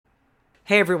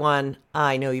Hey everyone,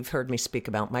 I know you've heard me speak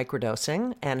about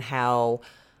microdosing and how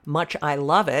much I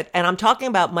love it. And I'm talking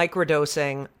about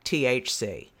microdosing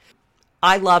THC.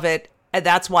 I love it. And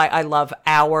that's why I love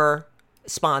our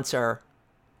sponsor,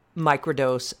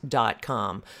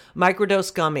 microdose.com.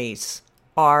 Microdose gummies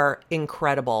are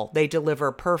incredible. They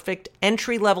deliver perfect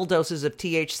entry-level doses of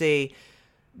THC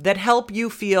that help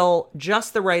you feel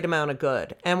just the right amount of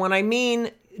good. And when I mean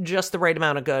just the right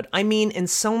amount of good, I mean in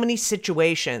so many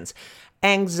situations: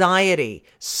 anxiety,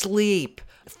 sleep,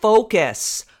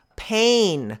 focus,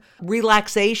 pain,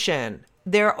 relaxation.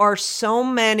 There are so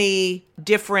many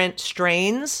different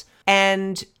strains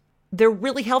and they're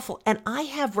really helpful. And I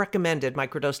have recommended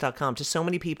microdose.com to so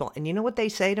many people. And you know what they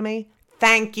say to me?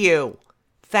 Thank you.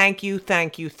 Thank you,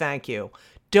 thank you, thank you.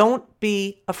 Don't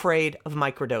be afraid of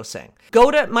microdosing. Go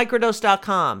to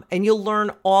microdose.com and you'll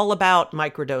learn all about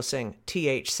microdosing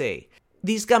THC.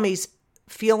 These gummies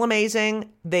feel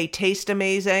amazing. They taste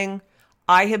amazing.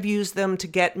 I have used them to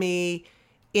get me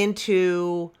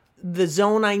into the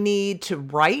zone I need to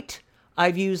write.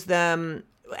 I've used them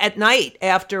at night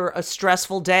after a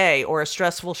stressful day or a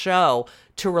stressful show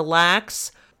to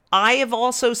relax. I have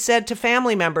also said to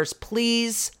family members,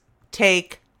 please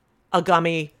take a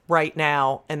gummy right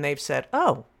now. And they've said,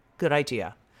 oh, good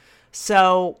idea.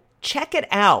 So check it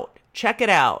out. Check it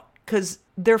out because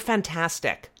they're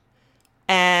fantastic.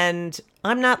 And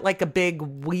I'm not like a big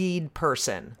weed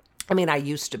person. I mean, I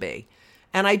used to be.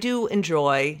 And I do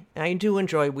enjoy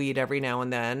weed every now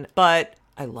and then, but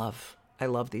I love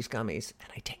these gummies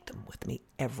and I take them with me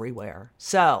everywhere.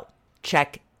 So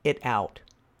check it out.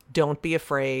 Don't be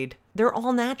afraid. They're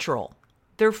all natural.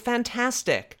 They're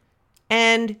fantastic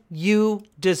and you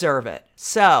deserve it.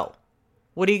 So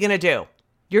what are you going to do?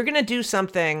 You're going to do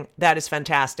something that is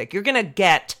fantastic. You're going to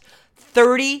get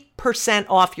 30%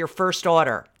 off your first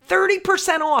order.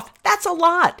 30% off. That's a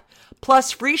lot.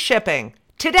 Plus free shipping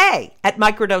today at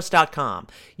microdose.com.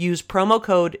 Use promo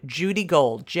code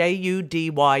JudyGold,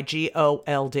 JUDYGOLD.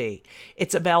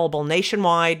 It's available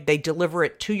nationwide. They deliver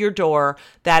it to your door.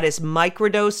 That is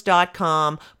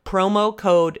microdose.com, promo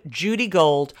code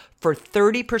JudyGold for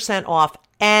 30% off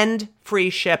and free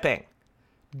shipping.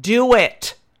 Do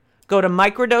it. Go to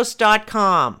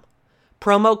microdose.com,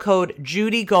 promo code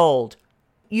JudyGold.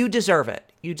 You deserve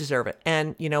it. You deserve it.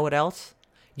 And you know what else?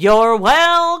 You're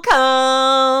welcome.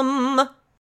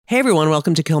 Hey, everyone.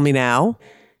 Welcome to Kill Me Now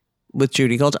with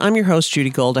Judy Gold. I'm your host, Judy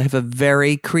Gold. I have a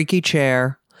very creaky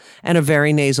chair and a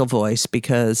very nasal voice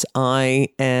because I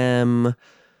am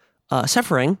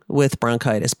suffering with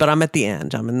bronchitis, but I'm at the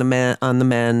end. I'm on the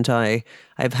mend.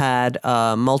 I've had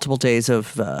multiple days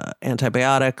of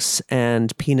antibiotics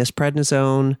and penis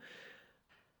prednisone.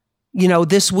 You know,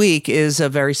 this week is a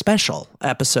very special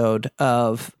episode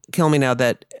of Kill Me Now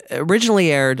that originally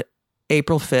aired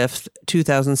April 5th,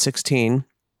 2016,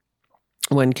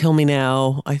 when Kill Me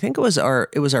Now, I think it was our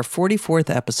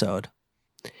 44th episode.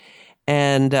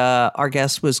 And our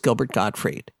guest was Gilbert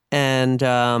Gottfried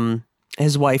and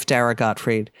his wife, Dara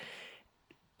Gottfried.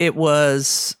 It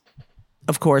was,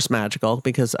 of course, magical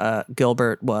because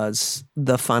Gilbert was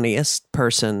the funniest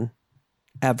person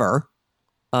ever.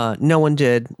 No one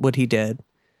did what he did.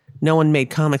 No one made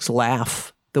comics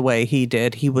laugh the way he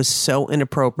did. He was so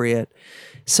inappropriate,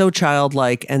 so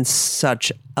childlike, and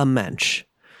such a mensch.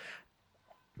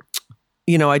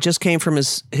 You know, I just came from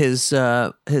his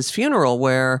funeral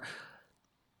where,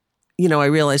 you know, I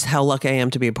realized how lucky I am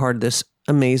to be a part of this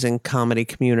amazing comedy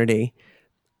community.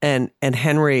 And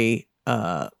Henry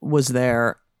was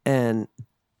there, and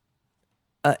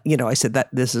you know, I said that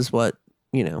this is what,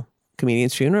 you know,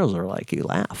 comedians' funerals are like. You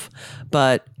laugh.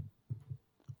 But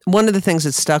one of the things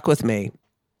that stuck with me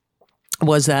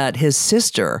was that his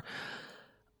sister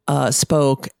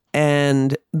spoke,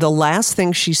 and the last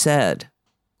thing she said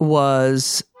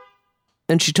was,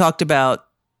 and she talked about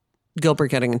Gilbert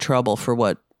getting in trouble for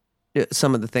what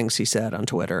some of the things he said on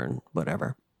Twitter and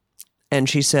whatever. And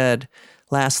she said,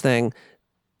 last thing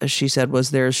she said was,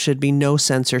 there should be no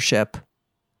censorship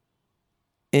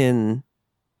in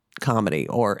comedy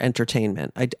or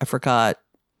entertainment. I forgot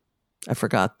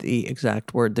the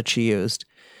exact word that she used.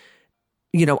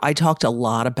 You know, I talked a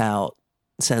lot about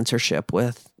censorship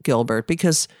with Gilbert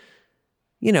because,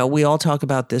 you know, we all talk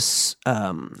about this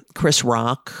Chris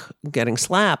Rock getting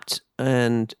slapped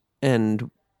and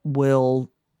Will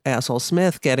Asshole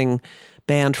Smith getting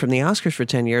banned from the Oscars for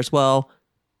 10 years. Well,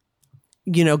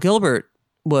 you know, Gilbert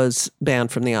was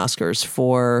banned from the Oscars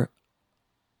for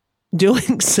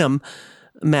doing some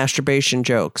masturbation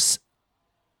jokes,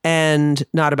 and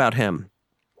not about him,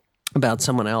 about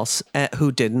someone else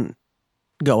who didn't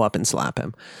go up and slap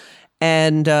him.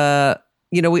 And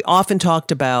we often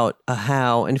talked about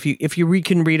how, and if you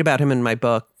can read about him in my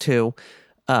book too,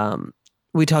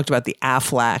 we talked about the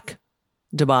Aflac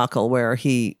debacle where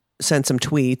he sent some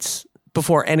tweets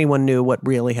before anyone knew what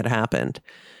really had happened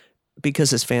because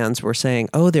his fans were saying,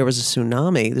 oh, there was a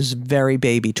tsunami. This is very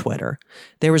baby Twitter.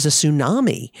 There was a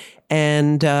tsunami.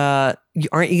 And aren't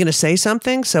you going to say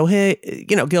something? So, hey,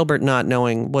 Gilbert not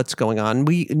knowing what's going on.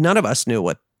 None of us knew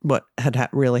what had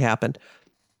really happened.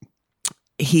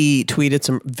 He tweeted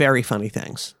some very funny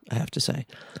things, I have to say.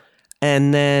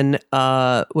 And then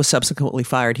was subsequently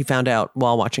fired. He found out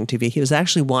while watching TV. He was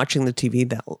actually watching the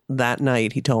TV that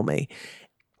night, he told me.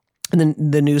 And then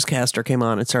the newscaster came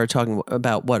on and started talking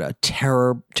about what a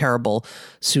terrible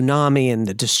tsunami and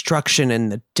the destruction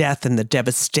and the death and the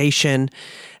devastation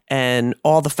and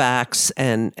all the facts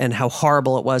and how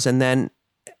horrible it was. And then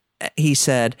he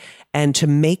said, and to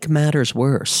make matters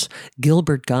worse,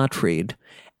 Gilbert Gottfried.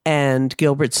 And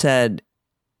Gilbert said,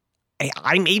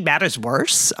 I made matters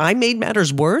worse? I made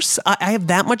matters worse? I have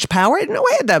that much power? I didn't know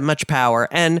I had that much power.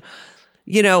 And,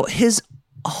 his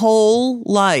whole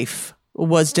life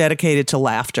was dedicated to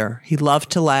laughter. He loved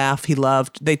to laugh.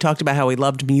 They talked about how he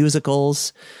loved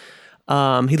musicals.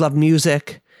 He loved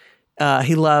music.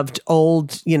 He loved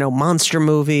old, monster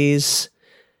movies.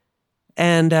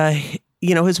 And,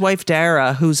 his wife,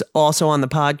 Dara, who's also on the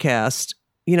podcast,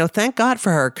 thank God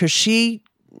for her because she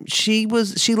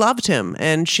loved him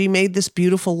and she made this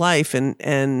beautiful life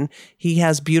and he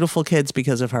has beautiful kids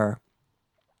because of her.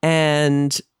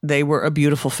 And they were a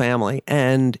beautiful family.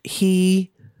 And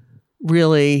he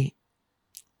really,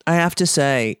 I have to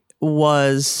say,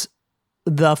 was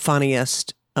the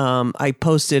funniest. I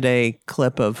posted a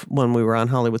clip of when we were on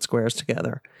Hollywood Squares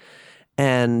together.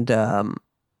 And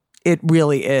it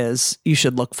really is, you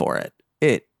should look for it.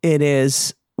 It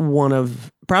is one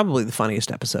of probably the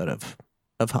funniest episode of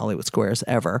Hollywood Squares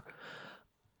ever.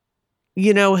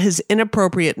 His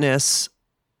inappropriateness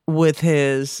with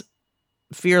his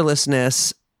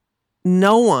fearlessness,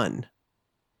 no one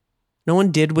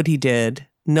did what he did.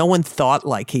 No one thought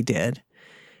like he did.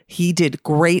 He did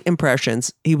great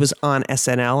impressions. He was on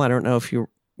SNL. I don't know if you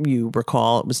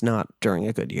recall, it was not during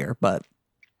a good year, but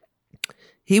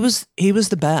he was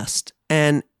the best.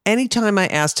 And anytime I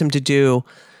asked him to do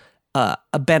a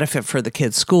benefit for the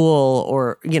kids' school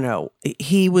or,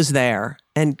 he was there.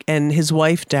 And his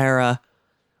wife, Dara,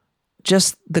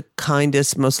 just the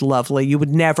kindest, most lovely.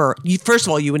 First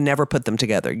of all, you would never put them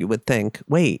together. You would think,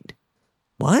 wait,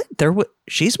 what?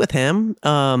 She's with him.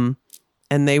 And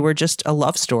they were just a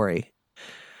love story.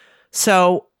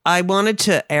 So I wanted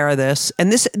to air this.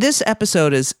 And this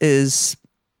episode is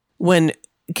when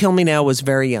Kill Me Now was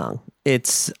very young.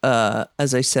 It's,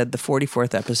 as I said, the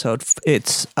 44th episode.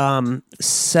 It's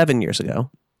 7 years ago.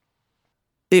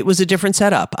 It was a different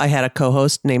setup. I had a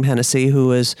co-host named Hennessy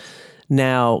who is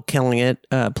now killing it,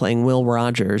 playing Will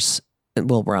Rogers.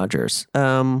 It's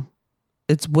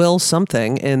Will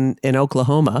something in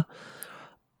Oklahoma,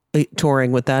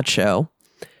 touring with that show.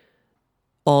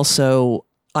 Also,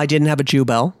 I didn't have a Jew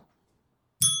bell.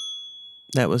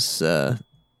 That was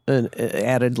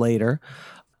added later.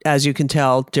 As you can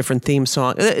tell, different theme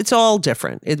song. It's all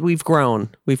different. We've grown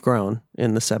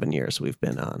in the 7 years we've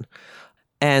been on.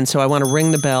 And so I want to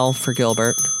ring the bell for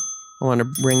Gilbert. I want to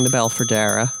ring the bell for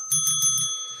Dara.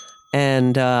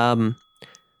 And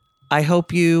I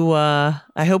hope you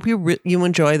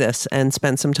enjoy this and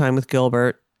spend some time with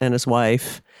Gilbert and his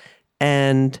wife.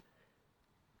 And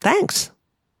thanks.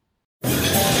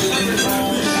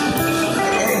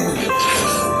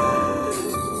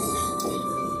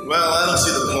 Well, I don't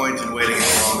see the point in waiting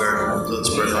any longer. So let's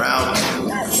bring her out.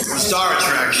 The star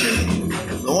attraction,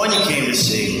 the one you came to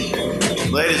see.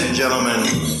 Ladies and gentlemen,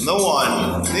 the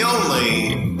one, the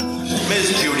only,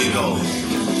 Ms. Judy Gold.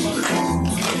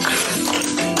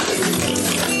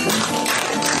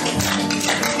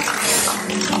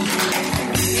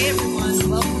 Hey everyone,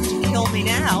 welcome to Kill Me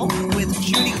Now with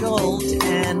Judy Gold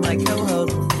and my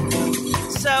co-host.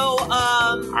 So,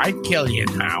 I'd kill you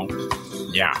now.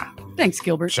 Yeah. Thanks,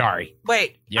 Gilbert. Sorry.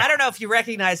 Wait, Yeah. I don't know if you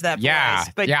recognize that Yeah.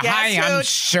 voice, but yeah. guess Hi, who? I'm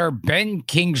Sir Ben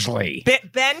Kingsley.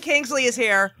 Ben Kingsley is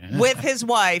here with his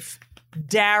wife,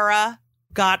 Dara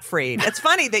Gottfried. It's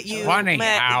funny that you Funny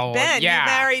met how- Ben. yeah. You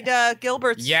married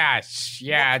Gilbert's. Yes.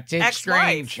 Yeah. It's ex-wife.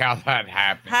 strange how that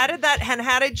happened.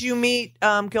 How did you meet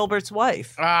Gilbert's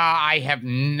wife? I have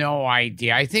no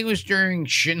idea. I think it was during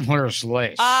Schindler's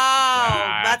List.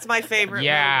 Oh, that's my favorite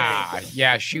yeah. movie.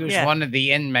 Yeah. She was Yeah. one of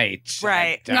the inmates.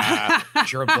 Right. At,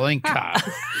 Treblinka.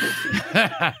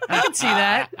 I can see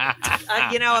that.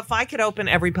 If I could open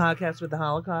every podcast with the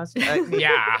Holocaust.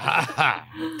 Yeah.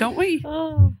 Don't we?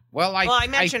 Oh. Well, I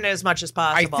mentioned it as much as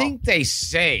I possible. think they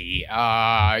say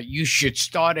you should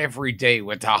start every day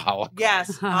with the Holocaust.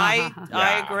 Yes,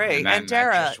 I agree. And, then And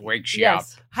Tara, that just wakes you up.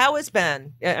 Yes. how has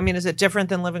Ben? I mean, is it different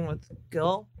than living with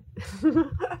Gil?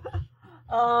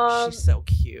 She's so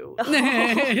cute.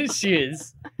 She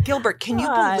is. Gilbert, can you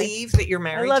Hi. believe that you're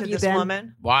married love to you, this Ben.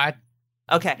 woman? What?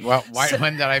 Okay. Well, So-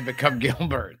 when did I become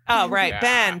Gilbert? Oh, right. Yeah.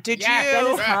 Ben, did Yeah. That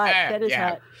you? is hot. That is Yeah.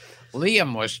 hot.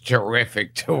 Liam was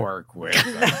terrific to work with.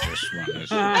 I just want to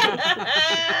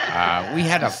say. We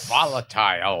had a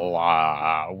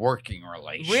volatile working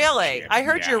relationship. Really? I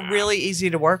heard you're Yeah. really easy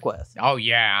to work with. Oh,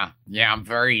 yeah. Yeah, I'm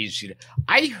very easy to.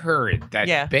 I heard that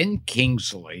Yeah. Ben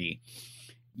Kingsley,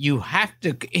 you have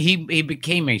to. He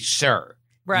became a sir.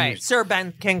 Right. He- Sir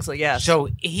Ben Kingsley, yes. So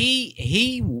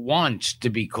he wants to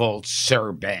be called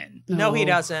Sir Ben. no, he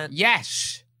doesn't.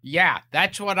 Yes. Yeah,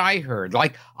 that's what I heard.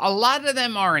 Like, a lot of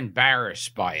them are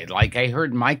embarrassed by it. Like, I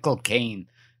heard Michael Caine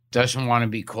doesn't want to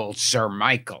be called Sir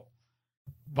Michael.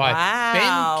 But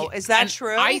Wow. Ben, Is that and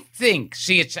true? I think,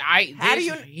 see, it's, How do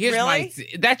you- here's my,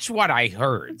 really? that's what I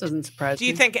heard. Doesn't surprise Do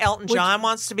you me. think Elton John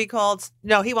wants to be called?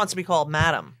 No, he wants to be called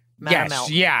Madam. Madam Yes,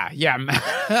 Elton.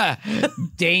 yeah.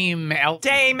 Dame Elton.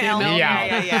 Dame Elton.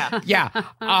 Yeah. Yeah.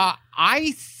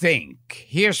 I think,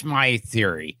 here's my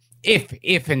theory. If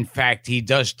in fact he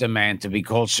does demand to be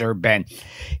called Sir Ben,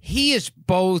 he's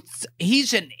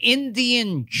an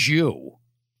Indian Jew.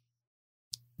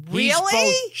 He's Really?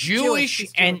 both Jewish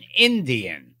Jewish. and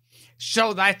Indian.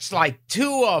 So that's like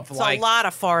two of It's like a lot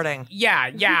of farting.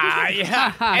 yeah.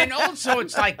 And also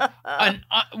it's like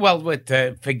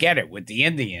forget it with the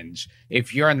Indians.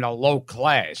 If you're in the low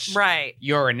class, Right.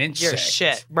 you're an insect. You're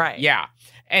shit. Right. Yeah.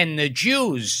 And the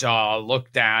Jews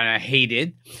looked down and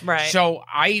hated. Right. So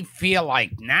I feel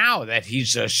like now that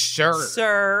he's a sir.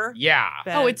 Sir. Yeah.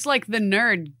 Ben. Oh, it's like the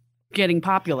nerd getting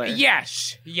popular.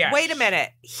 Yes. Yes. Wait a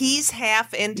minute. He's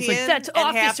half Indian "That's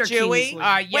and half Officer Jewy. Kingsley."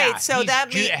 Yeah. Wait, so he's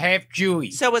that means half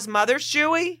Jewy. so his mother's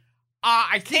Jewy?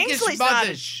 I think Kingsley's his not-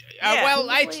 mother's. yeah. Well,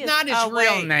 Kingsley it's is- not his Oh,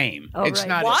 real wait. name. Oh, It's right.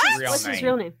 not What? his real What's name. his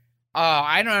real name?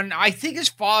 I don't. I think his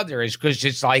father is because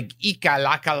it's like Ika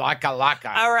Laka Laka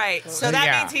Laka. All right. So that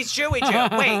Yeah. means he's Jewy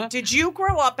Jew. Wait, did you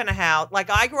grow up in a house like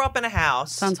I grew up in a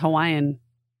house? Sounds Hawaiian.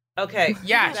 Okay.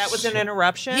 Yes. That was an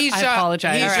interruption. He's I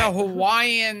apologize. He's All a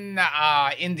Hawaiian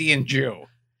Indian Jew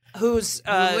who's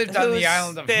who lived on the who's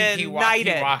island of been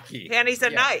knighted. Hikiwaki. And he's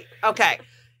a Yeah. knight. Okay.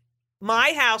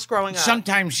 My house growing up.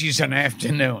 Sometimes he's an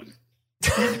afternoon.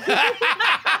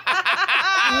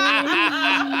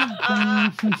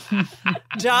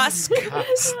 Dusk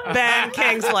Ben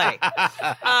Kingsley.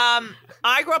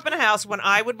 I grew up in a house when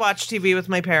I would watch TV with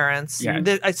my parents. Yeah.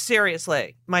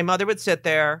 Seriously, my mother would sit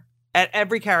there at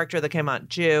every character that came on: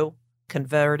 Jew,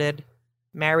 converted,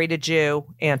 married a Jew,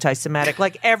 anti-Semitic.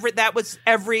 That was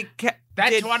every.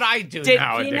 That's what I do did-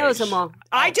 nowadays. He knows them all.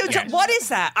 I do. Yes. What is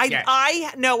that? Yes.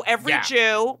 I know every Yeah.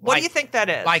 Jew. What do you think that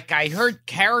is? Like I heard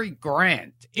Cary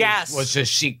Grant Yes. was a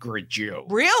secret Jew.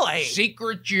 Really?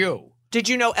 Secret Jew. Did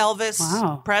you know Elvis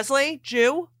Wow. Presley,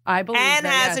 Jew? I believe And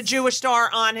that, has a yes. Jewish star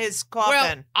on his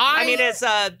coffin. I- mean,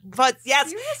 but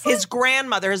yes, his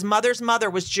grandmother, his mother's mother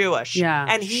was Jewish. Yeah.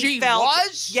 And he She felt,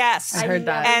 was? yes. I heard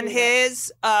that. And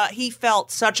he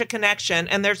felt such a connection.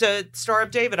 And there's a Star of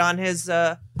David on his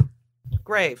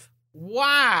grave.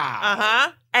 Wow.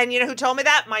 Uh-huh. And you know who told me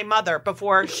that? My mother,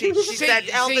 before she said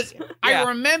Elvis. I Yeah.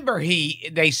 remember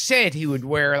they said he would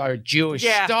wear a Jewish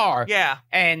Yeah, star. yeah.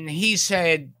 And he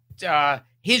said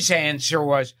his answer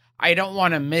was, I don't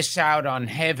want to miss out on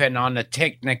heaven on a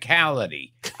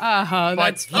technicality. Uh-huh, But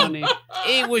that's funny.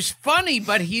 It was funny,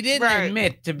 but he didn't Right.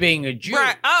 admit to being a Jew.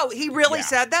 Right. Oh, he really Yeah.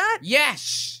 said that?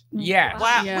 Yes. Yes.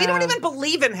 Wow. Yeah. We don't even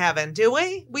believe in heaven, do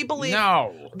we? We believe.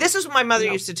 No. This is what my mother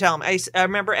used to tell me. I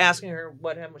remember asking her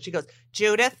what happened. She goes,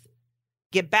 Judith,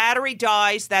 your battery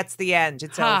dies. That's the end.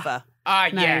 It's Ha. over.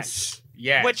 Nice. Yes.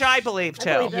 Yes. Which I believe too.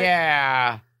 I believe that.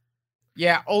 Yeah.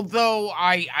 Yeah. Although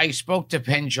I spoke to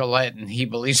Penn Jillette and he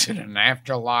believes in an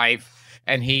afterlife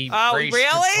and he Oh, prays to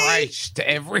really? Christ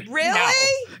every Really?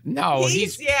 No,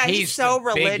 he's so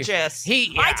the biggest- religious.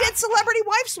 He I did celebrity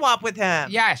wife swap with him.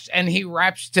 Yes, and he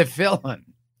raps to villain.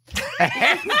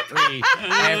 every,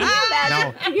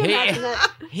 no, Can you imagine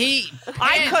that? he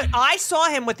I saw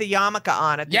him with the yarmulke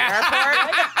on at the Yeah.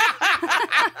 airport.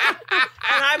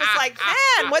 And I was like,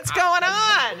 Ken, what's going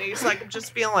on? He's He's like, I'm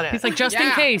just feeling it. He's like, just in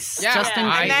Yeah. case. Yeah. Just in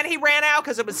and case. then he ran out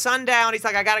because it was sundown. He's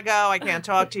like, I gotta go. I can't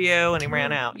talk to you. And he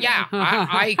ran out. Yeah,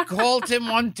 I called him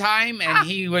one time and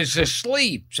he was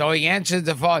asleep. So he answered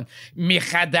the phone.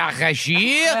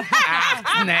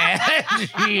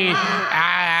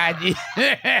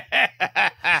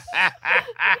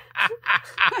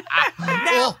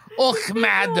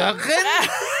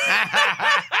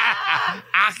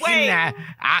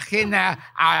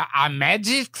 A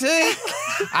magic trick?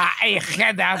 Ik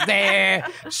ga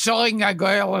dat sawing a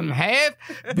girl in half.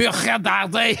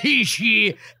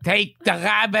 Take the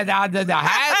rabbit out of the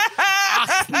hat.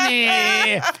 Ach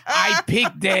nee, I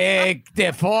picked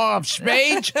the four of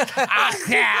spades. Ach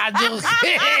ja,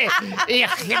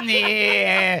 ik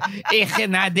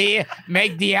ga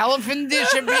make the elephant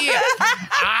disappear.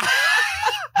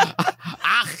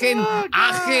 Achin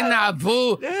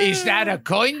Abu, is that a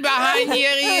coin behind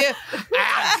your ear?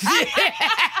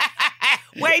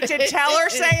 Wait, did Teller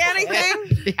say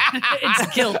anything?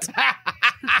 It's guilt.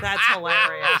 That's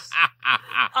hilarious.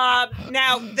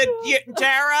 Now,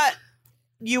 Dara,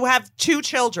 you have 2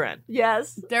 children.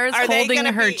 Yes. Dara's Are they holding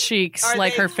gonna her be- cheeks are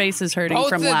like they- her face is hurting Both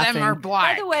from of laughing. them are By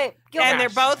black. the way, Gilbert, And they're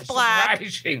both black.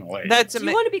 Surprisingly. That's do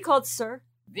you want to be called sir?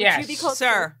 Would Yes. you be called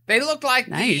Sir. They look like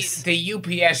Nice. the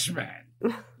UPS man.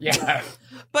 Yeah.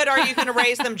 But are you going to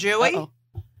raise them Jewy? Uh-oh.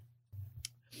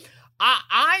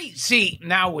 I see,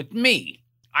 now with me,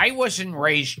 I wasn't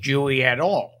raised Jewy at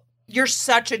all. You're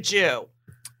such a Jew.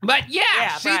 But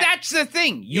yeah, see, right. that's the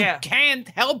thing. You Yeah. can't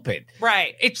help it.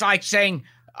 Right. It's like saying,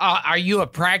 are you a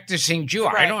practicing Jew?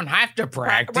 I Right. don't have to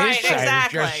practice. Right,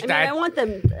 exactly. Just I mean, I that, want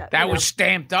them. that was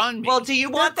stamped on me. Well, do you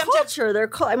want their them to? culture.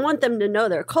 I want them to know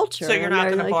their culture. So you're and not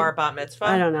they're going to like- bar a bat mitzvah?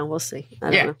 I don't know. We'll see. I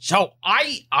don't yeah. know. So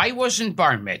I wasn't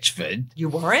bar mitzvahed. You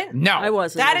weren't? No. I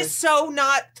wasn't. That either. is so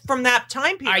not from that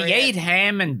time period. I ate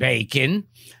ham and bacon.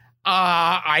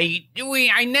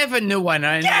 I never knew when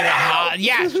any Get of the out!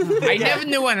 yes, I never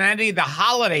knew when any of the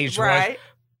holidays was. Right.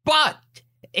 But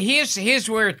here's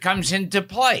where it comes into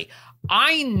play.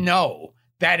 I know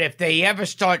that if they ever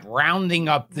start rounding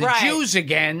up the Right. Jews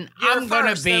again, You're I'm going to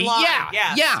first in be line,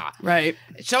 yeah. yes. Right.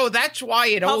 So that's why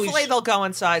it Hopefully always. they'll go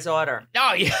in size order.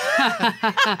 Oh yeah.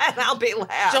 And I'll be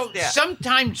last. So yeah.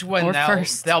 sometimes when Or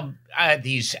first. they'll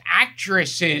these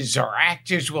actresses or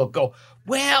actors will go,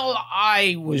 well,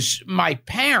 my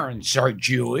parents are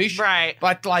Jewish, Right.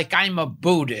 but like I'm a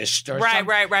Buddhist or Right,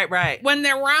 something. right. When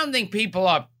they're rounding people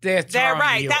up, they're They're throwing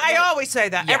right. you. I always say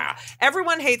that. Yeah.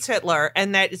 Everyone hates Hitler,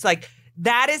 and that it's like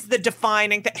that is the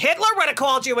defining thing. Hitler would have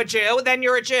called you a Jew, then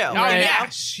you're a Jew. Oh, you know?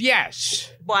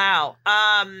 yes. Wow.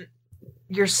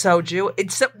 You're so Jew.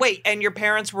 Wait, and your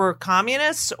parents were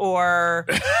communists or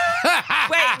wait,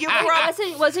 you grew up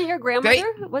Wasn't your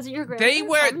grandmother? wasn't your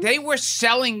grandmother? They were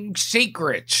selling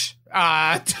secrets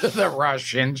to the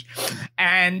Russians,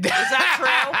 and is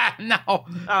that true? No,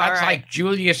 that's right. like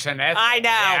Julius and Ethel. I know.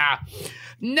 Yeah.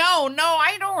 No,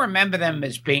 I don't remember them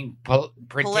as being political?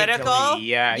 particularly.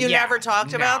 You never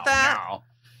talked about that?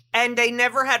 And they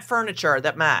never had furniture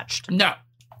that matched. No,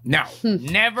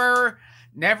 never.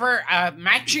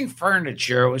 Matching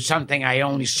furniture was something I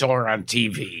only saw on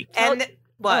TV. And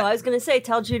what? Oh, I was going to say,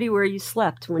 tell Judy where you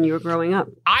slept when you were growing up.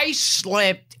 I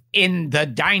slept in the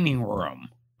dining room.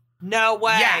 No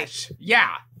way. Yes,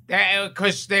 yeah.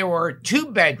 Because there were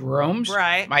 2 bedrooms.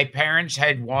 Right. My parents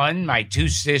had one. My 2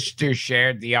 sisters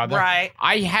shared the other. Right.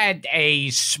 I had a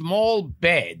small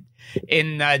bed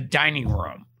in the dining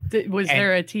room. Was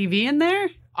there a TV in there?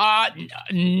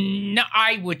 No,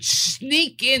 I would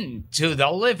sneak into the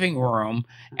living room,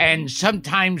 and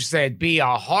sometimes there'd be a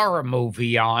horror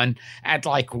movie on at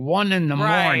like 1 a.m,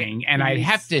 Right. and I'd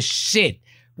have to sit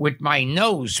with my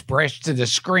nose pressed to the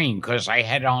screen because I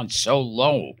had on so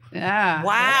low. Yeah.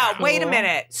 Wow. That's Wait a cool.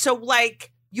 minute. So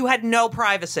like you had no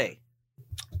privacy.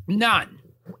 None.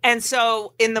 And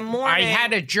so in the morning I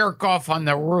had to jerk off on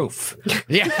the roof.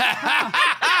 Yeah.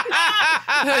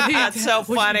 That's so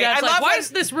funny. Dad's I like, love why when- is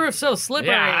this roof so slippery?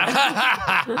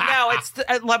 Yeah. No, it's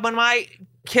like when my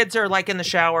kids are like in the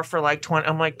shower for like 20.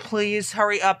 I'm like, please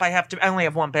hurry up. I only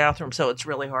have one bathroom, so it's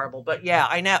really horrible. But yeah,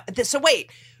 I know. So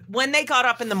wait, when they got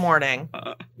up in the morning,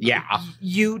 Yeah.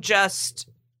 you just.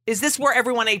 Is this where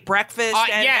everyone ate breakfast?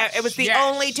 Yes, It was the yes,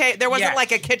 only table. There wasn't yes.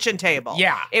 like a kitchen table.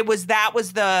 Yeah. That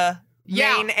was the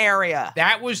Yeah. main area.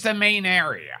 That was the main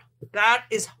area. That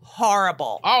is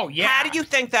horrible. Oh, yeah. How do you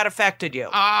think that affected you?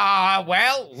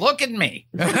 Well, look at me.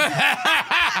 Wait,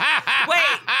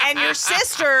 and your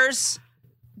sisters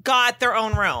got their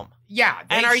own room. Yeah.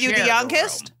 And they are you the shared a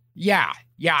youngest? room. Yeah.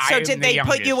 Yeah. So I am did the they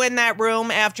put you youngest. in that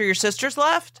room after your sisters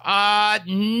left?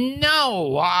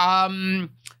 No.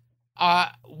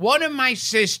 One of my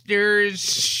sisters,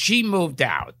 she moved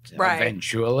out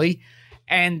eventually.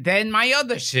 And then my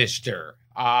other sister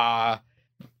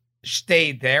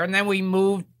stayed there. And then we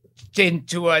moved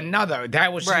into another.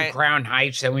 That was in Crown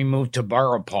Heights. Then we moved to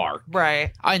Borough Park.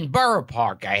 Right. In Borough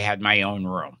Park, I had my own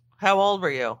room. How old were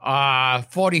you?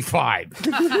 45.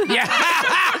 Yeah.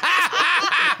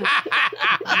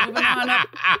 Moving on up.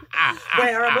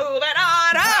 We're moving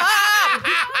on up.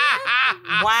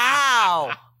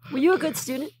 Wow. Were you a good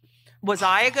student? Was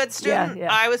I a good student? Yeah.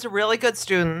 I was a really good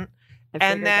student.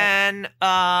 And then,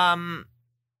 I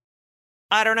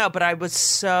don't know, but I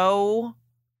was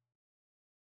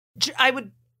I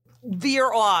would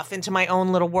veer off into my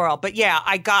own little world. But yeah,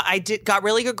 I got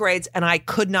really good grades, and I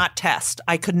could not test.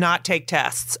 I could not take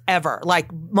tests ever.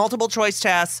 Like multiple choice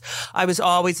tests. I was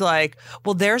always like,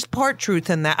 well, there's part truth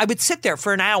in that. I would sit there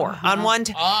for an hour on one.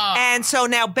 And so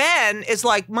now Ben is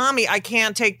like, Mommy, I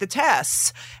can't take the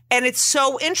tests. And it's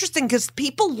so interesting because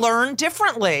people learn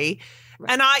differently.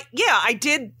 And I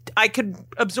could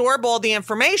absorb all the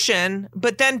information,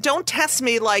 but then don't test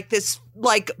me like this.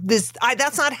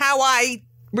 That's not how I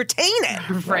retain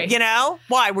it. Right. You know?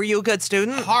 Why? Were you a good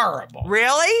student? Horrible.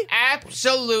 Really?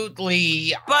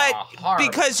 Absolutely. But horrible.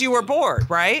 because you were bored,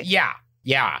 right? Yeah.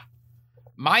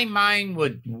 My mind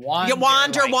would wander. You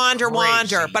wander. Crazy.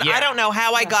 But I don't know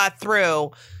how I got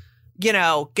through,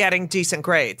 getting decent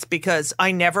grades because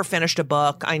I never finished a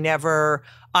book.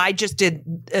 I just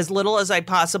did as little as I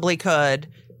possibly could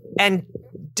and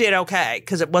did okay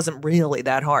because it wasn't really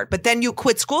that hard. But then you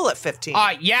quit school at 15.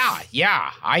 Yeah.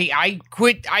 I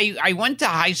quit. I went to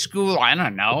high school. I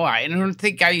don't know. I don't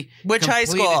think I. Which high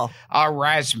school?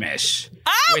 Erasmus.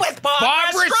 With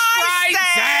Barbara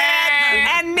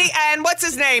Streisand. And what's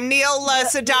his name? Neil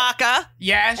Sedaka.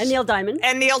 Yes. And Neil Diamond.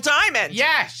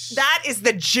 Yes. That is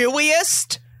the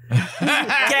Jewiest,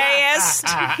 gayest.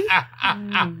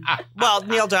 Well,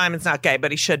 Neil Diamond's not gay,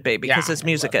 but he should be because his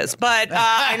music is. But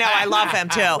I know, I love him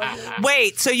too.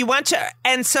 Wait, so you went to,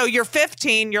 and so you're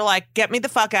 15, you're like, get me the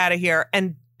fuck out of here.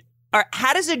 And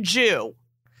how does a Jew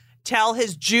tell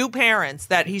his Jew parents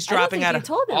that he's dropping out of? You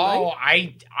told them,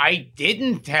 right? I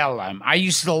didn't tell them. I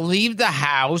used to leave the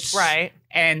house. Right.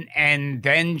 And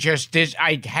then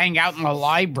I'd hang out in the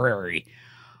library.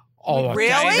 Oh,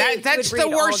 really? That's the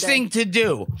worst thing to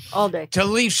do. All day. To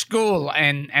leave school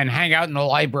and hang out in the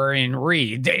library and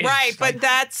read. Right, but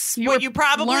that's what you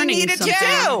probably needed to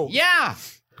do. Yeah.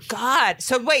 God.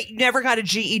 So wait, you never got a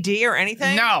GED or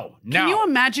anything? No. Can you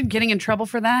imagine getting in trouble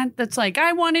for that? That's like,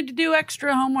 I wanted to do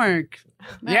extra homework.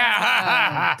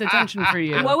 Yeah. Detention for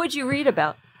you. What would you read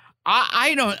about?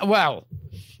 I don't, well,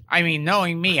 I mean,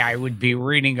 knowing me, I would be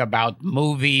reading about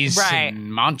movies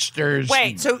and monsters.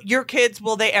 Wait, so your kids,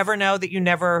 will they ever know that you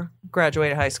never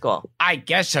graduated high school? I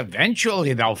guess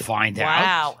eventually they'll find out.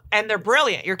 Wow. And they're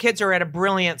brilliant. Your kids are at a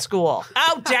brilliant school.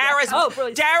 Oh,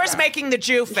 Dara's making the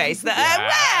Jew face. Where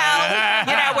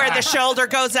the shoulder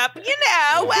goes up. They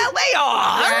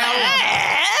are.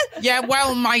 Yeah,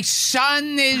 well, my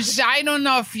son is, I don't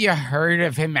know if you heard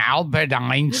of him, Albert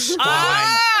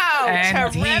Einstein. And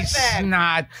terrific. He's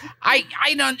not. I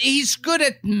don't. He's good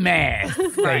at math.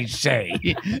 They say.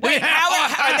 Wait,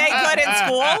 are they good in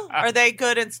school? Are they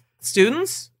good in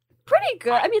students? Pretty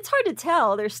good. I mean, it's hard to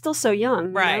tell. They're still so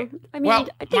young, right? I mean, well,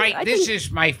 this is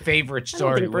my favorite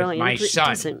story with my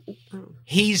son. Decent.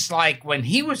 He's like when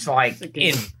he was like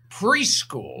in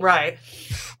preschool, right?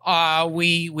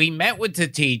 We met with the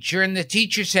teacher, and the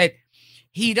teacher said,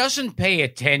 he doesn't pay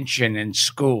attention in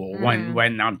school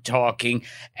when I'm talking,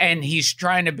 and he's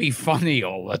trying to be funny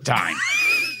all the time.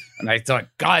 And I thought,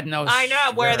 God knows. I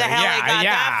know where the hell he got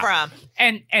that from.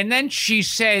 And then she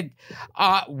said,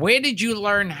 where did you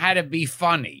learn how to be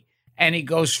funny? And he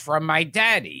goes, from my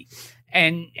daddy.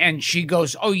 And she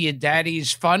goes, oh, your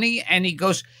daddy's funny? And he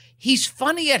goes, he's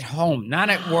funny at home, not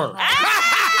at work.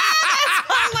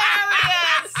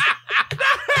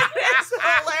 That's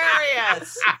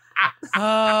hilarious.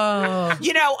 Oh.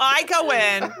 I go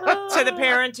in to the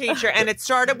parent teacher, and it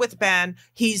started with Ben.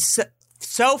 He's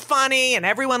so funny, and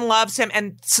everyone loves him.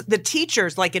 And the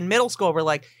teachers, like in middle school, were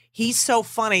like, he's so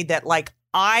funny that, like,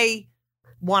 I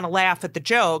want to laugh at the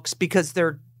jokes because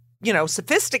they're,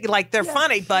 sophisticated, like they're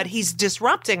funny, but he's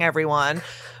disrupting everyone.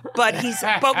 But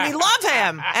we love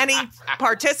him, and he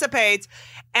participates.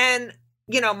 And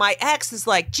my ex is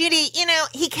like, Judy,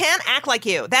 he can't act like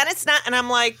you. That is not. And I'm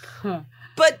like,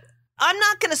 but I'm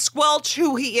not going to squelch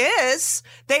who he is.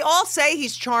 They all say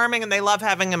he's charming and they love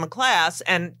having him in class.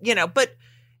 And, but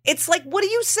it's like, what do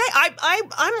you say?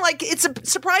 I'm like, it's a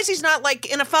surprise he's not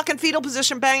like in a fucking fetal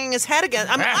position banging his head again.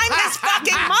 I'm his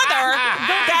fucking mother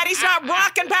that he's not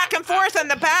rocking back and forth in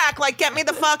the back. Like, get me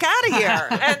the fuck out of here.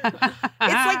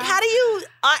 And it's like, how do you?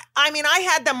 I mean, I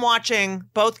had them watching,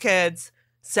 both kids,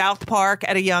 South Park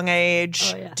at a young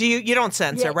age. Oh, yeah. You don't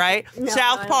censor, right? No,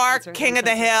 South I don't Park, censor. King I of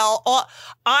don't the Hill.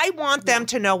 I want them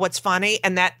to know what's funny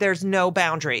and that there's no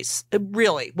boundaries,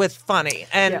 really, with funny.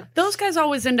 And Yeah. Those guys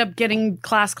always end up getting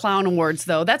class clown awards,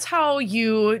 though. That's how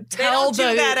you they tell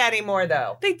don't do that anymore,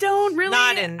 though. They don't really.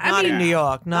 Not in I mean, New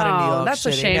York. Not in New York that's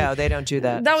a City. shame. No, they don't do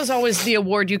that. That was always the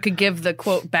award you could give the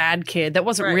quote bad kid that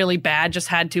wasn't Right. really bad, just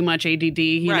had too much ADD.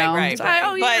 You know, Right, It's, right.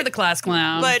 oh, But- you're the class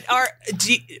clown. But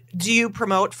do you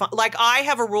promote fun? Like, I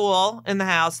have a rule in the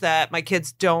house that my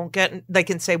kids don't get. They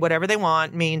can say whatever they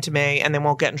want, mean to me, and they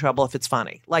won't get in trouble if it's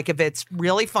funny. Like, if it's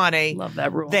really funny, love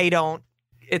that rule. they don't.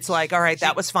 It's like, all right,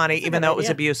 that was funny, even though it was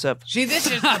idea. abusive. See, this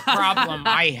is the problem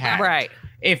I have. Right.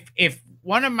 If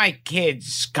one of my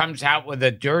kids comes out with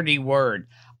a dirty word,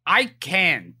 I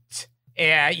can't,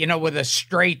 with a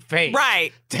straight face,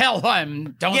 Right. tell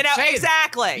him don't You know, say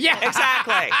exactly. that. Yeah,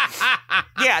 Exactly.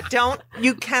 Yeah,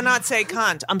 you cannot say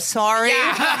cunt. I'm sorry.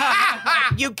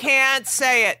 You can't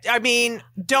say it. I mean,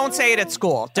 don't say it at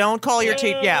school. Don't call your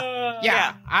teacher. Yeah.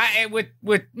 Yeah.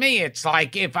 With me, it's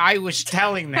like if I was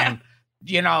telling them,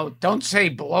 don't say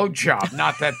blowjob.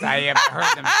 Not that I ever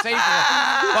heard them say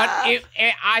blow, but if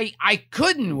I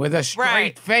couldn't with a straight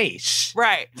Right. face.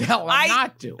 Right. Tell them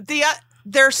not to.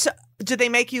 Do they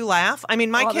make you laugh? I mean,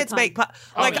 my All the kids time. make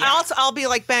yeah. I'll be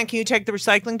like, Ben, can you take the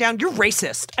recycling down? You're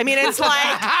racist. I mean, it's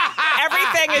like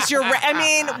everything is I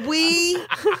mean, we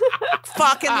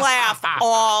fucking laugh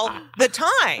all the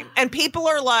time, and people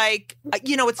are like,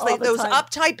 it's All like the those time.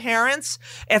 uptight parents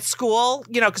at school,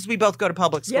 because we both go to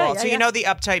public school, Yeah, so yeah. the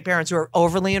uptight parents who are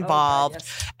overly involved,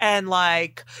 yes. and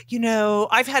like,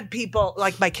 I've had people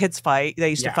like my kids fight. They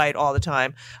used to Yeah. fight all the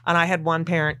time, and I had one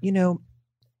parent,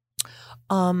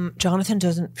 Jonathan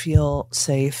doesn't feel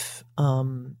safe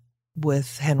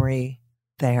with Henry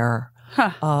there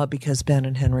because Ben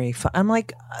and Henry. I'm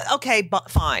like, okay,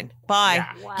 fine, bye.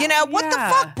 Yeah. Wow. What the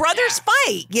Yeah. fuck? Brothers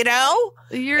fight.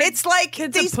 It's like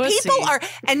kid's a these pussy. people are.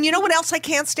 And you know what else I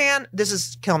can't stand? This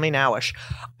is kill me nowish.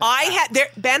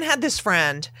 Ben had this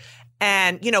friend.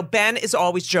 And, Ben is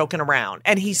always joking around.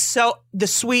 And he's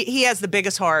he has the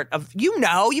biggest heart of, you've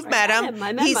met him. I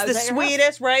met him. He's I the was at your house.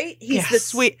 sweetest, right? He's the Yes.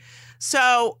 sweet.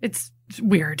 So, It's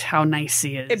weird how nice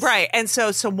he is. right. And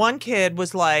so one kid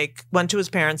was like, went to his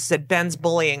parents, said, Ben's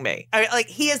bullying me.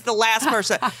 He is the last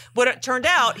person. What it turned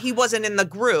out, he wasn't in the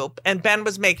group and Ben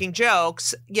was making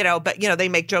jokes, but, they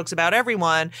make jokes about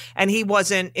everyone and he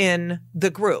wasn't in the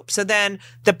group. So then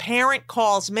the parent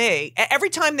calls me every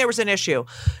time there was an issue,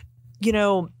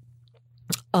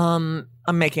 I'm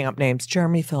making up names.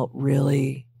 Jeremy felt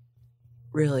really,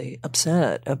 really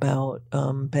upset about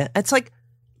Ben. It's like,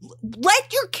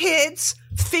 let your kids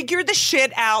figure the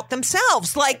shit out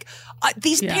themselves. Like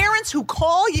these Yeah. parents who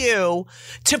call you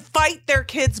to fight their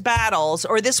kids' battles,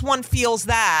 or this one feels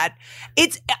that,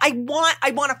 I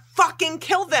want to fucking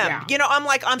kill them. Yeah. I'm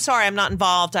like, I'm sorry, I'm not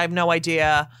involved. I have no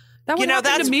idea. That would happen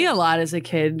that's to me a lot as a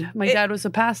kid. My dad was a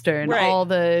pastor, and Right.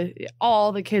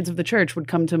 all the kids of the church would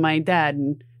come to my dad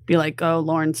and be like, "Oh,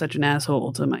 Lauren's such an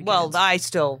asshole to my Well, kids." I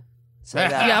still say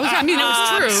that. Yeah, it was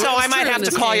true. So It was I might true have in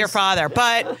to this call your case. father,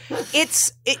 but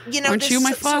Aren't you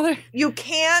my father? You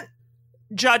can't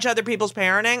judge other people's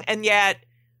parenting, and yet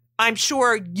I'm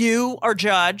sure you are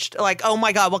judged. Like, oh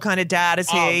my God, what kind of dad is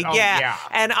he? Oh, yeah.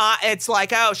 And it's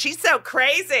like, oh, she's so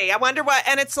crazy. I wonder what.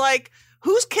 And it's like,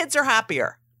 whose kids are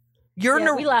happier?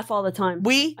 Yeah, we laugh all the time.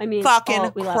 We I mean,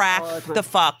 fucking we laugh crack all the time. the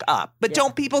fuck up. But Yeah.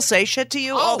 don't people say shit to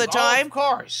you all the time?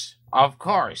 Of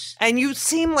course. And you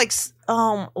seem like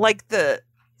the.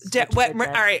 Such a all good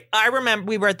dad. right, I remember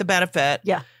we were at the benefit.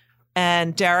 Yeah.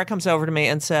 And Dara comes over to me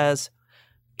and says,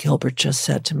 Gilbert just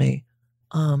said to me,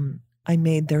 I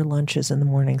made their lunches in the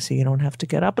morning so you don't have to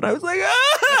get up. And I was like,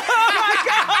 oh my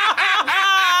God.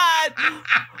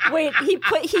 Wait,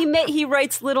 he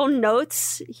writes little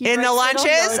notes In the lunches?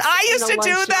 I used to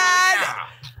do that.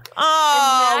 Yeah.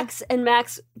 Oh. And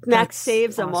Max That's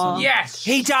saves them all. Yes.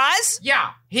 He does?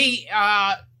 Yeah. He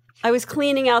I was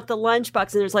cleaning out the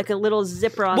lunchbox and there's like a little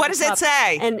zipper on What the does it top.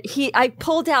 say? And I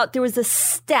pulled out, there was a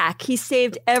stack. He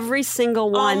saved every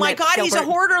single one. Oh my that God, he's a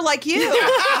Gilbert- hoarder like you.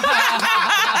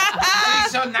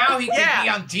 so now he can Yeah. be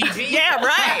on TV. Yeah,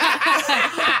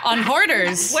 right. On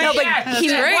Hoarders. Well, but Yes. That's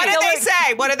great. What did they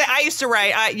say? What did they? I used to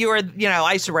write. I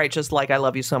used to write just like "I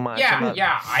love you so much."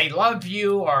 Yeah. I love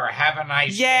you, or have a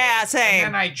nice Yeah, day. same.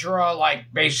 And then I draw like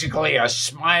basically a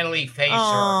smiley face or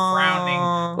a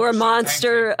frowning. Or a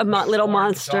monster, little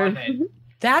Words on monster. it.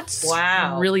 That's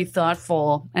Wow. really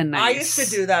thoughtful and nice. I used to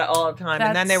do that all the time,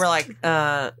 and then they were like,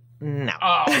 "No."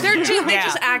 Oh, They Yeah.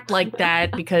 just act like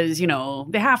that because,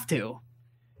 they have to.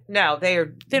 No, they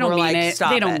They don't were mean like, it.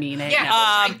 Stop They don't it. mean it. Yeah.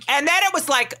 no. And then it was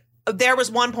like, there was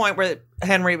one point where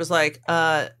Henry was like,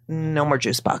 no more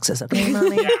juice boxes. Okay,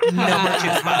 Mommy? No more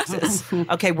juice boxes.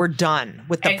 Okay, we're done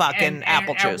with the fucking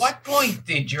apple At juice. what point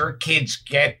did your kids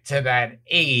get to that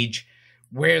age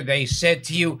where they said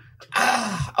to you,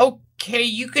 okay,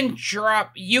 you can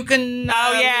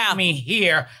leave me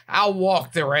here. I'll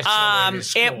walk the rest of the way to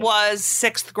school. It was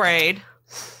 6th grade.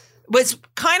 It was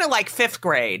kind of like 5th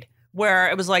grade, where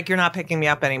it was like, you're not picking me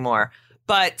up anymore.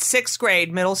 But 6th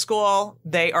grade, middle school,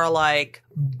 they are like,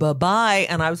 bye-bye.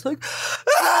 And I was like,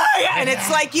 and it's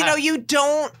like,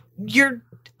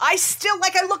 I still,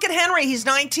 like, I look at Henry, he's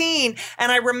 19,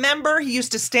 and I remember he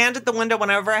used to stand at the window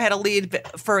whenever I had to leave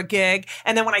for a gig,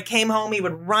 and then when I came home, he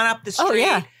would run up the street. Oh,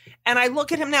 yeah. And I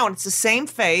look at him now, and it's the same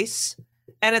face,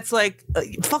 and it's like,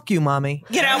 fuck you, Mommy.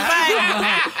 But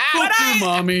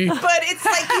Mommy. but it's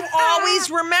like you always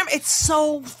remember. It's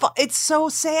so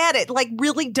sad. It like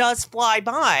really does fly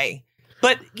by.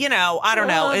 But I don't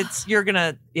know. It's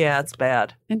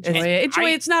bad. Enjoy it. Enjoy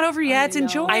it. It's not over yet. It's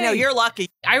enjoy. I know you're lucky.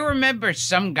 I remember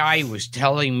some guy was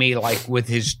telling me, like, with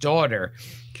his daughter,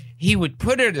 he would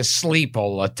put her to sleep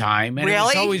all the time. And it was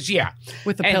Really? always,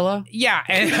 With a pillow? Yeah.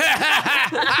 And,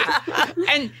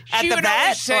 and At she the would vet?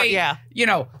 always say, Or- yeah.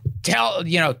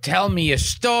 tell me a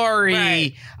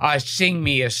story, Right. sing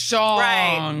me a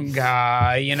song,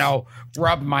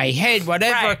 rub my head,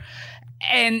 whatever. Right.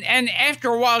 And after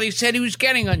a while, he said he was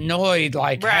getting annoyed,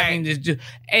 like Right. having to do.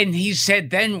 And he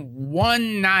said then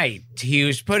one night he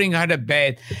was putting her to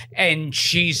bed, and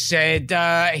he said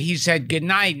good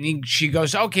night, and she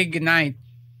goes, okay, good night.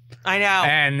 I know.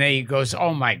 And then he goes,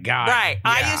 oh my God. Right.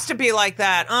 I Yeah. used to be like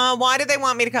that. Why do they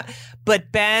want me to come?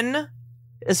 But Ben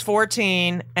is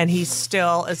 14, and he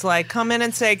still is like, come in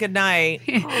and say goodnight.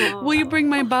 Will you bring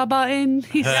my Baba in?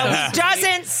 He's so He sweet.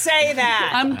 doesn't say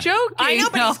that. I'm joking. I know,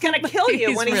 but he's going to kill you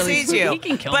He's when he really sees sweet. you. He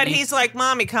can kill but me. he's like,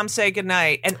 Mommy, come say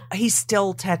goodnight. And he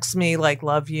still texts me, like,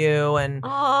 love you.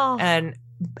 And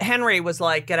Henry was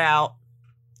like, get out.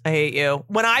 I hate you.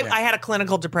 When I had a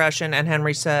clinical depression, and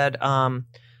Henry said,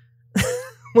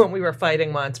 when we were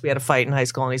fighting once, we had a fight in high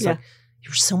school, and he's like, you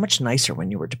were so much nicer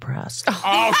when you were depressed.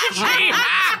 Oh, gee.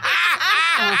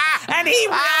 And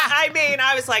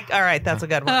I was like, all right, that's a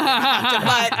good one.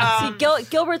 But See,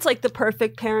 Gilbert's like the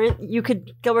perfect parent.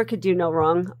 Gilbert could do no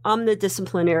wrong. I'm the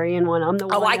disciplinarian one. I'm the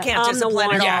one. I can't I'm the discipline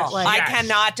one at that, all. like, I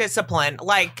cannot discipline.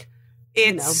 Like,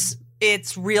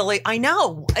 it's really, I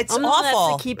know, it's I'm the one that has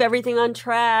awful. to keep everything on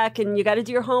track, and you got to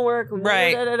do your homework. And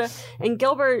Right. And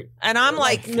Gilbert, And I'm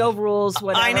like, no rules,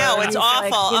 whatever. I know, it's He's awful.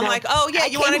 like, I'm like, oh yeah, I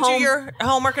you came want to do home- your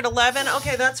homework at 11?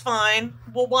 Okay, that's fine.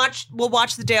 We'll watch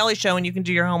the Daily Show, and you can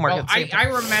do your homework. Well, at the same I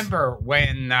time. remember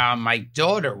when my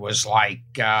daughter was like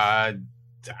a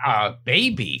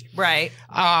baby. Right.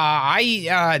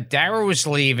 Dara was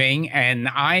leaving, and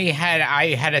I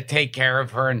had to take care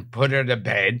of her and put her to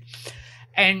bed.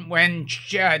 And when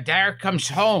Dara comes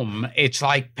home, it's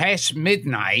like past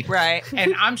midnight. Right.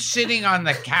 And I'm sitting on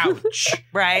the couch.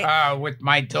 Right. With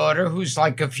my daughter, who's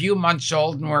like a few months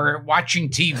old, and we're watching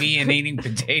TV and eating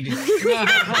potatoes.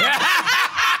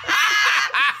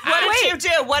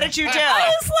 What did you do?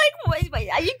 I was like, wait, you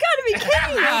got to be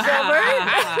kidding me,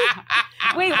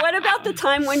 Gilbert. Wait, what about the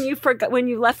time when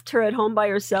you left her at home by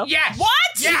herself? Yes. What?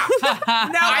 Yeah.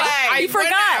 No way. You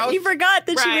forgot. You forgot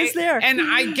that she was Right. there. And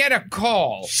I get a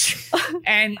call.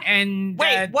 And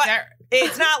Wait, what?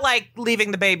 It's not like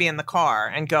leaving the baby in the car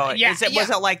and going. Yeah, Was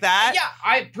it like that? Yeah,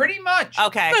 I pretty much.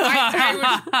 Okay.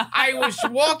 I was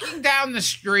walking down the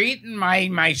street, and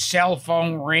my cell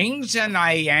phone rings, and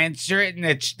I answer it, and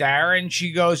it's Dara, and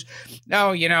she goes,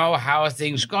 "Oh, how are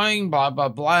things going? Blah blah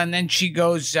blah." And then she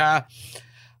goes, "And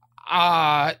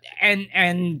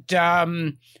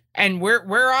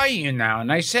where are you now?"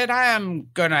 And I said, "I'm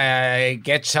gonna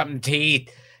get something to eat."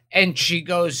 And she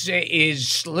goes,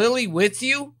 "Is Lily with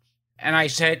you?" And I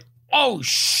said, "Oh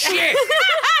shit!"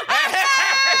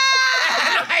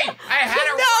 I had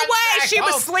to No run way. back She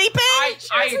was home. sleeping?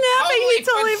 I napping. He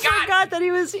totally forgot that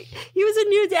he was a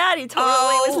new dad. He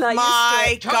totally was not my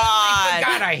used to it. God.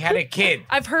 Forgot I had a kid.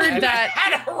 I've heard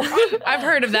that. I've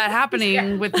heard of that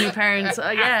happening with new parents.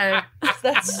 Yeah,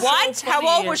 that's so What? How funny.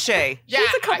 old was she? Yeah,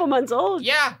 She's a couple months old.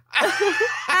 Yeah.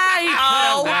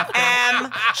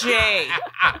 OMG.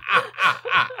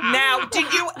 Now,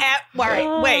 did you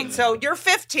wait, so you're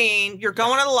 15, you're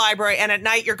going to the library, and at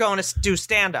night you're going to do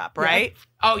stand-up, right?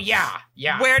 Oh yeah.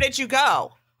 Where did you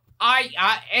go?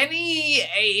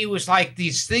 It was like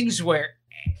these things where,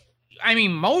 I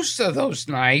mean, most of those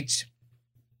nights,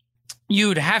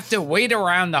 you'd have to wait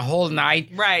around the whole night,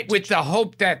 Right. with the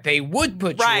hope that they would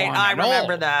put Right, you on. I at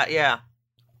remember all. that, yeah.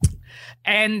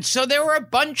 And so there were a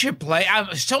bunch of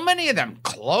so many of them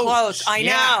closed. Close, I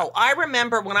Yeah. know. I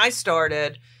remember when I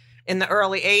started in the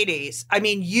early 80s, I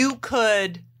mean, you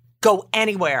could go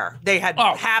anywhere. They had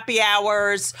happy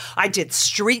hours. I did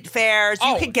street fairs.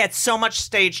 You could get so much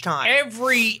stage time.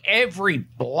 Every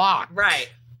block, Right.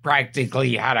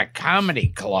 practically had a comedy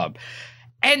club.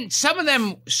 And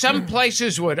some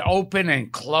places would open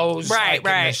and close in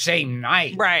the same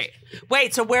night. Right.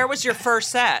 Wait, so where was your first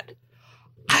set?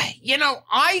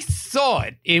 I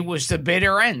thought it was the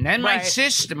bitter end. Then Right.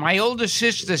 my older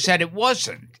sister said it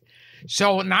wasn't.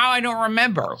 So now I don't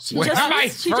remember. She where my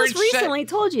just first set- recently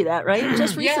told you that, right?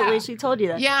 Just recently she told you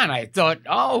that. Yeah, and I thought,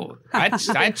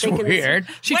 that's Thinking weird.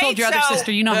 She Wait, told your other so-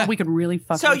 sister, you know how we could really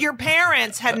fuck So with- your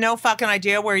parents had no fucking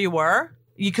idea where you were?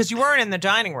 Because you weren't in the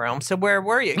dining room. So where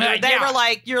were you? They yeah. were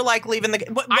like, you're like leaving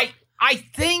the... I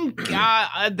think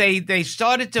they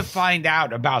started to find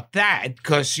out about that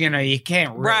because, you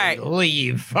can't really Right.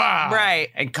 leave Right.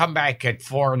 and come back at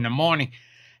 4 a.m.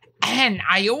 And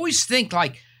I always think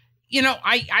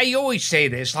I always say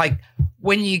this, like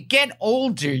when you get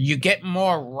older, you get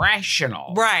more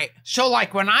rational. Right. So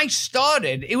like when I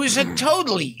started, it was a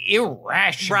totally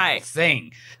irrational Right.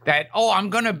 thing that,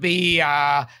 I'm going to be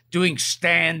doing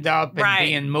stand-up and Right.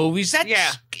 be in movies.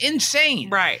 That's insane.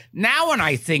 Right. Now when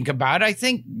I think about it, I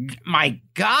think, my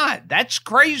God, that's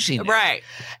crazy. Right.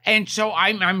 And so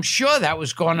I'm sure that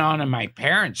was going on in my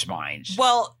parents' minds.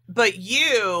 Well, but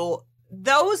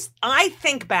I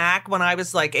think back when I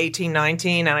was like 18,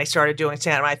 19 and I started doing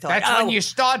stand-up, I thought, That's when you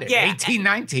started, yeah. 18,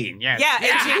 19. Yes. Yeah,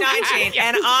 18, 19.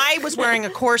 And I was wearing a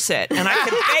corset and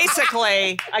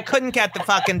I couldn't get the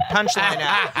fucking punchline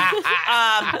out.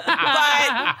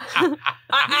 But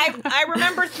I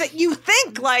remember you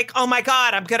think like, oh my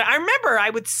God, I remember I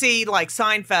would see like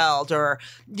Seinfeld or,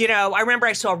 I remember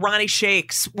I saw Ronnie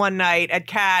Shakes one night at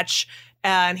Catch.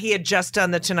 And he had just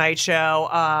done the Tonight Show.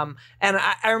 And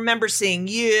I remember seeing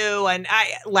you and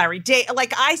Larry Day.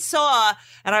 Like I saw,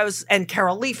 and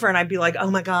Carol Leifer, and I'd be like,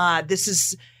 oh my God,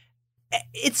 it's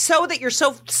so that you're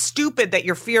so stupid that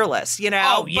you're fearless,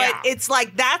 Oh, yeah. But it's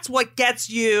like, that's what gets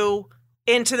you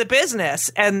into the business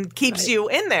and keeps you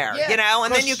in there, Yeah,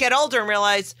 and then you get older and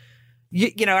realize,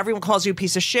 everyone calls you a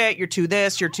piece of shit. You're too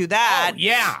this, you're too that. Oh,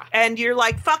 yeah. And you're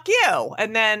like, fuck you.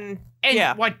 And then...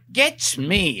 And what gets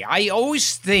me, I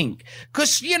always think,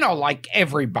 because, like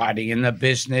everybody in the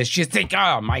business, you think,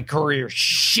 my career's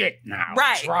shit now.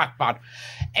 Right. It's rock bottom.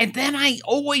 And then I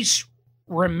always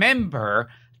remember,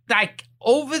 like,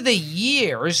 over the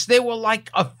years, there were like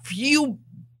a few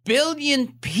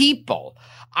billion people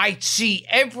I'd see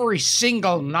every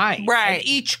single night at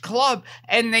each club,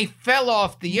 and they fell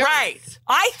off the earth. Right.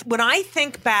 When I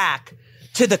think back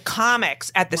to the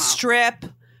comics at the Strip...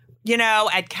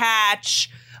 at Catch.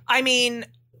 I mean,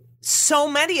 so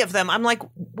many of them. I'm like,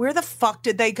 where the fuck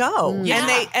did they go? Yeah.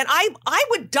 And I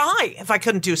would die if I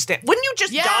couldn't do stand. Wouldn't you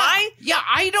just die? Yeah,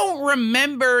 I don't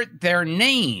remember their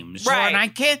names. Right. And I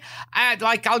can't,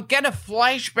 I'll get a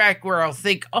flashback where I'll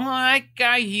think, that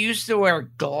guy, he used to wear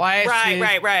glasses.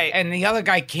 Right. And the other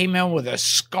guy came in with a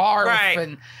scarf. Right.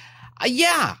 And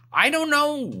I don't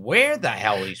know where the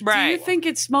hell he's Right. Do you think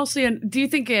it's mostly? Do you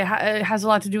think it has a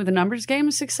lot to do with the numbers game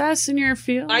of success in your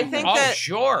field? I think Oh, that.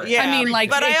 sure. Yeah. I mean, like,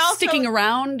 but I it's also sticking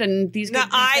around and these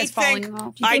guys falling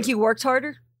off. Do you think you worked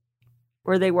harder?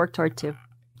 Or they worked hard too?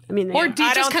 I mean, Or do you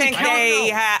I just don't kind think of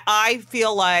they I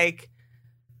feel like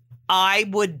I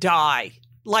would die.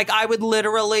 Like I would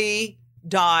literally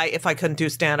die if I couldn't do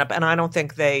stand-up, and I don't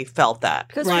think they felt that.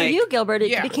 because for you, Gilbert, it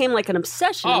Yeah. became like an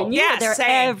obsession. Oh, and you yeah, were there same.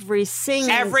 every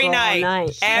single Every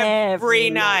night.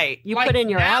 Every night. You Like put in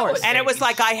your hours. nowadays. And it was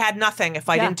like I had nothing if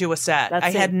I Yeah. didn't do a set. That's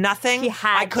I had it. nothing. He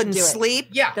had I couldn't to do it. sleep.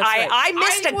 Yeah. That's right. I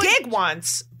missed I a would- gig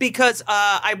once because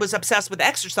I was obsessed with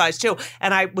exercise too.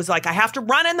 And I was like, I have to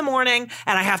run in the morning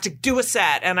and I have to do a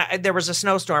set. And there was a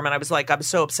snowstorm and I was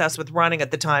so obsessed with running at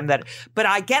the time but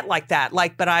I get like that.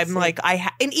 Like, but I'm like,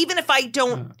 and even if I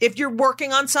don't, if you're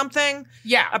working on something,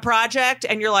 Yeah. a project,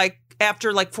 and you're like,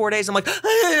 after like 4 days, I'm like,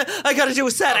 I got to do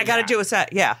a set. I got to do a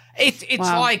set. Yeah. It's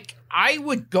Wow. like I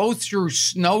would go through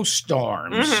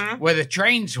snowstorms where the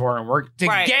trains weren't working to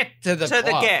Right. get to the To the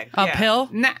club. gig. Uphill?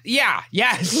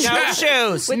 Yes. No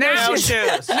shoes. No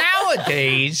shoes.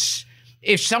 Nowadays,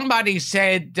 if somebody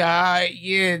said,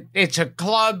 it's a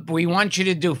club, we want you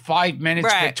to do 5 minutes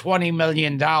Right. for $20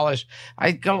 million,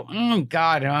 I'd go,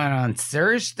 God, on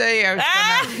Thursday, I was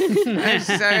going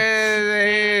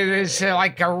to, it's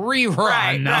like a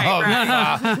rerun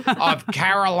of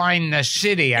Caroline the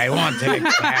City. I wanted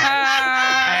to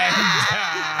catch.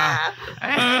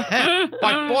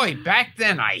 But boy, back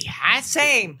then I had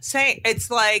Same.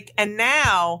 It's like, and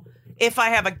now if I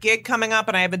have a gig coming up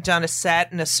and I haven't done a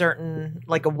set in a certain,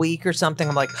 like a week or something,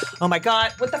 I'm like, oh my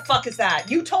God, what the fuck is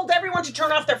that? You told everyone to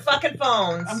turn off their fucking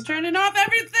phones. I'm turning off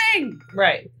everything.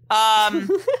 Right.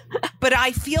 But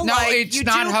I feel No, like it's you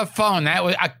not do. her phone. That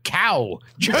was a cow.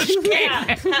 Just kidding.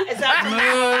 Yeah. Is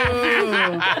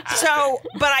that so?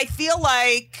 But I feel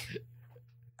like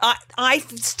I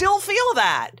still feel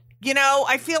that. You know,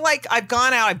 I feel like I've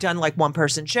gone out, I've done like one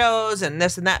person shows and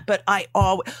this and that, but I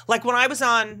always, like when I was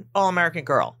on All American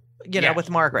Girl, you know, Yeah.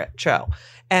 with Margaret Cho,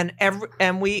 and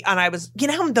I was, you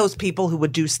know, those people who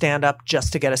would do stand up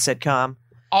just to get a sitcom.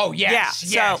 Oh, yes.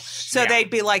 Yeah. Yes. So yeah.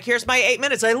 they'd be like, here's my 8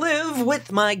 minutes. I live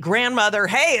with my grandmother.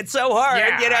 Hey, it's so hard,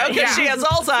 Yeah, you know, because yeah. she has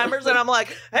Alzheimer's. And I'm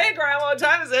like, hey, grandma, what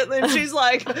time is it? And then she's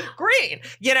like, green,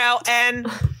 you know, and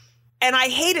I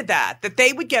hated that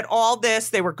they would get all this.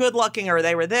 They were good looking or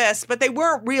they were this, but they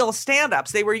weren't real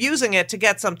stand-ups. They were using it to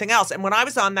get something else. And when I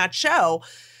was on that show,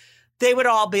 they would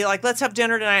all be like, let's have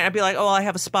dinner tonight. I'd be like, oh, I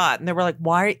have a spot. And they were like,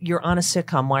 why? You're on a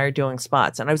sitcom. Why are you doing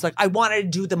spots? And I was like, I wanted to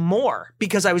do them more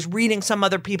because I was reading some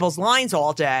other people's lines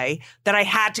all day that I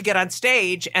had to get on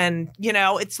stage. And, you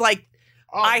know, it's like,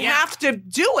 I yeah. have to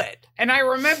do it. And I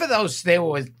remember those, there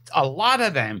was a lot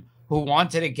of them who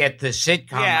wanted to get the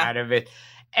sitcom Yeah. out of it.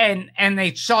 And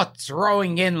they start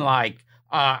throwing in like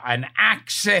an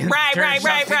accent. Right, or right,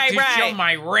 right, something right, to right. show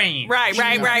my range.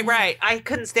 Right. I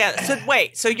couldn't stand it. So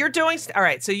wait, so you're doing, all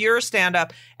right, so you're a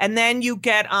stand-up and then you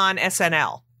get on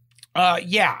SNL.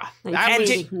 Yeah. That was,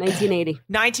 1980.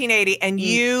 1980, and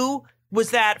you,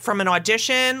 was that from an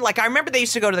audition? Like, I remember they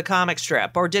used to go to the comic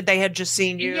strip, or did they had just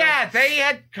seen you? yeah, they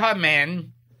had come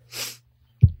in.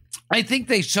 I think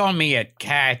they saw me at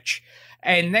Catch.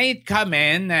 And they'd come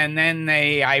in, and then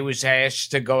I was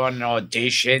asked to go on an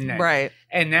audition. And, Right.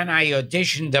 And then I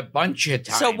auditioned a bunch of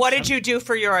times. So what did you do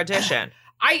for your audition?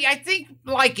 I think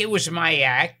like it was my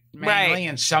act mainly Right.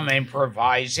 and some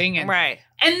improvising. And, Right.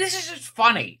 and this is just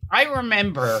funny. I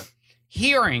remember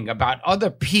hearing about other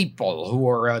people who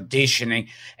were auditioning,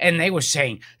 and they were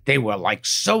saying they were like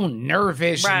so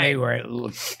nervous and they were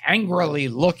angrily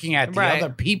looking at the Right.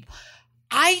 other people.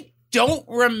 I don't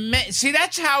remember. See,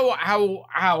 that's how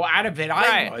out of it I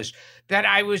Right. was. That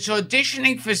I was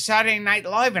auditioning for Saturday Night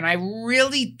Live, and I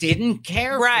really didn't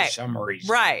care Right. for some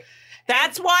reason. Right.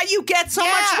 That's why you get so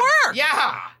much work.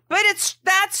 Yeah. But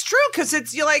that's true,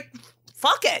 because you're like,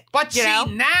 fuck it. But you see, know?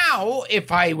 now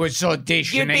if I was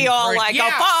auditioning, You'd be all for- like, yeah,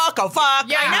 oh fuck.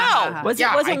 Yeah. I know.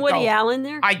 Wasn't I'd Woody go- Allen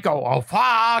there? I'd go, oh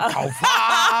fuck, oh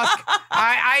fuck.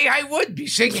 I would be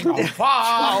singing, oh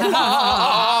fuck,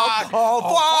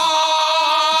 Oh,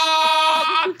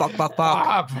 fuck.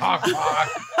 Fuck. fuck.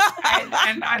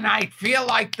 And I feel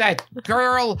like that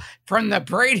girl from the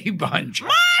Brady Bunch.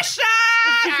 Masha!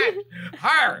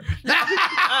 Her.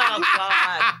 Oh,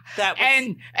 God. That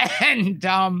was...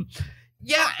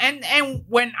 And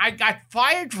when I got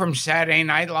fired from Saturday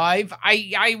Night Live,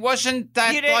 I wasn't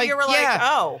that you didn't, like, you were like,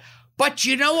 oh. But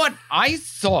you know what? I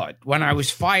thought when I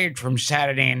was fired from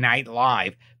Saturday Night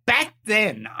Live, back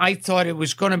then, I thought it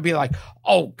was going to be like,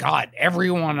 oh, God,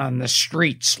 everyone on the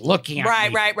streets looking at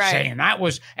me. Right. Saying that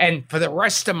was, and for the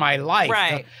rest of my life.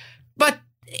 Right. But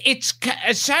it's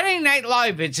Saturday Night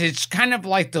Live. It's kind of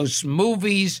like those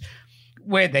movies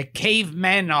where the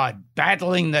cavemen are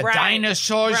battling the Right.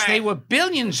 dinosaurs. Right. They were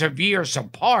billions of years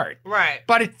apart. Right.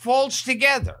 But it falls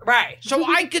together. Right. So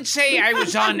I could say I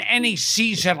was on any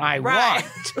season I Right.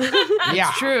 want.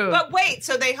 Yeah. True. But wait,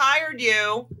 so they hired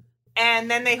you, and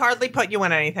then they hardly put you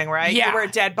in anything, right? Yeah. You were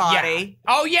a dead body.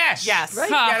 Yeah. Oh, yes. Yes. Right.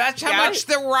 Huh. Yeah, that's how Yeah. much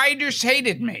the writers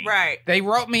hated me. Right. They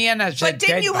wrote me in as a But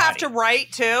didn't dead you have to body.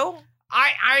 write too?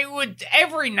 I would,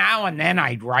 every now and then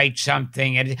I'd write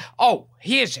something. And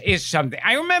here's something.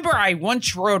 I remember I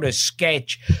once wrote a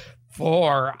sketch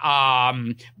for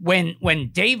when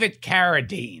David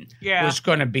Carradine Yeah. was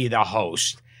going to be the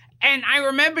host. And I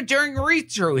remember during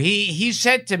read-through, he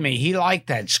said to me he liked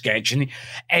that sketch, and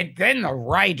then the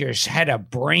writers had a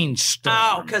brainstorm.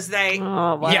 Oh, because they,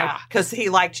 Oh, wow. yeah, because he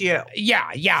liked you.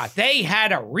 yeah, they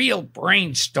had a real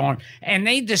brainstorm, and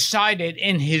they decided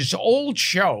in his old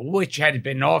show, which had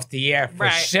been off the air for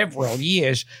Right. several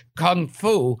years, Kung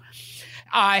Fu,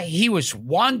 he was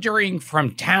wandering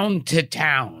from town to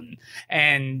town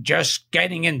and just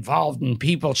getting involved in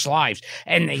people's lives.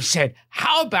 And they said,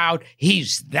 how about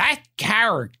he's that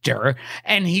character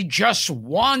and he just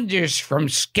wanders from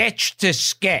sketch to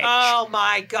sketch? Oh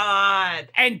my God.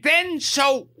 And then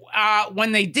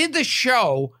when they did the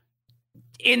show,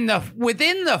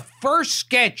 within the first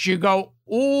sketch, you go,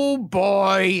 oh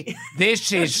boy,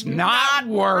 this is not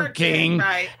working.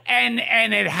 Right. And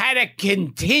it had to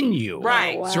continue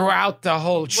Right. Wow. throughout the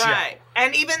whole show. Right.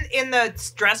 And even in the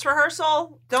dress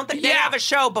rehearsal, don't they Yeah. have a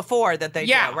show before that they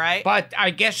Yeah, do, right? But I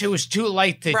guess it was too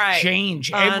late to Right.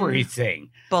 change everything.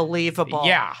 Believable.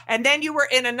 Yeah. And then you were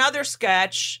in another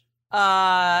sketch.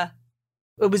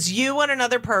 It was you and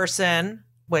another person.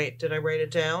 Wait, did I write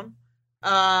it down?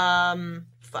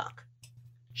 Fuck.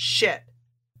 Shit.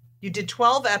 You did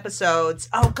 12 episodes.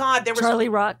 Oh God, there was Charlie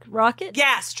Rocket?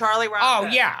 Yes, Charlie Oh,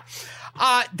 Rocket. yeah.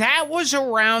 That was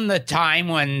around the time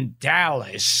when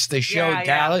Dallas, the show Yeah, yeah.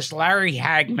 Dallas, Larry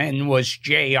Hagman was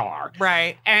JR.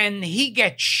 Right. And he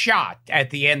gets shot at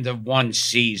the end of one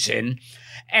season.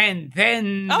 And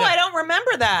then... Oh, I don't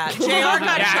remember that. JR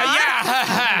got shot.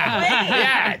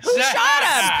 Yeah. Who shot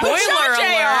him? Who shot Spoiler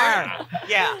alert. JR?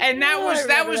 Yeah. And that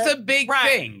was the big Right.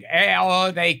 thing.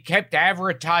 They kept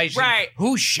advertising Right.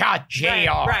 who shot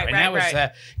JR. Right, and that was right.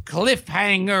 the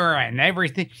cliffhanger and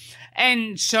everything.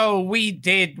 And so we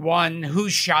did one who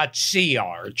shot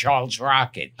CR, Charles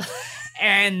Rocket.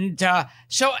 And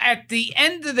so at the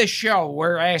end of the show,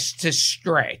 we're asked to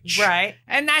stretch. Right.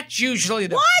 And that's usually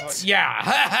the... What?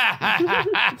 Yeah.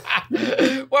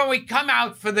 When we come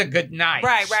out for the good night.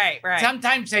 Right.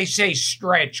 Sometimes they say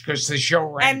stretch because the show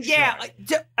ran And yeah,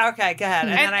 short. okay, go ahead.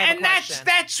 And, then I have a question.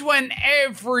 that's when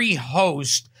every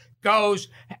host goes,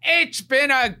 it's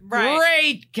been a Right.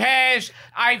 great cast.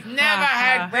 I've never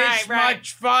had this Right.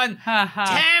 much fun.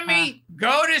 Tammy,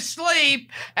 go to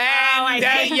sleep. And I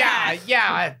hate that.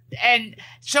 yeah. And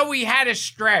so we had a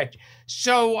stretch.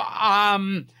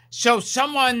 So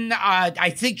someone, I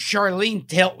think Charlene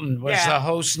Tilton was Yeah. the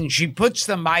host, and she puts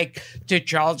the mic to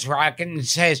Charles Rocket and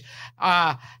says,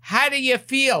 how do you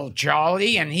feel,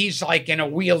 Charlie? And he's like in a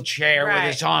wheelchair with Right.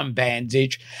 his arm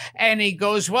bandage. And he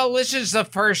goes, well, this is the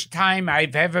first time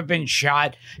I've ever been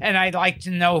shot, and I'd like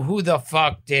to know who the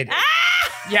fuck did it.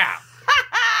 Yeah.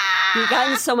 You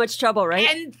got in so much trouble, right?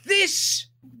 And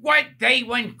they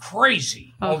went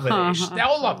crazy over this.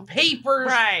 All the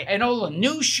papers Right. and all the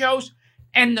news shows.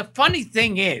 And the funny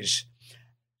thing is,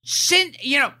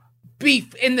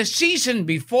 in the season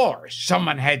before,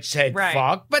 someone had said Right.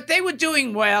 fuck, but they were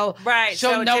doing well. Right,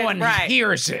 So, so it no did- one right.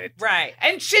 hears it. Right.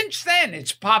 And since then,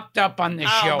 it's popped up on the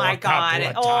show Oh my a couple God.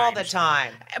 of All the times.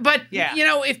 time. But, Yeah.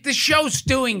 if the show's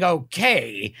doing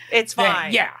okay, It's then,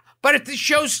 fine. yeah. But if the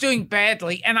show's doing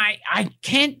badly, and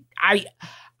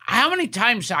how many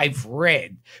times I've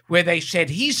read where they said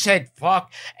he said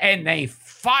fuck and they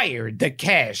fired the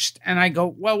cast, and I go,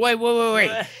 well,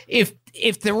 wait.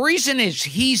 If the reason is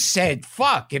he said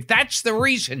fuck, if that's the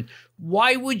reason,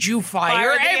 why would you fire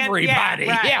Fire the end- yeah, everybody?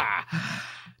 right. Yeah.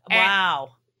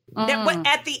 Wow.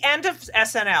 At the end of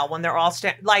SNL, when they're all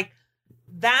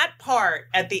that part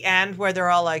at the end where they're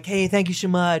all like, "Hey, thank you so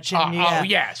much." And Oh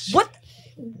yes. What?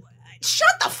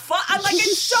 Shut the fuck!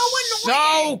 It's so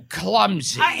annoying. So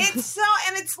clumsy.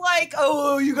 It's like,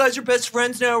 oh, you guys are best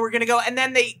friends now. We're gonna go, and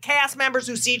then the cast members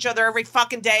who see each other every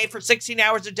fucking day for 16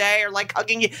 hours a day are like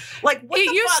hugging you. Like, what It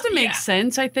the used fuck? to make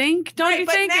sense, I think. Don't you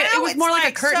but think? now It was it's more like a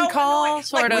like curtain so call, annoying.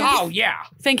 sort Like, of Oh yeah.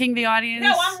 thinking the audience.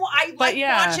 No, I But like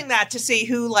yeah. watching that to see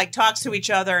who like talks to each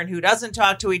other and who doesn't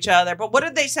talk to each other. But what are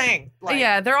they saying? Like,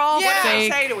 Yeah, they're all what do they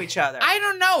fake. say to each other? I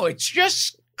don't know. It's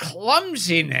just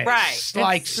clumsiness. Right.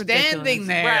 Like It's standing ridiculous.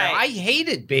 there. Right. I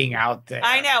hated being out there.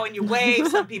 I know, and you wave.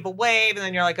 Some people wave, and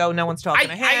then you're like, "Oh, no one's talking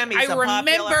to him." He's I remember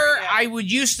unpopular. Yeah. I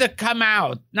would used to come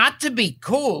out, not to be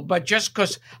cool, but just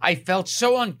because I felt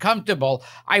so uncomfortable,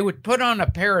 I would put on a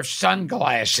pair of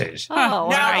sunglasses. Oh, No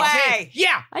And I'd say- way.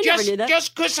 yeah, I never knew that.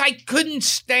 just because I couldn't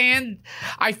stand,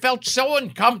 I felt so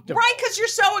uncomfortable. Right, because you're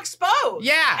so exposed.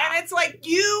 Yeah. And it's like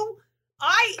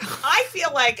I feel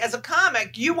like as a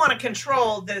comic, you want to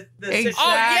control the situation.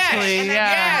 Oh, yes. Exactly, And then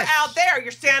yeah. you're out there,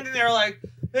 you're standing there like,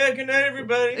 Hey, good night,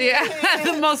 everybody. Yeah,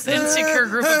 the most insecure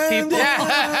group of people.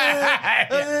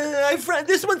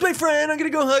 This one's my friend. I'm gonna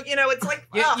go hug. You know, it's like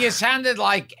You sounded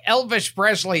like Elvis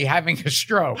Presley having a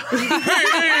stroke. This is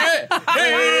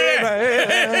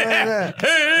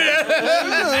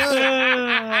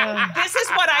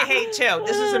what I hate too.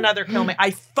 This is another kill me.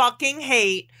 I fucking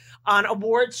hate on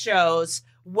awards shows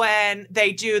when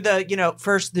they do the,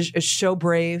 first this is so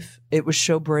brave. It was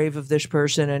so brave of this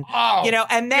person, and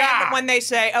and then when they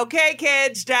say, "Okay,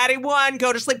 kids, Daddy won,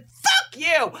 go to sleep." Fuck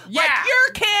you. Yeah. Like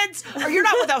your kids, or you're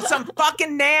not without some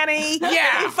fucking nanny.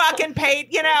 Yeah. You fucking paid.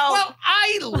 Well,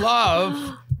 I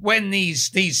love when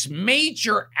these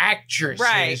major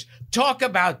actresses talk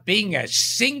about being a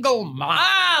single mom.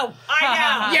 Oh,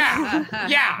 I know.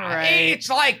 Yeah. Right. It's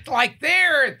like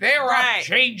they're up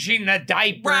changing the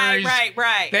diapers.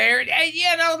 Right. They're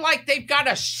like they've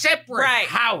got a separate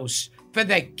house for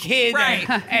the kid,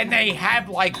 and they have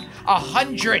like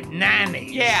 100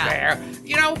 nannies there.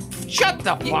 Shut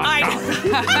the fuck up.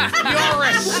 You're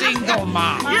a single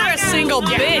mom. You're a single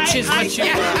bitch, is what you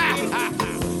are.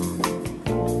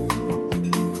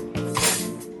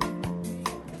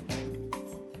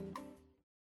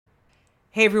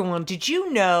 Hey everyone, did you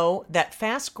know that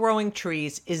Fast Growing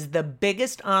Trees is the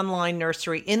biggest online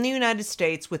nursery in the United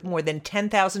States with more than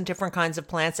 10,000 different kinds of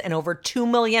plants and over 2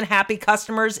 million happy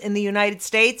customers in the United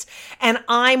States? And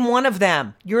I'm one of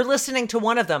them. You're listening to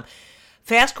one of them.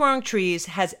 Fast Growing Trees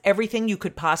has everything you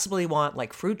could possibly want,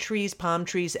 like fruit trees, palm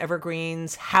trees,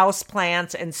 evergreens, house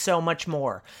plants, and so much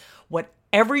more.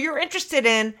 Whatever you're interested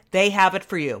in, they have it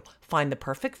for you. Find the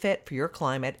perfect fit for your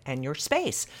climate and your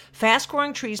space. Fast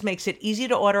Growing Trees makes it easy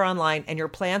to order online, and your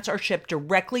plants are shipped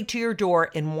directly to your door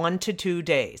in 1 to 2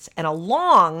 days. And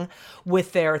along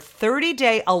with their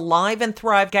 30-day Alive and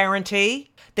Thrive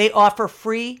guarantee, they offer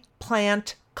free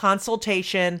plant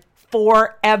consultation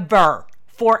forever.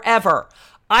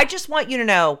 I just want you to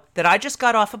know that I just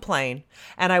got off a plane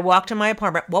and I walked to my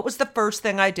apartment. What was the first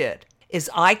thing I did? Is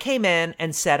I came in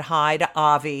and said hi to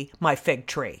Avi, my fig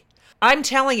tree. I'm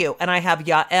telling you, and I have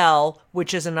Yael,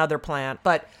 which is another plant,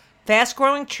 but Fast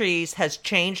Growing Trees has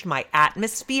changed my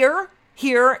atmosphere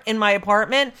here in my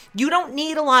apartment. You don't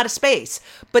need a lot of space,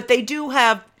 but they do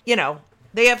have,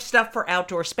 they have stuff for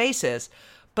outdoor spaces.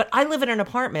 But I live in an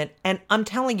apartment, and I'm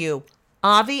telling you,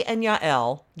 Avi and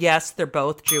Yael, yes, they're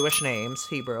both Jewish names,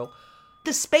 Hebrew.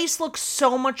 The space looks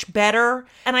so much better.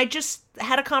 And I just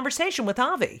had a conversation with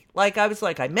Avi. I was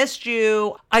like, I missed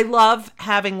you. I love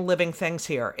having living things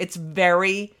here. It's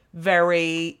very,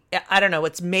 very, I don't know,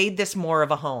 it's made this more of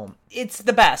a home. It's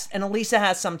the best. And Elisa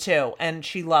has some too. And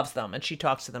she loves them. And she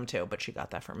talks to them too. But she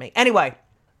got that from me. Anyway,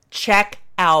 check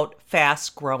out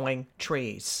Fast Growing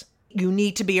Trees. You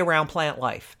need to be around plant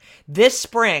life. This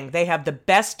spring, they have the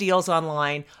best deals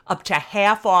online, up to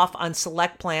half off on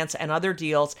select plants and other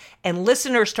deals. And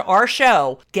listeners to our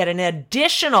show get an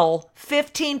additional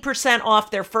 15%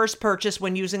 off their first purchase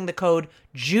when using the code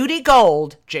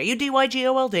JudyGold,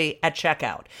 JUDYGOLD, at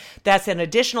checkout. That's an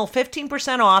additional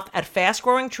 15% off at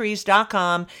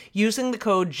fastgrowingtrees.com using the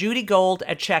code JudyGold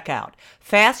at checkout.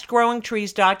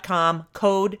 Fastgrowingtrees.com,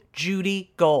 code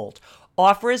JudyGold.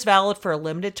 Offer is valid for a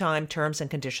limited time. Terms and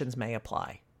conditions may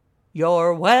apply.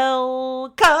 You're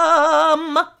welcome.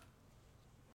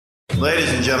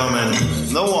 Ladies and gentlemen,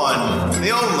 the one, the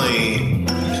only,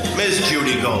 Miss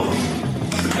Judy Gold.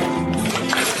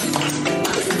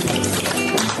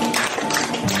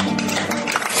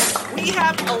 We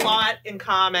have a lot in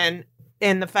common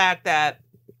in the fact that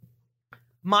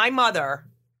my mother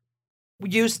I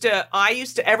used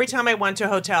to, every time I went to a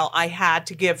hotel, I had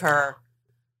to give her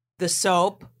the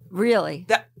soap. Really?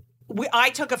 I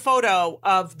took a photo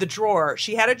of the drawer.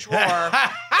 She had a drawer.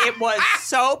 It was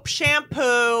soap,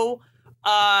 shampoo,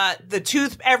 the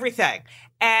tooth, everything.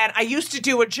 And I used to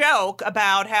do a joke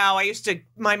about how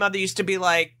my mother used to be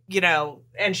like,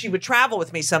 and she would travel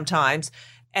with me sometimes.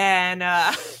 And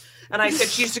I said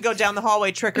she used to go down the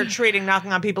hallway trick-or-treating,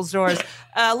 knocking on people's doors.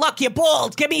 Look, you're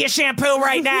bald. Give me your shampoo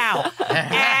right now.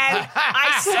 And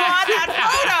I saw that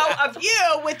photo of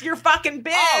you with your fucking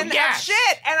bin of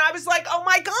shit. And I was like, oh,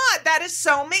 my God, that is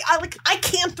so me. I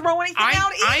can't throw anything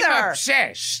out either. I'm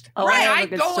obsessed. Oh, when I I have a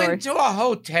good go story. into a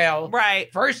hotel,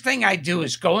 first thing I do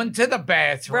is go into the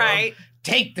bathroom,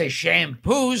 take the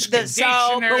shampoos, The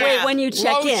soap. conditioner, But wait, when you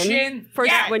check lotion. in,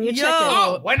 first, Yeah. when you check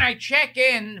Oh, when I check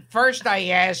in, first I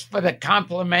ask for the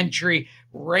complimentary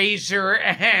razor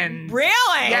and Really?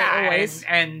 yeah, Always.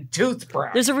 and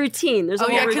toothbrush. There's a routine. There's a Oh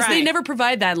whole yeah, because routine. they never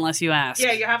provide that unless you ask.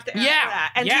 Yeah, you have to ask Yeah,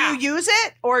 that. And yeah. do you use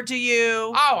it or do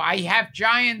you? Oh, I have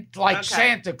giant like Okay.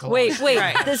 Santa Claus. Wait.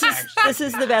 Right. This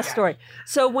is the best story.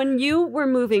 So when you were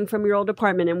moving from your old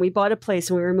apartment and we bought a place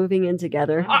and we were moving in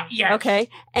together, Yes. okay,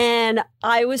 and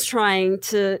I was trying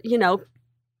to,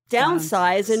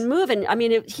 downsize and move, and I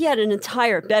mean, he had an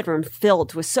entire bedroom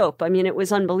filled with soap. I mean, it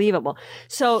was unbelievable.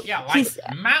 So Yeah, like he's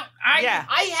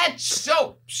I had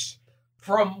soaps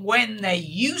from when they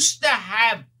used to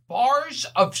have bars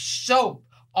of soap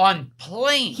on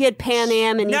planes. he had Pan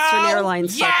Am and Eastern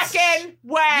Airlines soap. Yes. Fucking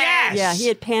way. Yes. Yeah, he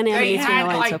had Pan Am and They Eastern had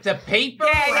Airlines like soap. the paper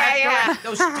Yeah. wrapper,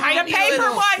 those tiny The paper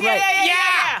little, one.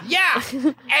 Yeah. yeah.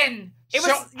 And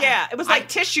It was like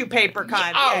tissue paper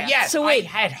kind of. Oh yeah. yes, So wait. I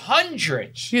had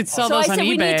hundreds. You'd sell So I those on said, eBay.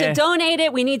 we need to donate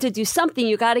it. We need to do something.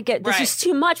 You got to get, this Right. is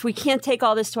too much. We can't take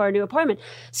all this to our new apartment.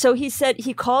 So he said,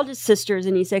 he called his sisters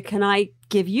and he said, can I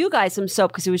give you guys some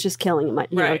soap? Because it was just killing him,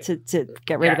 Right. to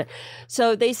get rid of Yeah. it.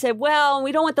 So they said, well,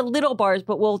 we don't want the little bars,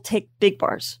 but we'll take big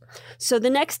bars. So the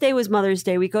next day was Mother's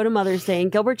Day. We go to Mother's Day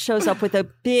and Gilbert shows up with a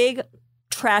big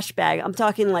trash bag. I'm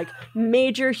talking like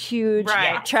major, huge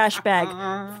Right. trash bag.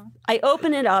 I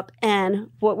open it up and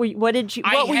what were you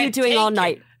had doing all taken-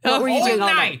 night? What were you all doing all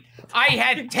night? night? I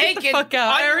had taken fuck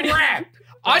out. I already-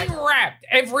 unwrapped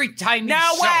every tiny No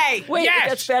soap. way. Wait, yes,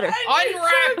 that's better.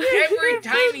 Unwrapped every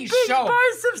tiny soap.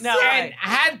 No And way.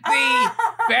 had the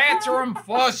bathroom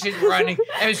faucet running.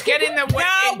 I was getting them wet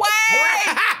No and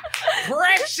way.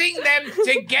 pressing them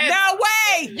together. No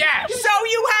way. Yes. So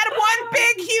you had one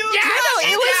big, huge. Yes. No,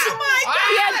 it was. Yeah. Oh my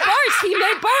He had bars. He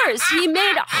made bars. He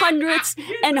made hundreds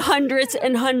and hundreds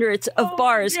and hundreds of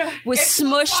bars with It smushed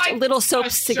looked like little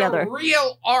soaps a together.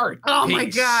 Surreal art. Oh my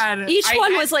piece. god. Each I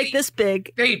one had was like the- this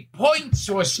big. The points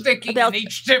were sticking About- in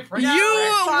each different. God.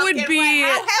 You Fucking would be- way.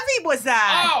 How heavy was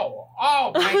that?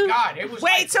 Oh my God! It was.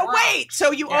 Wait.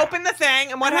 So you Yeah. opened the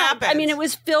thing, and what happened? I mean, it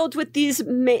was filled with these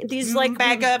like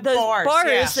Mega those bars,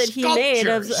 yeah. that he made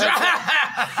of.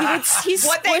 Sculptures. He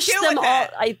What'd they squished do them with all. it?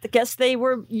 I guess they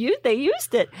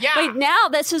used it. Yeah. Wait, now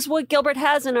this is what Gilbert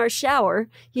has in our shower.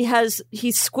 He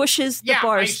squishes the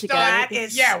bars together. That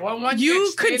is- Well, once You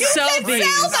it's could in- sell Sell these.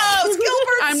 those,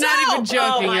 Gilbert. I'm not even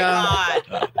joking, Oh my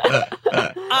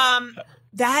god.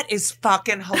 That is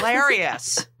fucking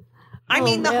hilarious. I Oh,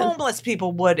 mean, the man. homeless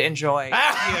people would enjoy you.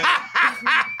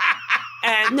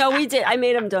 And No, we did. I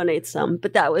made him donate some,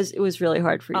 but it was really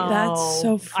hard for you. That's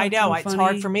so I know. fucking It's hard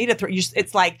funny. for me to throw.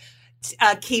 It's like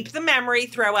keep the memory,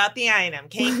 throw out the item.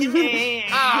 Keep the memory.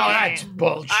 Oh, that's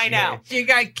bullshit. I know. You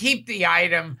got to keep the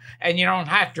item, and you don't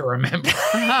have to remember.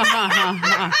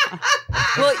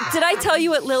 Well, did I tell you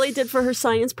what Lily did for her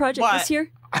science project What? this year?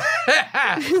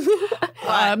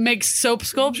 Make soap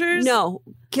sculptures? No,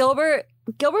 Gilbert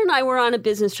and I were on a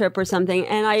business trip or something,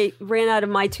 and I ran out of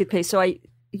my toothpaste, so I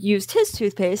used his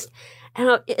toothpaste. And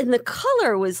the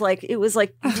color was like, it was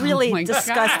like really my God.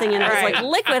 disgusting, and it was like Right.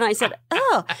 liquid. And I said,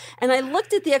 oh. And I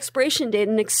looked at the expiration date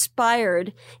and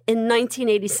expired in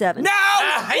 1987. No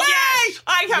way! Yes!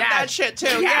 I have Yes. that shit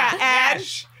too. Yeah, and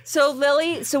Yes. So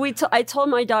Lily, I told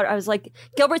my daughter, I was like,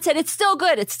 Gilbert said, it's still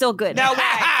good. It's still good. no way.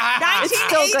 It's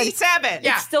still good. 1987.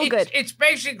 Yeah, It's still good. It's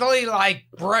basically like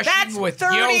brushing That's with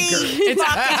 30 yogurt.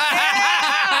 fucking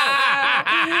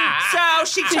So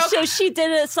she took. So she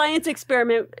did a science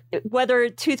experiment whether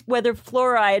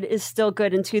fluoride is still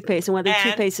good in toothpaste and whether And?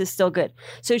 toothpaste is still good.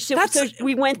 So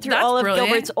we went through That's all of brilliant.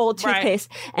 Gilbert's old Right.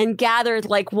 toothpaste and gathered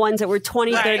like ones that were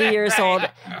 20, 30 years old.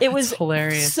 It was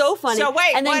hilarious. so funny. So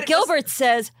wait, and then what- Gilbert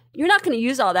says, "You're not going to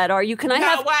use all that, are you? Can I No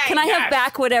have way. Can I have Yes.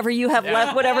 back whatever you have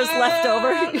left, whatever's left over?"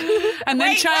 And then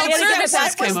Wait, child what was services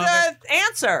What was came over. the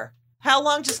answer? How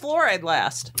long does fluoride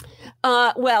last?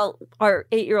 Well, our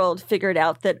 8-year-old figured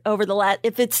out that over the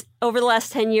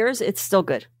last 10 years, it's still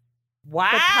good. Wow.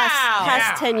 But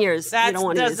past 10 years, you that don't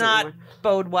want to does use it not anymore.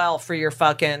 bode well for your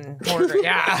fucking order.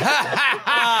 Yeah.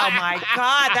 Oh my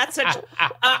god, that's such.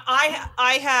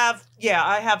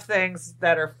 I have things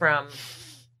that are from.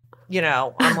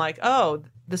 I'm like, oh,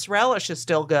 this relish is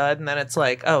still good, and then it's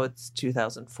like, oh, it's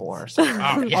 2004. So Oh,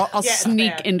 yeah. I'll Yeah, it's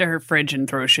sneak bad. into her fridge and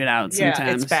throw shit out yeah,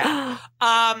 sometimes. it's bad.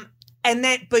 And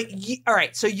then, all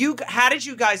right. So how did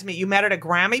you guys meet? You met at a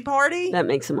Grammy party? That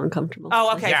makes him uncomfortable.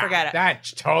 Oh, okay, Yeah, forget it.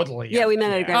 That's totally. Yeah, we met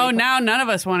at a Grammy. Oh, now none of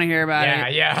us want to hear about Yeah,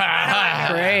 it.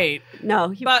 yeah. Great.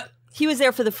 No, But he was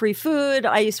there for the free food.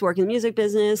 I used to work in the music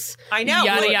business. I know.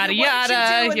 Yada, What yada, did you yada.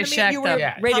 do in You the shacked you were up.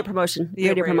 Yeah. Radio promotion. Yeah,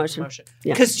 radio promotion.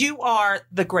 Yeah. Because you are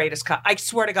the greatest couple. I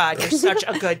swear to God, you're such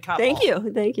a good couple. Thank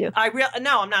you. Thank you.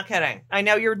 No, I'm not kidding. I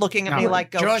know you're looking at me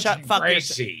like, go George shut and fuck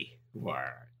yourself. Gracie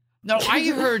were No, I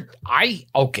heard.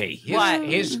 What?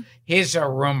 Here's a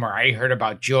rumor I heard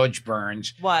about George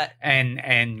Burns What?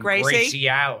 and Gracie?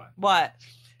 Allen. What?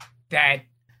 That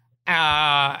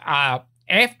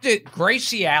after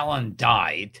Gracie Allen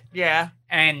died, Yeah.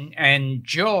 and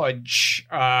George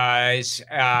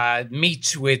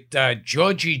meets with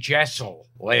Georgie Jessel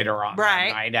later on Right.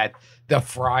 that night at the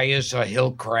Friars of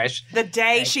Hillcrest. The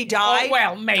day she died? Oh,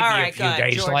 well, maybe All a right, few good.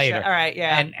 days George, later. all right,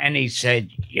 yeah. And he said,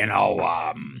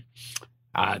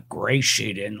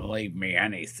 Gracie didn't leave me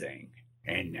anything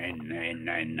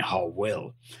in her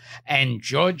will. And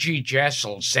Georgie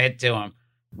Jessel said to him,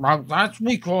 well, that's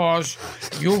because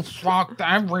you fucked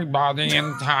everybody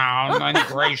in town and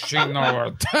Gracie knew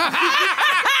it.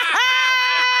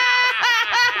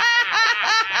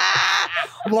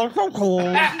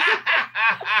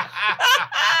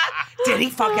 Did he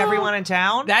fuck everyone in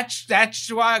town? That's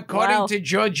according Wow. to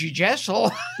Georgie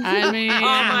Jessel. I mean, Oh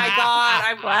my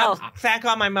God! Wow. Thank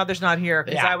God my mother's not here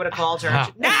because Yeah. I would have called her.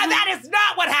 No, that is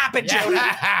not what happened, Judy.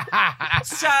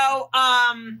 So,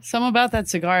 something about that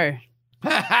cigar.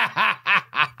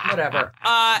 whatever.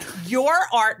 Your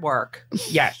artwork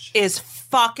Yes. is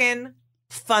fucking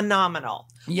phenomenal.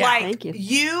 Yeah. Like, Thank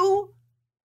you.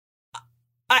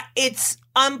 It's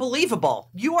unbelievable.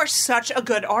 You are such a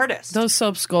good artist. Those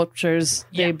soap sculptures,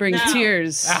 Yeah. they bring No.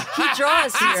 tears. He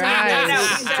draws. Your He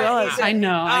eyes. draws. I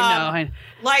know.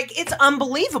 Like, it's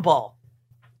unbelievable.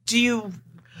 Do you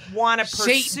want to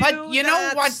pursue See, but you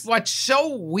know that? what's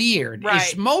so weird Right.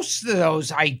 is most of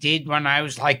those I did when I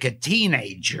was like a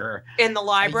teenager. In the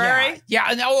library?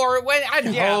 Yeah, or when at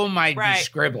Yeah, home I'd right. be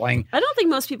scribbling. I don't think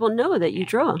most people know that you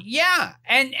draw. Yeah,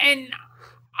 and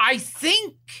I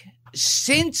think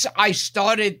since I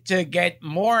started to get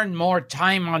more and more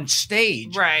time on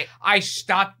stage, Right. I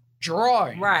stopped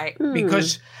drawing. Right.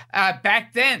 Because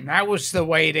back then that was the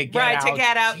way to get Right, out. to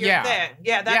get out your Yeah. thing.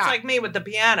 Yeah, that's Yeah. like me with the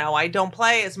piano. I don't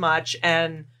play as much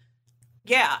and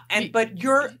but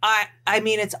you're I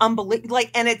mean it's unbelievable,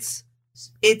 like, and it's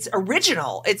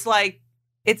original. It's like,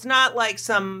 it's not like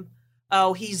some,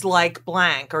 oh, he's like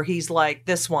blank or he's like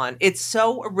this one. It's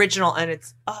so original and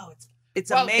it's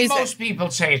Well, amazing. most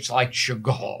people say it's like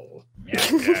Chagall.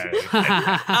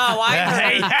 Yeah, Oh,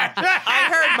 I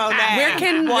heard Monet. Where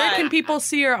can What? people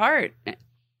see your art?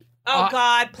 Oh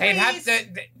God, they'd please. have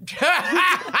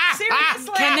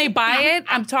Seriously? Can they buy it?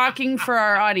 I'm talking for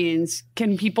our audience.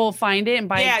 Can people find it and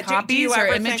buy Yeah, do copies you or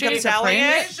ever think images of or selling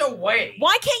print? it? There's a way.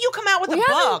 Why can't you come out with a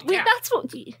book? Yeah. That's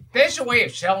what There's a way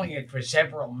of selling it for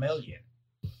several million.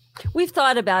 we've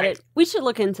thought about it. We should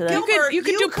look into that. You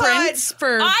could do prints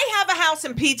for. I have a house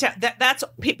in P-Town. That's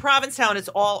Provincetown is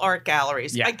all art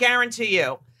galleries. Yeah. I guarantee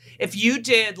you, if you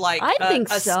did like I think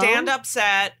a so. stand-up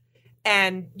set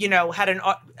and had an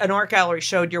art gallery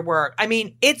showed your work, I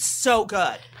mean, it's so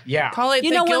good. Yeah. Call it You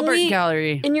the know, when Gilbert we-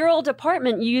 Gallery. In your old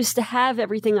apartment, you used to have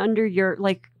everything under your,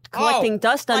 like, collecting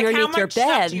dust Like, how underneath your much stuff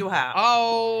bed. do you have?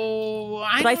 Oh,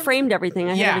 But I don't- framed everything.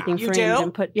 I Yeah. had everything You framed do?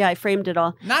 and put. Yeah, I framed it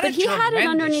all. Not but a he had it tremendous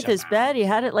underneath his amount. bed. He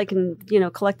had it like in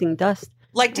collecting dust.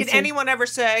 Like, did It's a- anyone ever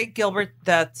say, Gilbert,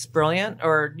 that's brilliant,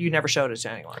 or you never showed it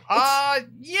to anyone?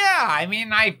 Yeah. I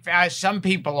mean, some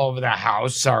people over the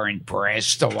house are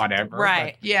impressed or whatever.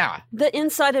 Right. But yeah. The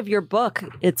inside of your book,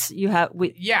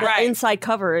 Yeah. the Right. inside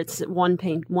cover. It's one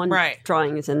Right.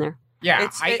 drawing is in there. Yeah.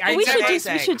 It's- I we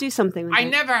never, should do something. With I that.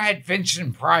 never had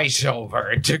Vincent Price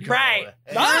over to go. Right.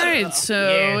 All right, so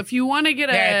Yeah. if you want to get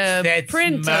a That's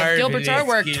print of Gilbert's marvelous,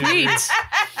 artwork, Gilbert. tweet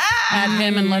at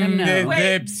him and let him know.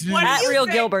 Wait, what do At you Real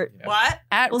think- Gilbert. What?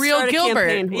 At We'll Real start a Gilbert.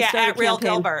 campaign. We'll Yeah, start a at Real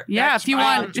campaign. Gilbert. Yeah, That's if you my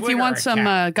want Twitter some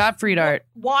account. Gottfried art.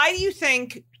 Why do you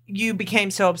think you became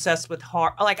so obsessed with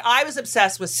horror? Like, I was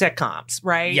obsessed with sitcoms,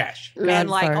 right? Yes. And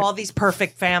like Godfart. all these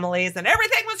perfect families and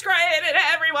everything was great and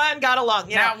everyone got along.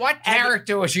 You Now, know? what And,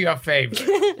 character was your favorite?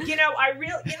 I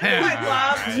really, who I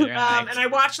loved, Yeah. and I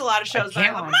watched a lot of shows. But I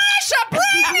can't love remember.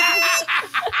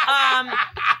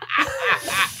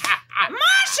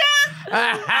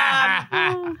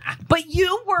 Masha! But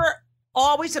you were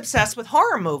always obsessed with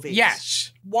horror movies.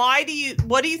 Yes. What do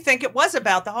you think it was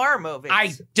about the horror movies?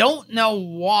 I don't know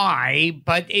why,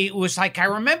 but it was like I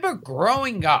remember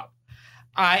growing up.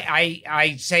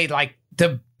 I say like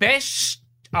the best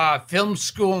film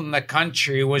school in the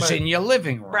country was Right. in your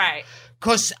living room, Right,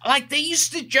 Because like they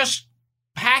used to just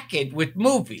pack it with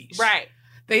movies, right,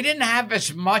 They didn't have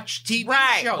as much TV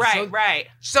right, shows, right.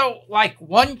 So like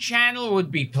one channel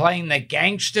would be playing the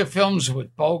gangster films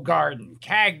with Bogart and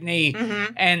Cagney,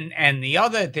 Mhm. and the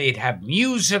other they'd have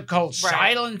musicals, Right.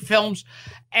 silent films,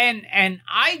 and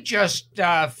I just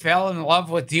fell in love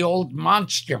with the old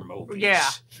monster movies. Yeah.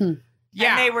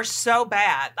 Yeah. And they were so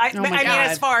bad. I Oh my mean, God.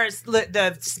 as far as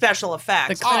the special The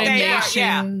effects. they are, yeah.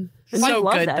 claymation. And So you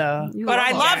love good, that. though. You But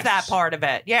I that. love Yes. that part of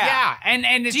it. Yeah. Yeah, and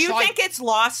it's Do you like, think it's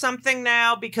lost something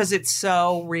now because it's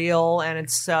so real and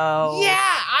it's so... Yeah,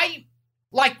 I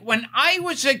like when I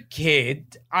was a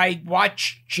kid, I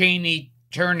watched Janie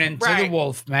turn into the Right.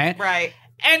 Wolfman. Right.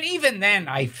 And even then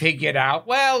I figured out,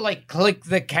 well, like click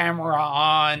the camera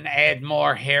on, add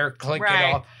more hair, click Right.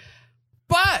 it off.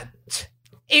 But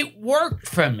it worked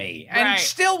for me. And Right.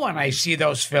 still when I see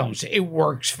those films, it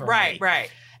works for me. Right.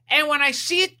 And when I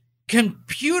see it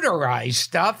computerized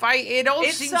stuff, it all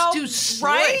It's seems so too slick.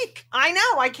 right. I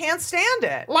know. I can't stand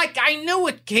it. Like I knew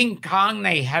with King Kong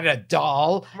they had a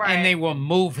doll Right. and they were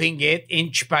moving it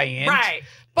inch by inch. Right.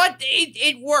 But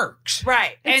it works.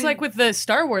 Right. It's And- like with the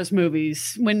Star Wars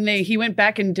movies when he went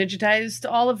back and digitized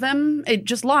all of them. It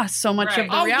just lost so much Right. of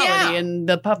the Oh, reality yeah. and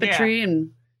the puppetry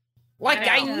and Like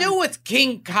I I know. knew with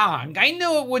King Kong, I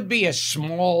knew it would be a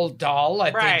small doll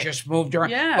that Right. they just moved around.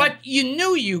 Yeah. But you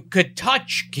knew you could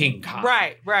touch King Kong.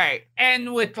 Right.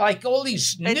 And with like all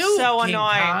these It's new so King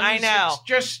annoying. Kongs, I know. It's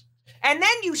just And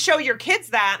then you show your kids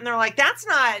that, and they're like, "That's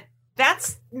not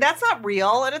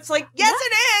real." And it's like, "Yes,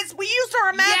 it is. We used our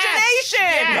imagination.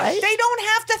 Yes. Right. They don't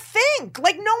have to think.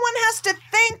 Like no one has to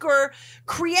think or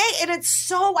create." And it's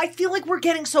so. I feel like we're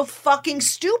getting so fucking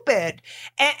stupid,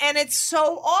 and it's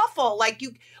so awful.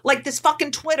 Like this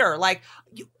fucking Twitter. Like,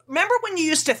 remember when you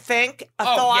used to think a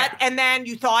Oh, thought, yeah. and then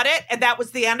you thought it, and that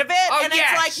was the end of it. Oh, and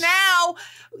yes. it's like now.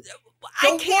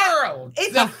 I the can't. world.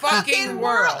 It's the a fucking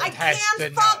world. I has to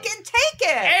can't know. fucking take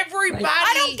it. Everybody.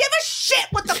 I don't give a shit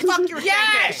what the fuck you're thinking.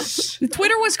 Yes.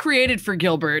 Twitter was created for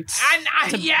Gilbert.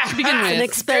 And yeah, to begin with. An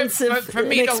expensive- for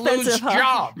me to lose expensive hobby.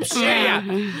 jobs. Yeah.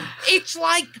 It's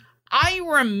like I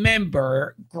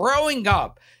remember growing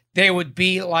up, there would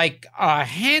be like a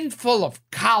handful of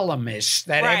columnists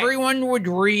that Right. everyone would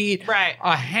read, Right.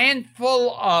 a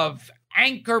handful of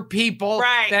anchor people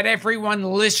Right. that everyone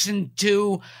listened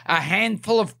to, a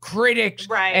handful of critics,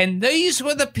 Right. and these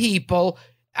were the people.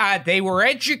 They were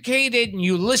educated, and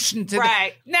you listened to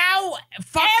Right. them. Now,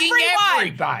 fucking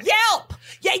everybody. Yelp.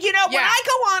 Yeah, when Yeah. I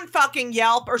go on fucking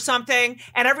Yelp or something,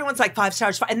 and everyone's like 5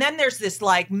 stars, and then there's this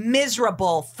like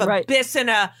miserable Right.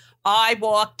 Fabissina. I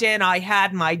walked in, I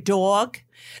had my dog.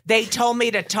 They told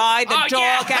me to tie the Oh,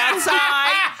 yeah. dog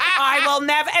outside. I will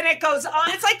never. And it goes on.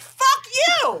 It's like, fuck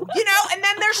you, and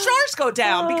then their stars go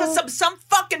down because some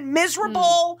fucking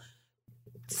miserable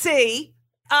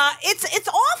it's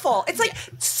awful. It's like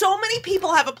so many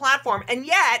people have a platform, and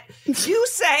yet you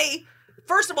say,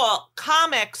 first of all,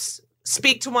 comics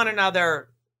speak to one another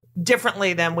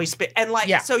differently than we speak. And like,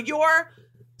 Yeah. so your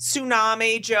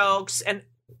tsunami jokes and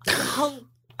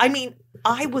I mean,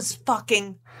 I was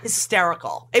fucking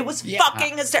hysterical. It was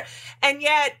fucking hysterical. And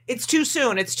yet it's too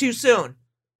soon. It's too soon.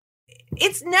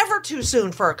 It's never too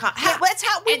soon for a that's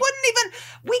how we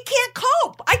we can't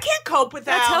cope. I can't cope with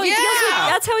that. That's how he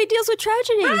Yeah. deals with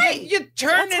tragedy. Right. You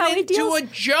turn That's how it he into deals- a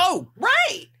joke.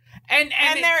 Right. And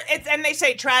And they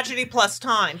say tragedy plus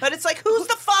time, but it's like, who's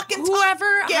the fucking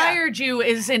Whoever Yeah. hired you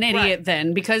is an idiot Right.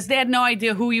 then because they had no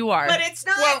idea who you are. But it's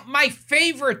not. well, my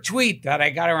favorite tweet that I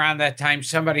got around that time,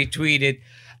 somebody tweeted,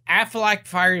 Affleck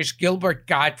fires Gilbert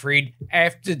Gottfried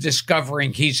after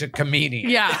discovering he's a comedian.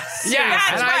 yeah. Yeah,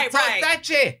 That's and I right, thought, right. that's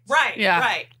it. right. Yeah.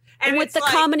 Right. And with it's the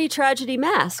like- comedy tragedy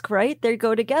mask, right? They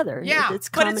go together. Yeah, it's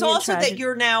but comedy it's and also that tragedy.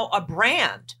 you're now a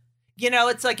brand.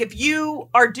 It's like if you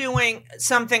are doing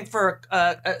something for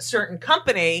a certain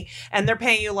company and they're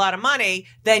paying you a lot of money,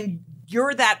 then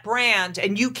you're that brand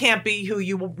and you can't be who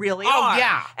you really Oh, are.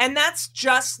 yeah. And that's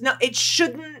just, no, it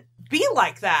shouldn't be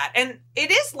like that. And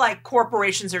it is like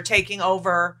corporations are taking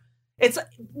over. It's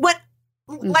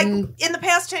like in the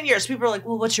past 10 years, people are like,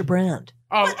 well, what's your brand?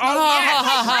 Oh, What?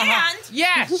 My brand?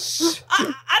 yes.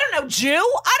 I don't know, Jew?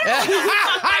 I don't know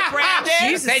what my brand is.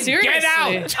 Jesus, Then seriously. get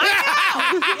out.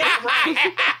 I know. Yeah,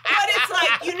 right. But it's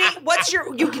like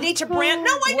you need to brand.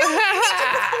 No, I know. You need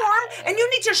to perform, and you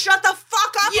need to shut the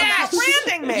fuck up Yes. about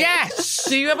branding me. Yes.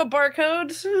 Do you have a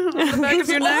barcode on the back It's of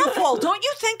your neck? awful. Don't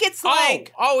you think it's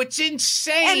like? Oh, it's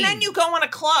insane. And then you go in a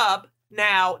club.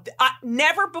 Now,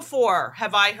 never before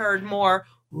have I heard more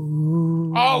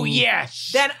Oh,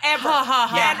 yes. than ever. Ha, ha,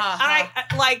 ha, Then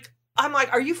ha, I'm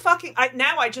like, are you fucking?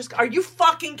 Are you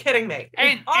fucking kidding me?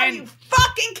 And- Are and- you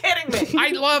fucking kidding me? I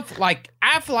love, like,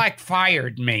 Affleck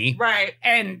fired me. Right.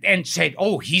 And said,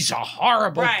 oh, he's a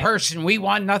horrible Right. person. We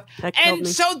want nothing. That killed And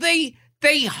me. so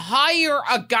they hire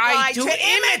a guy to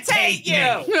imitate you.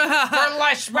 me for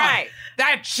less money. Right.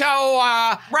 That's so,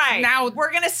 Right. now,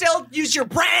 we're gonna still use your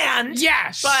brand.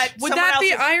 yes. But Would someone that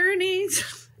be else's- irony?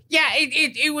 Yeah,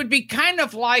 it would be kind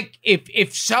of like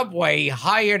if Subway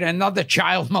hired another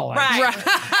child molester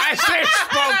as their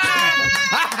spokesman.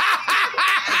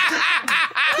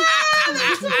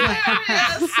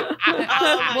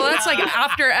 Well, that's like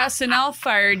after SNL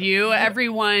fired you,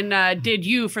 everyone did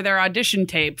you for their audition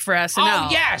tape for SNL. Oh,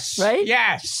 yes. Right?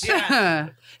 Yes.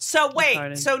 So wait,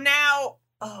 Retarded. so now,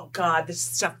 oh God, this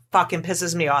stuff fucking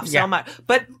pisses me off so much.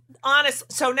 But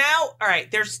honest, so now, all right,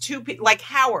 there's two people, like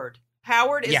Howard.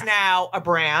 Howard is now a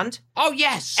brand. Oh,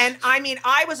 yes. And I mean,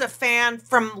 I was a fan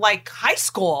from like high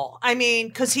school. I mean,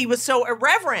 because he was so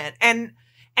irreverent. And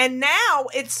now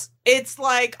it's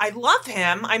like, I love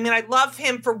him. I mean, I love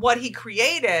him for what he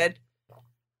created.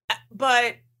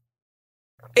 But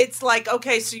it's like,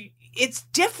 okay, so it's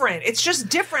different. It's just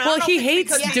different. Well, I don't he know if it's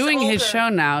hates because he's doing his older. show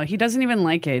now. He doesn't even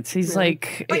like it. He's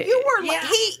like, But you were like,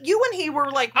 you and he were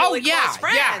like really close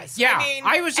friends. Yeah. I mean,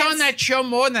 I was on that show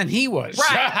more than he was.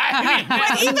 Right.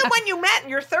 But even when you met in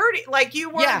your 30s, like you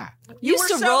were, you Used were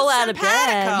to so roll out of simpatico.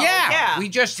 bed. Yeah, we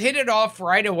just hit it off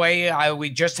right away. We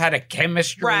just had a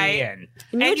chemistry, Right. and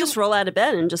And you would just roll out of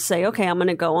bed and just say, okay, I'm going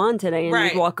to go on today. And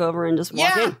Right. you'd walk over and just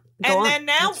walk in. Go And on. then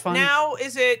now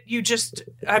is it you just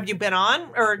have you been on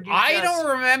or you I just, don't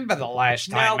remember the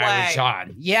last time No I was way.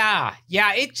 on. Yeah,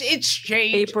 it's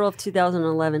changed. April of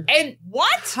 2011. And what?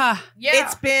 huh. yeah,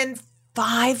 It's been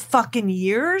 5 fucking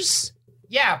years.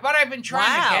 yeah, but I've been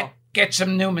trying Wow. to get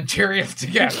some new material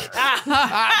together. But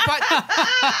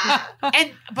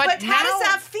But now how does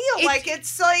that feel? Like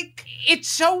it's like it's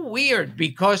so weird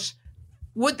because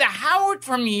would the Howard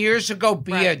from years ago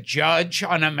be a judge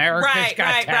on America's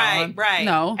Got Talent? right.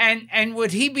 No. And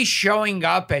would he be showing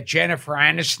up at Jennifer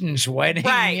Aniston's wedding?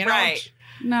 Right, you know? right.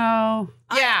 No.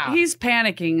 Yeah. He's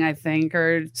panicking, I think,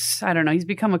 or I don't know. He's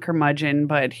become a curmudgeon,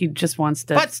 but he just wants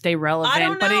to But stay relevant. I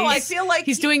don't But know. I he's, feel like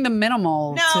he's doing the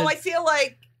minimal. No, to- I feel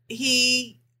like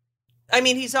he's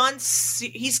on.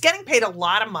 He's getting paid a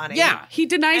lot of money. Yeah. he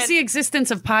denies and- the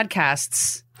existence of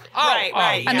podcasts. right.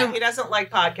 yeah. Yeah, he doesn't like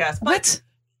podcasts. But What?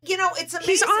 you know, it's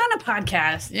amazing. He's on a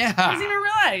podcast. Yeah. Doesn't even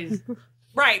realize.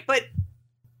 Right, but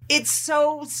it's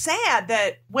so sad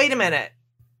that wait a minute.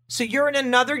 So you're in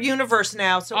another universe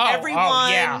now. So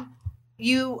everyone yeah.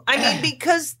 I mean,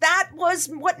 because that was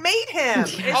what made him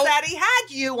is that he had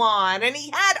you on and he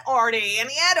had Artie and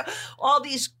he had all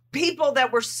these people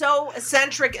that were so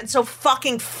eccentric and so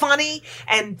fucking funny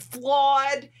and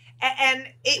flawed. And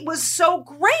it was so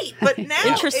great. But now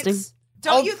Interesting.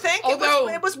 don't you think? Although-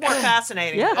 it was more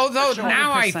fascinating. Yeah. Although Sure.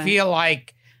 now I 100%. feel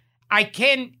like I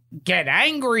can't get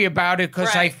angry about it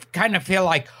because Right. I kind of feel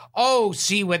like, oh,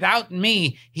 see, without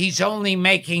me, he's only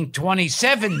making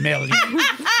 $27 million.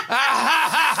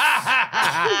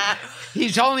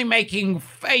 He's only making,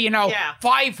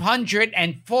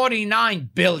 $549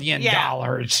 billion. Yeah.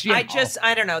 you know.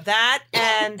 I don't know that.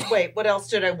 And wait, what else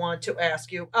did I want to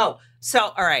ask you? Oh, so,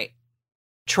 all right.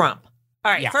 Trump.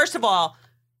 All right. Yeah. First of all,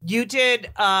 you did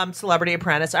Celebrity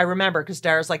Apprentice. I remember because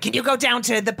Dara's like, can you go down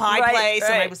to the pie Right, place?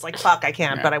 And I right. was like, fuck, I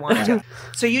can't, but I wanted to.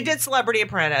 So you did Celebrity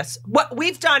Apprentice. What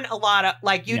we've done a lot of,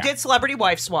 like, you Yeah. did Celebrity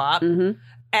Wife Swap, Mm-hmm.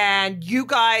 and you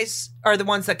guys are the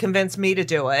ones that convinced me to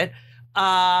do it.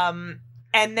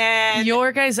 And then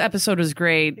Your guys' episode was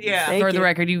great. Yeah. Thank For the you.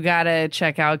 record, you gotta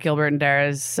check out Gilbert and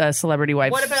Dara's Celebrity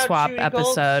Wife What about Swap Judy Gold?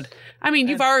 episode. I mean,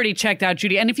 you've already checked out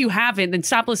Judy, and if you haven't, then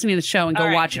stop listening to the show and go All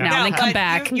right. watch it now, No, and then come but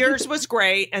back. yours was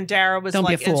great, and Dara was Don't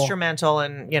be like a fool. instrumental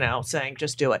in saying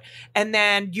just do it. And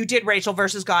then you did Rachel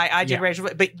versus Guy. I did Yeah. Rachel,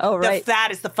 but Oh, right. that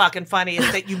is the fucking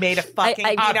funniest that you made a fucking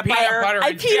I- peanut peanut butter. butter I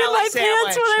and peed in my jelly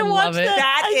pants when I I love watched it. that.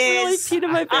 That I really is- peed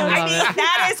in my I pants. love mean, it.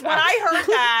 that is when I heard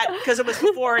that because it was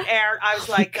before it aired. I was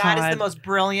like, that is God. the most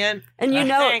brilliant And you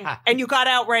know, thing. And you got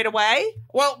out right away.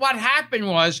 Well, what happened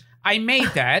was I made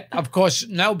that. Of course,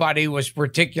 nobody was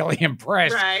particularly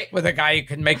impressed Right. with a guy who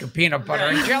could make a peanut butter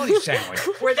and jelly sandwich.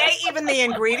 Were they even the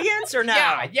ingredients or no?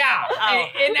 Yeah. Oh.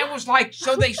 And it was like,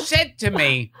 so they said to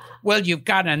me, well, you've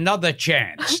got another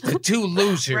chance. The two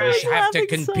losers Right. have to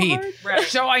Laughing so compete. hard. Right.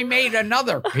 So I made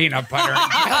another peanut butter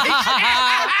and jelly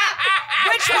sandwich.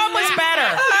 Which one was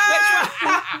better? Which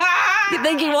one? you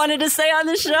think he wanted to stay on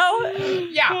the show?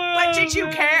 Yeah. But did you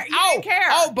care? You didn't care.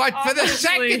 But for the Obviously, he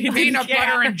second didn't peanut care.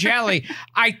 butter and jelly,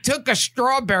 I took a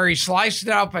strawberry, sliced it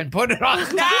up, and put it on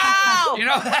top. No! You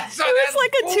know, that's It was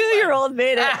like a 2-year-old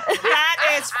made it.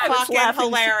 That is was fucking laughing.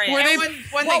 hilarious.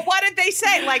 When Well, what did they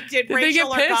say? Like, did Did they get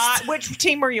Rachel or pissed? God? Which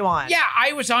team were you on? Yeah,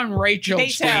 I was on Rachel's Me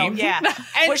too. team. Yeah.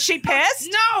 And- Was she pissed?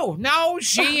 No,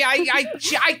 she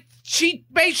she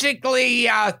basically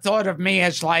thought of me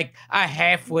as like a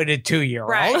half-witted 2-year-old,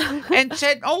 Right. and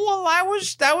said, "Oh well,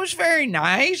 that was very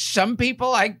nice. Some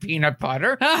people like peanut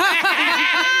butter."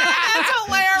 That's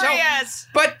hilarious.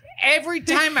 But every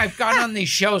time I've gone on these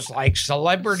shows like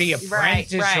Celebrity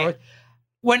Apprentice, right.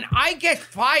 when I get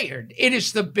fired, it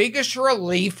is the biggest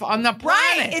relief on the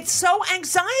planet. Right. It's so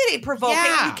anxiety provoking.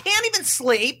 Yeah. You can't even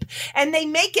sleep. And they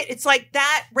make it's like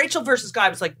that. Rachel versus Guy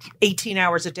was like 18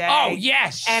 hours a day. Oh,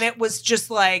 yes. And it was just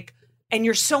like, and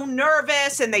you're so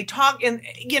nervous, and they talk, and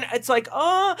it's like,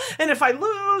 oh, and if I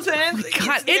lose, and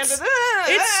God, the end of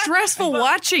it's stressful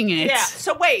watching it. Yeah.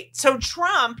 So wait. So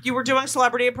Trump, you were doing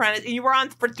Celebrity Apprentice, and you were on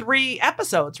for 3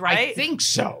 episodes, right? I think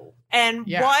so. And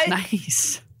Yeah. what?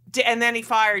 Nice. And then he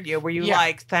fired you. Were you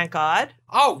like, thank God?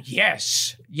 Oh,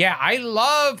 yes. Yeah, I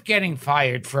love getting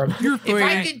fired from. If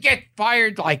I could get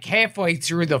fired like halfway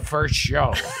through the first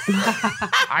show,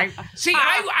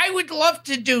 I would love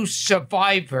to do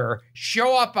Survivor,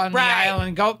 show up on the island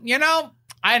and go,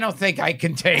 I don't think I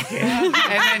can take it. And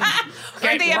then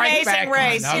get The right back Amazing on.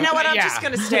 Race. You know what? I'm just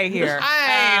going to stay here.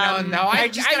 I don't know.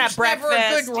 I'm just going to have breakfast.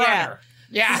 Never a good runner.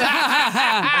 Yeah.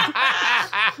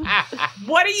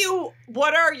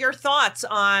 What are your thoughts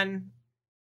on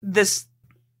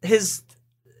his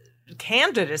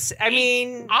candidacy? I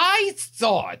mean, I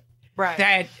thought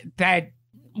right. that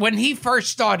when he first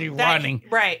started running,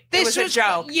 right. This was a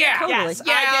joke. Yeah. Totally. Yes,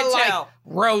 Yeah, I did like too.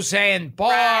 Roseanne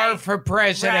Barr Right. for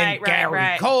president, Right,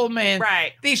 Gary Coleman,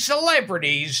 Right. these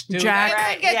celebrities do Jack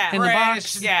that. They get yeah. in the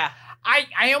press. box. Yeah.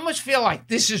 I almost feel like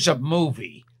this is a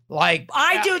movie. Like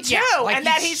I do too. yeah, like and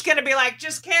that he's going to be like,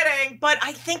 just kidding. But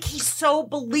I think he so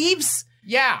believes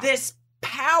this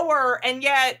power, and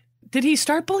yet Did he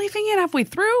start believing it halfway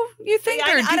through, you think?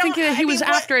 Yeah, Or do you think he was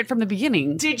after it from the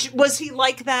beginning? was he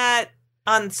like that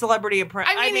on Celebrity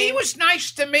Apprentice? I mean, he was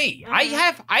nice to me. Mhm.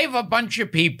 I have a bunch of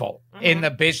people in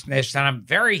the business, and I'm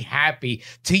very happy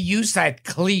to use that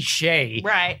cliche.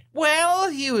 right. Well,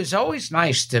 he was always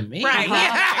nice to me. Right.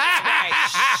 Right.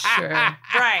 Sure.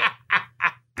 Right.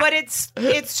 But it's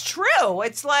true.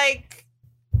 It's like,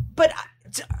 but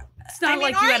It's not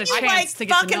like you had a chance like to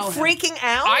get to fucking know him. freaking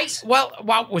out. Well,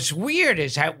 what was weird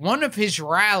is at one of his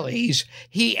rallies,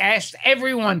 he asked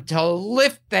everyone to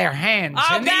lift their hands.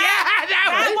 Oh, in the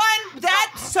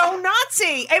that's so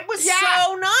Nazi. It was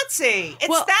so Nazi.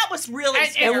 That was really And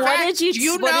scary. what did you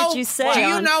say? Do you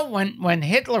on- know when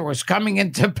Hitler was coming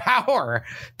into power,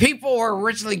 people were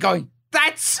originally going,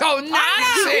 "That's so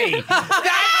Nazi!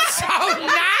 That's so Nazi!"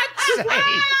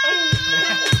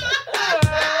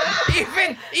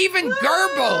 Even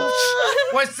Goebbels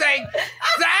was saying,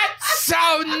 "That's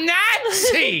so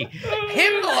Nazi!"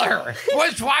 Himmler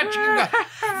was watching.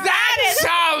 That's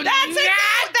so Nazi!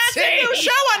 That's a new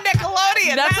show on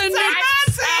Nickelodeon. That's a so new-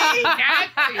 Nazi.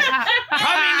 Nazi.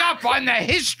 Coming up on the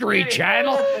History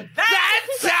Channel.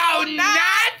 That's so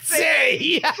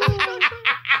Nazi!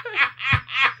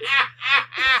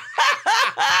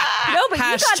 No, but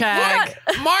Hashtag.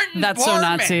 Martin That's so Bormann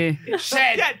Nazi.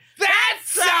 said, "That's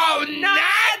so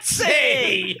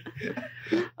Nazi!"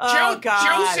 Oh,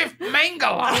 God. Joseph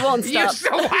Mengele won't stop. used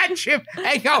to watch him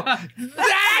and go,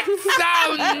 "That's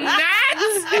so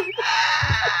Nazi!"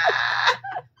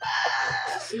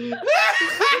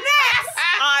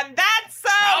 On That's So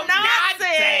Nazi.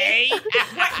 They used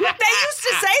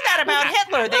to say that about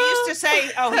Hitler. They used to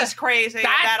say, "Oh, he's crazy.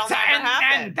 That'll never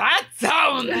happen." And that's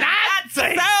so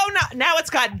Nazi. Now it's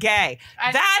got gay.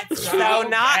 That's so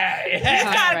not. gay. You've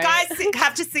got Right. guys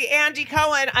have to see Andy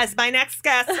Cohen as my next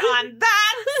guest on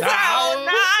That's So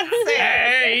Nazi.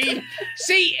 Hey.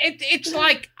 See, it's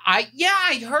like I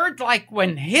heard like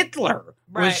when Hitler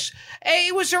was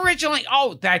it was originally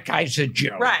that guy's a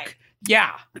joke. Right.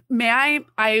 Yeah.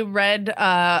 I read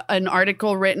an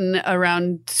article written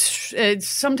around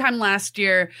sometime last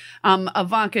year.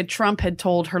 Ivanka Trump had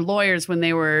told her lawyers when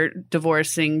they were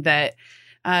divorcing that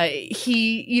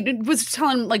he was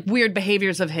telling like weird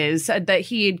behaviors of his, that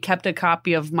he had kept a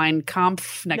copy of Mein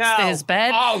Kampf next to his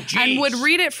bed Oh, geez. and would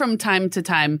read it from time to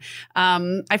time.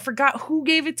 I forgot who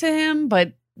gave it to him,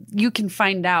 but you can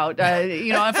find out, and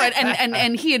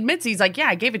he admits, he's like, yeah,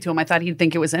 I gave it to him. I thought he'd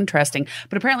think it was interesting,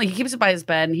 but apparently he keeps it by his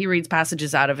bed and he reads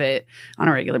passages out of it on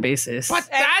a regular basis. But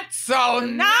that's so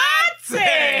Nazi.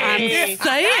 I'm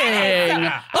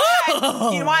saying.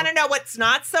 You want to know what's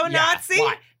not so Nazi?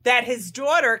 what? That his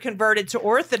daughter converted to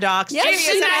Orthodox. Yeah,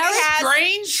 Judaism, she's and has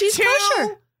strange. She's two-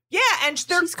 kosher. Yeah, and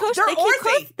they're She's kosher. They're They keep orthy.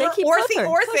 kosher. They keep kosher.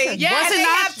 Orthy. Kosher. Yeah, Was and it they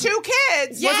not- have 2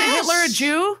 kids. Yeah. Wasn't Hitler a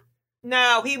Jew?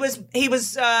 No, he was.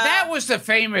 That was the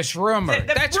famous rumor. The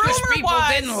That's because rumor people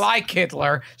didn't like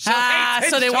Hitler. So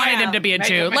they wanted him to be a make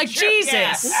Jew. him a Like Jew.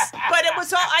 Jesus. Yeah. But it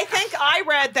was all. I think I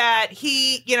read that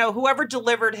he, whoever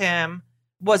delivered him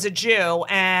was a Jew,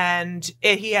 and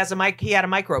he had a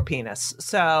micro penis.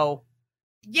 So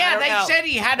I Yeah, don't they know. said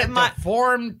he had a My-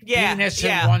 deformed Yeah, penis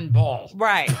yeah. and one ball.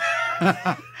 right.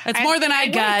 It's more than I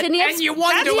got. didn't he have- And you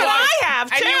wonder That's what why I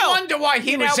have, And too. you wonder why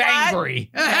he You know was what? angry.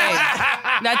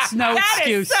 That's no That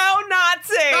excuse. is so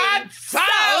Nazi. That's so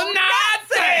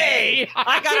Nazi.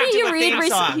 I got Didn't to you do a read theme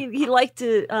recently? song. He liked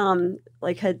to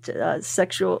had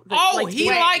sexual. Oh, liked he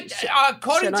to- liked,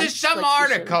 according shit to on- some like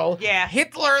to shit. article, Yeah.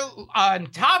 Hitler, on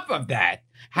top of that,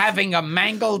 having a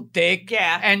mangled dick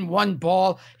Yeah. and one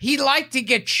ball, he liked to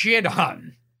get shit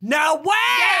on. No way.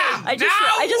 Yeah, I just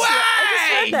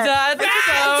read that. That's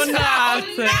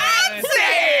so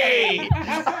Nazi.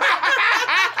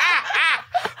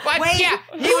 But Wait, yeah,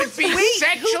 he would be wait,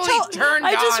 sexually turned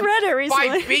I just on read it by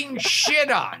recently. being shit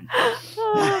on.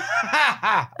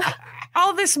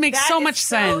 All this makes That so is much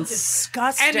sense.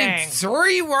 Disgusting. And in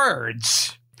 3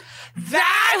 words,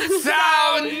 that's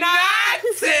so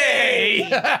Nazi!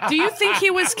 Do you think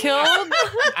he was killed?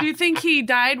 Do you think he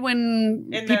died when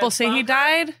In the people say he bunker?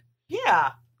 died?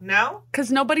 Yeah. No.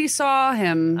 Because nobody saw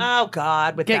him Oh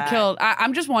God, with get that. killed.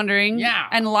 I'm just wondering. Yeah.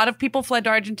 And a lot of people fled to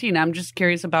Argentina. I'm just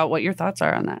curious about what your thoughts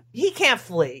are on that. He can't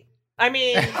flee. I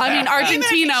mean, Argentina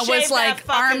Even if he was shaved like that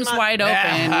fucking arms mu- wide open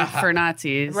Yeah. for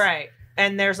Nazis. right.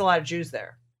 And there's a lot of Jews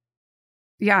there.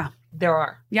 Yeah. There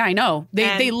are. Yeah, I know. They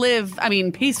And- live,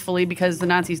 peacefully because the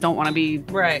Nazis don't want to be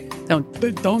Right.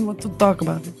 they don't want to talk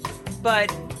about it. But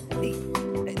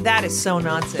that is so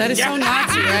Nazi. That is so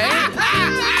Nazi,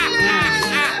 right?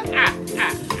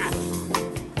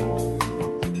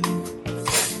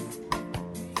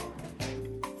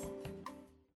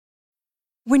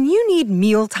 When you need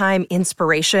mealtime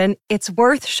inspiration, it's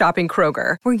worth shopping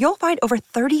Kroger, where you'll find over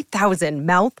 30,000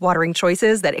 mouth-watering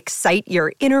choices that excite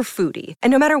your inner foodie. And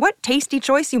no matter what tasty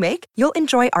choice you make, you'll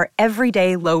enjoy our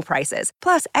everyday low prices,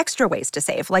 plus extra ways to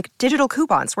save, like digital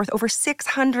coupons worth over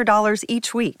 $600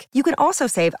 each week. You can also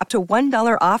save up to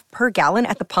 $1 off per gallon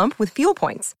at the pump with fuel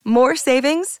points. More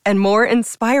savings and more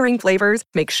inspiring flavors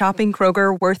make shopping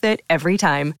Kroger worth it every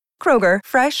time. Kroger,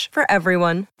 fresh for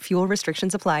everyone. Fuel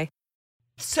restrictions apply.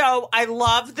 So I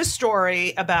love the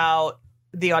story about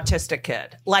the autistic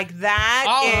kid. Like that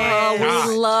Oh, is. my God.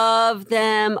 We love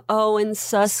them. Owen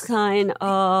Suskind.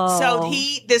 Oh, So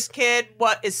this kid,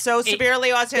 is so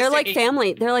severely autistic. they're like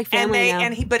family. They're like family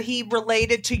now. but he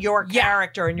related to your Yeah.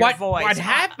 character and your voice. What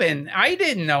happened? I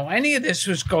didn't know any of this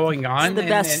was going on. the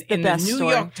best- in the best New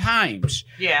story. York Times,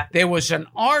 Yeah, there was an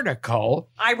article.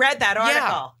 I read that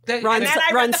article. Yeah, Ron And then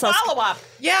I Ron read the Suskind. follow up.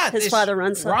 Yeah, His this father,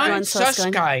 Ron Suskind.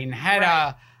 Suskind had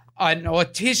Right. an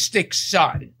autistic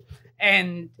son,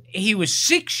 and he was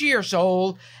 6 years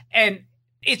old, and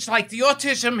it's like the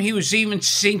autism, he was even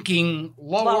sinking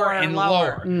lower and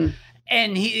lower.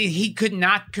 And he could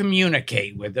not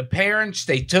communicate with the parents.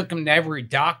 They took him to every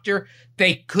doctor.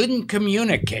 They couldn't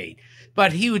communicate.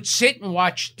 But he would sit and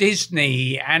watch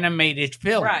Disney animated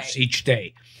films Right. each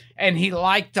day. And he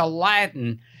liked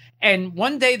Aladdin. And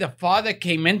one day the father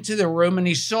came into the room and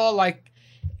he saw like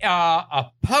a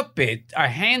puppet, a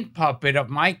hand puppet of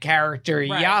my character,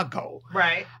 Right. Iago.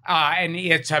 Right. And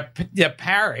it's the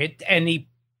parrot. And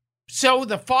so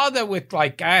the father with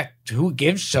like, who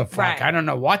gives a fuck? Right. I don't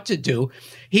know what to do.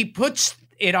 He puts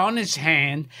it on his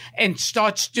hand and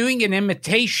starts doing an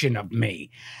imitation of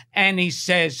me. And he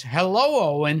says,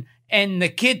 "Hello, Owen." And the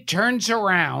kid turns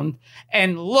around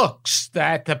and looks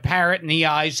at the parrot in the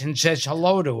eyes and says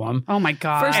hello to him. Oh my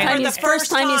God. First And time, for he's, the first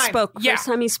first time he time. spoke. Yeah. First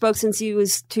time he spoke since he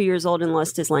was 2 years old and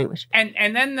lost his language. And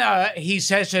then he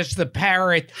says as the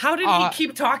parrot. How did he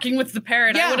keep talking with the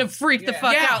parrot? yeah. I would have freaked the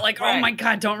fuck Yeah. out. Like, oh Right. my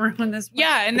God, don't ruin this.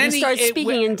 Yeah, and then He starts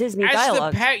speaking in Disney as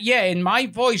dialogue. In my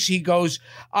voice, he goes,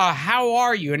 "How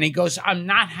are you?" And he goes, "I'm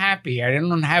not happy. I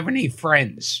don't have any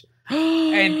friends."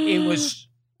 And it was.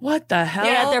 What the hell?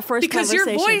 They had their first because your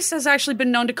conversation. voice has actually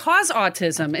been known to cause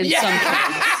autism in some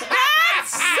cases.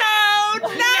 That's so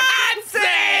Nazi.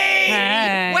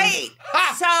 Hey. Wait.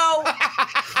 So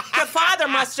the father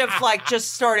must have like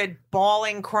just started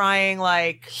bawling, crying,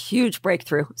 like. Huge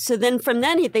breakthrough. So then from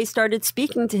then they started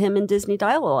speaking to him in Disney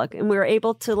dialogue, and we were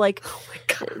able to like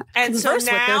And so converse with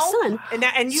their now, son.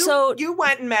 and you So- you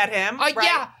went and met him. right?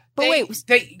 Yeah. But wait,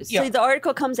 yeah. So the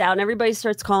article comes out and everybody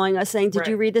starts calling us saying, did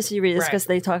you Right. read this? Did you read this? Right. Because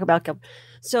they talk about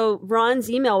So Ron's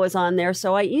email was on there.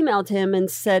 So I emailed him and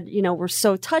said, we're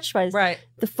so touched by this. Right.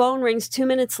 The phone rings 2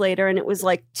 minutes later and it was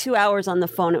like 2 hours on the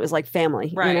phone. It was like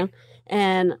family, Right.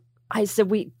 And I said,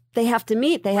 they have to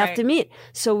meet. They have Right. to meet.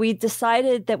 So we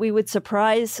decided that we would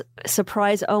surprise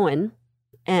Owen.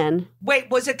 And Wait,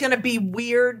 was it going to be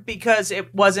weird because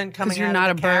it wasn't coming 'Cause you're out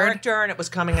not of a the bird? character and it was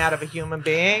coming out of a human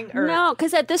being? Or? no,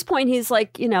 because at this point he's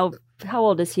like, how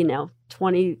old is he now?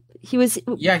 20. He was.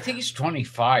 Yeah, I think he's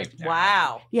 25 now.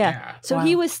 Wow. Yeah. So Wow.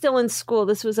 he was still in school.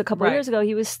 This was a couple of Right. years ago.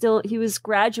 He was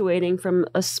graduating from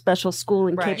a special school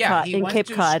in Right. Cape Yeah, Cod. he In went Cape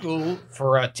to Cod. school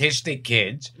for autistic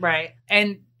kids. Right.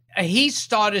 And he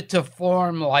started to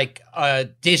form like a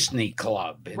Disney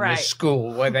club in Right. the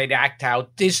school where they'd act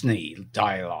out Disney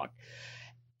dialogue.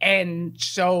 And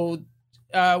so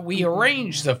we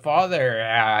arranged the father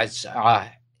as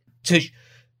to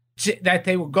that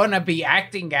they were going to be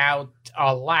acting out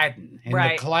Aladdin in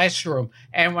Right. the classroom.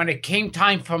 And when it came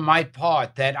time for my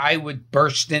part, that I would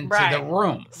burst into Right. the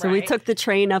room. So we Right. took the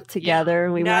train up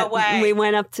together. We No went. way. We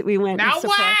went up to. We went. No and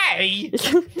surprised- way!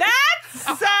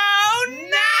 That's so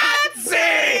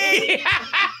Nazi!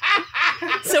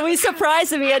 So we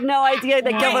surprised him. He had no idea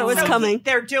that Gilbert was So coming.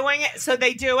 they're doing it, so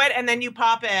they do it, and then you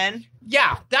pop in.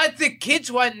 Yeah, that the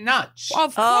kids went nuts.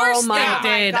 Of Oh course my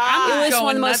they did. God. I'm It was going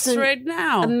one of the nuts most right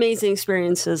now. Amazing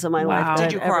experiences of my Wow. life. that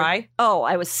Did you I've ever- cry? Oh,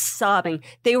 I was sobbing.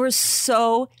 They were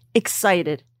so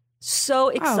excited. So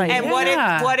excited. And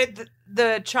Yeah. what did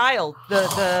the child,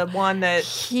 the one that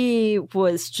He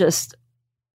was just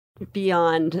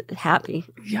beyond happy.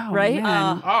 Yo, Right?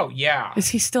 man. Oh, yeah. Is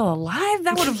he still alive?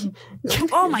 That would have.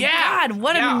 Oh my Yeah. God!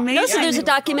 What Yeah. an amazing. No, so there's a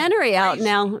documentary out Crazy.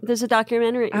 now. There's a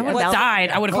documentary I would have about died.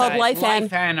 I would have Called called Life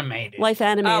Animated. Life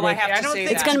Animated. Oh, I have I to don't see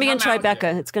think It's that. going to be in Come out yet.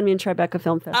 Tribeca. It's going to be in Tribeca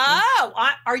Film Festival. Oh,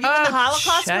 are you in the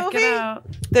Holocaust check movie? It out.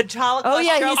 The Holocaust. Oh,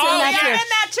 yeah, show? he's in oh, that yeah, too. in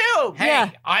that too. Hey, Yeah.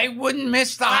 I wouldn't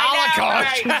miss the I know,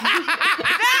 Holocaust.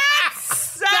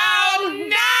 That's so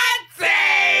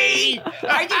Nazi!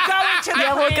 Are you going to the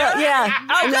Yeah, we'll go. premiere? Yeah.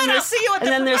 Oh, and good. then I'll there's, see you at and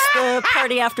the then there's the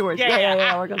party afterwards. Yeah, Yeah,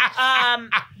 yeah. We're going.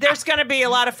 There's going to be a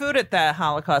lot of food at the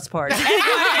Holocaust party.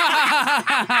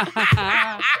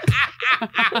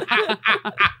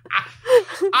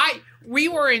 We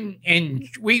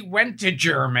went to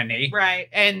Germany. Right.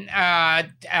 And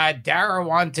Dara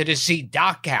wanted to see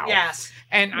Dachau. Yes.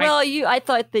 And Well, I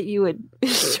thought that you would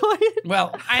enjoy it.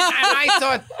 I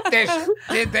thought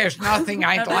there's nothing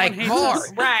I'd like hates more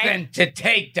us. Right. than to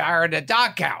take Dara to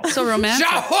Dachau. So romantic.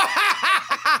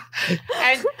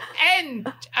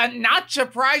 And not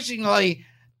surprisingly,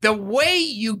 the way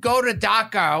you go to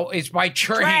Dachau is by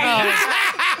train.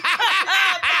 That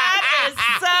is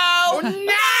so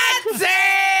Nazi!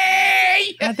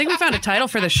 I think we found a title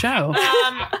for the show.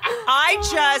 I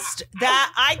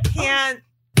can't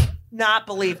not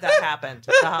believe that happened.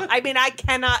 I mean, I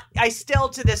cannot, I still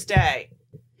to this day.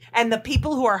 And the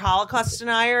people who are Holocaust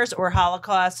deniers or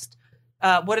Holocaust,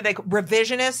 what are they,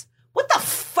 revisionists? What the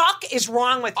fuck is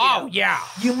wrong with you? Oh, yeah.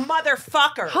 You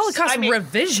motherfuckers. Holocaust I mean,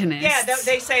 revisionists. Yeah,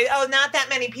 they say, oh, not that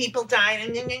many people died.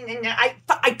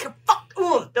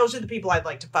 Those are the people I'd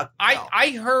like to fuck.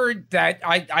 I heard that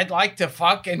I'd like to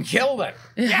fuck and kill them.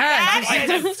 Yeah. That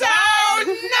is so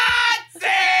Nazi!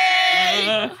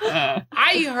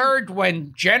 I heard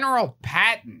when General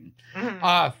Patton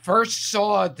first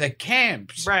saw the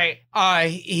camps, Right.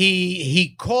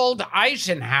 he called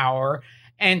Eisenhower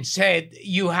and said,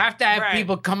 "You have to have Right.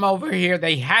 people come over here.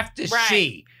 They have to Right.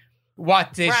 see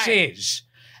what this Right. is."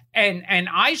 And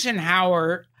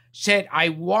Eisenhower said, "I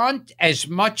want as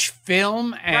much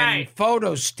film and Right.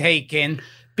 photos taken."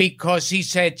 Because he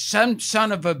said some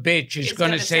son of a bitch is He's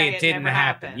going to gonna say it didn't never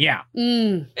happen. happened. Yeah.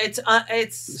 Mm, It's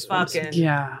fucking,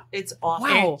 yeah. it's awful.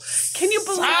 Wow. Can you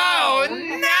believe? Oh,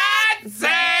 Nazi!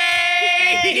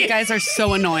 You guys are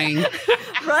so annoying.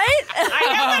 Right?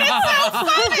 I know, but it's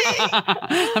so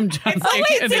funny. I'm joking. Oh,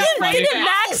 wait, It is funny. didn't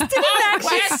Max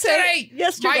Yesterday,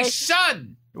 Yesterday. my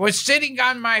son was sitting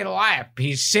on my lap.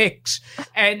 He's 6.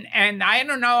 And I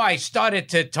don't know, I started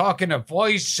to talk in a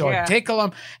voice or Yeah. tickle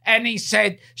him. And he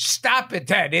said, "Stop it,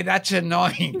 Daddy. That's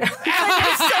annoying." You're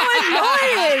so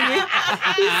annoying.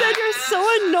 He said, "You're so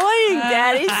annoying,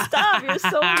 Daddy. Stop. You're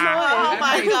so Oh annoying."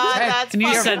 my God, that's And you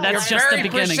fucking said that's You're just the very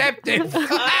beginning. perceptive.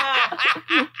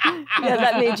 Yeah,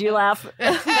 that made you laugh.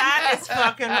 That is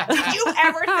fucking. Did you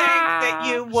ever think that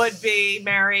you would be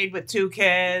married with 2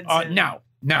 kids? and- No.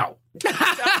 No,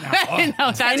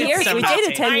 that's 10 years. so We Nazi.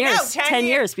 dated 10 I know, years. 10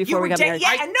 years before You we got were married.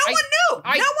 Yeah, and no one knew.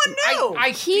 No one knew.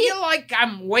 I feel like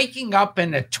I'm waking up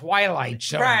in a Twilight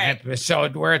Zone Right.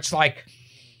 episode where it's like,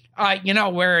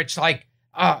 where it's like,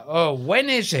 when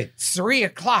is it?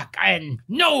 3:00. And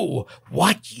no,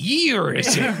 what year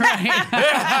is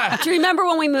it? Do you remember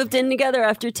when we moved in together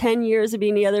after 10 years of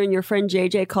being together and your friend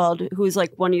JJ called, who's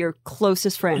like one of your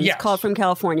closest friends, Yes. called from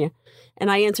California,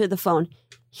 and I answered the phone.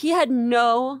 He had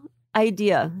no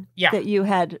idea Yeah. that you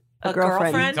had a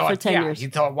girlfriend for 10 years. You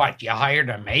thought what? You hired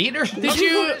a maid or something? Did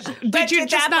you Did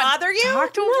just that not bother you?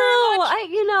 talk to him No,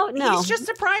 very much? no. He's just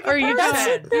a private Or you person. just-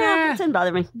 That's it. No, Yeah. it didn't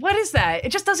bother me. What is that? It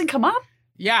just doesn't come up.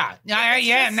 Yeah, and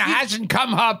it hasn't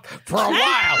come up for a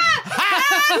while.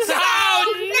 So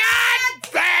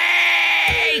nothing!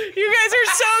 You guys are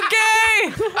so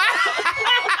gay.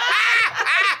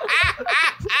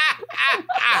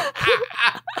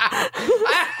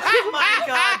 Oh my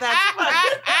God, that's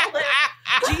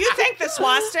funny. Do you think the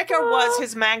swastika was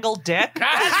his mangled dick?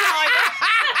 That's all I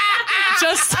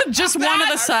know. Just one of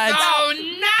the sides. So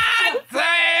nothing!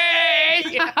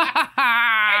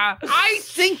 I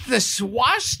think the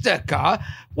swastika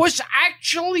was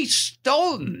actually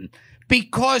stolen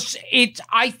because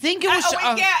I think it was.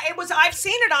 Oh, wait, yeah, it was. I've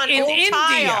seen it on in old India.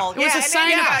 tile. It was Yeah, a in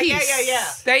sign India. of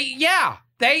peace. Yeah.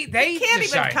 They They can't even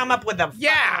decided. come up with a.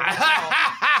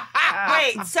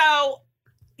 Wait, so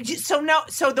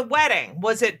the wedding,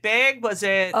 was it big? Was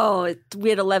it? Oh, we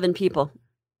had 11 people.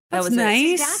 That That's was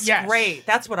nice. It. That's Yes. great.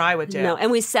 That's what I would do. No, and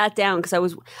we sat down because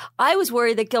I was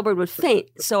worried that Gilbert would faint,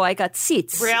 so I got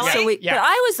seats. Really? So Yeah. But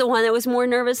I was the one that was more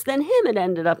nervous than him. It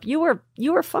ended up. You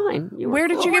were fine. You were Where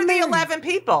did cool. you Who get were the married? 11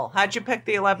 people? How'd you pick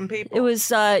the 11 people? It was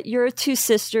your two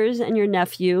sisters and your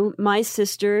nephew, my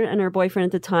sister and her boyfriend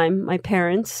at the time, my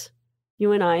parents,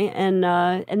 you and I, and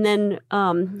then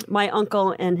my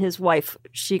uncle and his wife.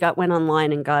 She went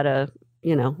online and got a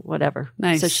whatever,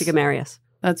 Nice. so she could marry us.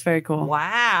 That's very cool.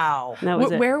 Wow. And that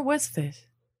was it. Where was this?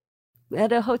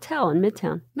 At a hotel in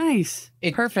Midtown. Nice.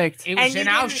 Perfect. It was And in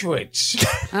you didn't- Auschwitz.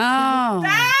 Oh.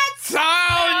 That's So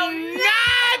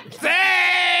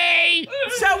nothing!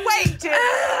 so. Wait, did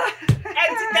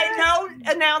they no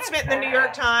announcement in the New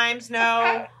York Times?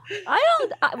 No.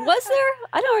 Was there?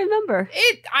 I don't remember.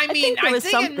 I mean, there I was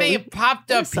think it may something. have popped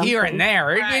There up was here something. and there.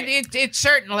 Right. It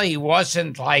certainly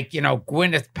wasn't like,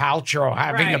 Gwyneth Paltrow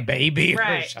having a Right. baby or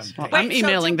Right. something. Well, I'm Wait,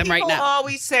 emailing so do them right now. people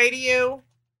always say to you,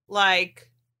 like,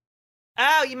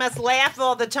 "Oh, you must laugh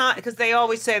all the time," because they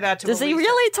always say that to. Does he Elisa.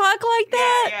 really talk like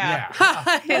that?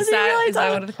 Yeah. Yeah. is he really that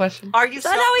talk- one of the questions? Are you? Is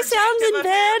that how he sounds in self-protective of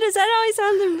bed? Is that how he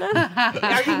sounds in bed?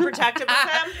 him? Are you protective of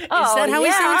him? Oh, Is that how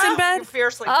he sounds in You're bed?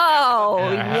 fiercely. Oh,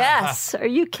 protective of him. yes. Are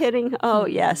you kidding? Oh,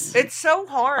 yes. It's so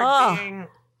hard Oh. being.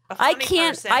 A I funny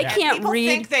can't- person. I And can't people read-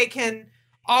 think they can.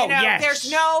 Oh, you know, yes.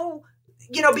 There's no.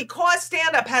 Because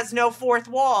stand-up has no fourth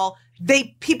wall.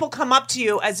 People come up to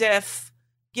you as if.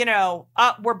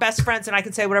 We're best friends and I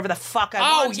can say whatever the fuck I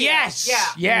Oh, want to. yes. Yeah.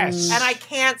 Yes. And I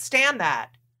can't stand that.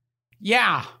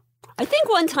 Yeah. I think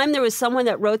one time there was someone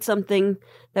that wrote something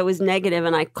that was negative,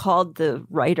 and I called the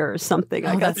writer or something.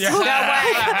 I got that's-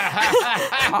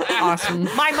 Awesome.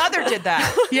 My mother did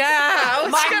that. Yeah. I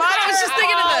was just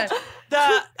thinking of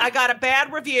that. I got a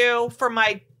bad review for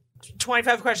my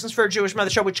 25 Questions for a Jewish Mother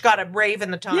show, which got a rave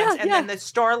in the Times. Yeah, and then the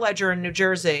Star Ledger in New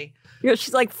Jersey.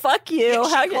 She's like, "Fuck you."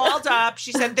 She called up.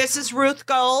 She said, "This is Ruth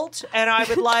Gold, and I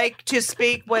would like to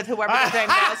speak with whoever the name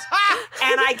was."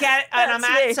 And I'm That's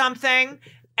at me. something.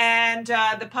 And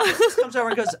the publicist comes over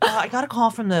and goes, "I got a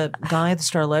call from the guy at the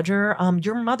Star Ledger.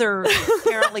 Your mother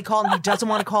apparently called and he doesn't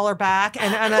want to call her back."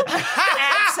 And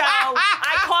so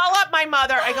I call up my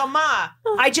mother. I go, "Ma,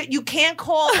 you can't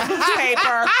call the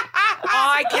newspaper.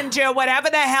 I can do whatever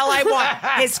the hell I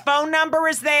want. His phone number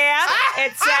is there.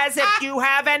 It says if you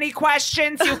have any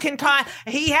questions, you can call.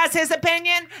 He has his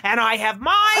opinion, and I have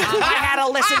mine. I had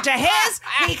to listen to his.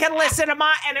 He can listen to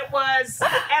mine." And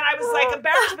I was like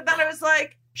embarrassed, but then I was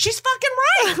like, she's fucking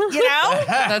right,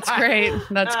 That's great.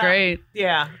 That's great.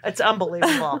 Yeah, it's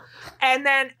unbelievable. And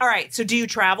then, all right, so do you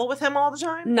travel with him all the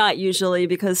time? Not usually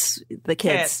because the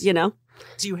kids, Kids.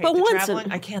 Do you hate But the once traveling?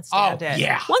 in- I can't Oh, stand it.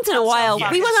 yeah. Once in a while, so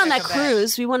we went on fucking that sick of it.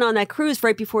 cruise. We went on that cruise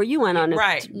right before you went on it.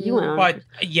 Right. You went on But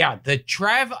it. yeah, the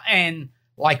travel and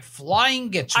like flying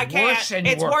gets I can't. worse and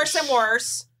It's worse and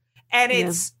worse. And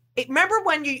Yeah.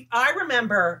 I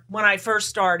remember when I first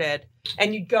started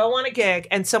and you'd go on a gig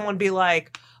and someone be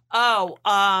like, "Oh,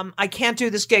 I can't do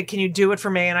this gig. Can you do it for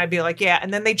me?" And I'd be like, "Yeah."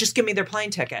 And then they just give me their plane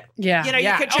ticket. Yeah. You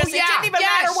Yeah. could Oh, just, it yeah. didn't even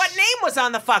Yes. matter what name was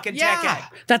on the fucking Yeah. ticket.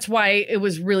 That's why it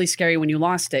was really scary when you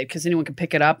lost it, because anyone could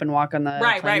pick it up and walk on the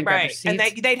Right. plane and grab your And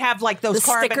seats. they'd have like those The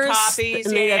carbon stickers, copies.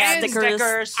 and they had and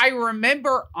stickers. I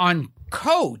remember on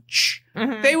Coach,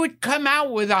 they would come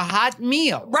out with a hot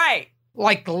meal. Right.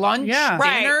 Like lunch, Yeah.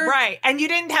 dinner. Right. And you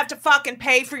didn't have to fucking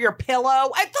pay for your pillow.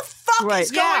 What the fuck Right.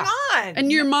 is going Yeah. on? And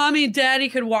your mommy and daddy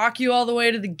could walk you all the way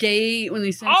to the gate when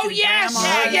they sent Oh, you to yes.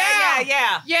 grandma's.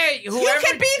 yeah. Yeah, You whoever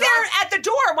could be there dropped- at the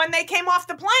door when they came off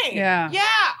the plane. Yeah. Yeah,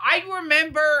 I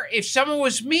remember if someone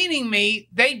was meeting me,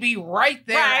 they'd be right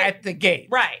there Right. at the gate.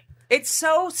 Right. It's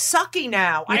so sucky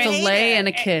now. I With a hate lay it. and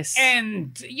a kiss.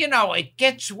 And, it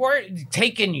gets worse.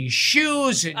 Taking your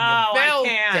shoes and Oh, your belt. I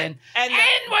can't. And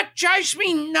what drives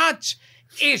me nuts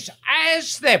is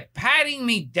as they're patting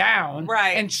me down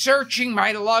Right. and searching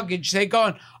my luggage, they're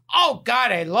going, oh,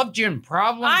 God, I loved you in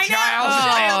Problem I know.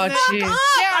 Child. Oh, Fuck geez. up.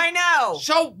 Yeah. I know.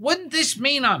 So wouldn't this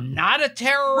mean I'm not a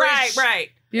terrorist? Right.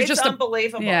 You're It's just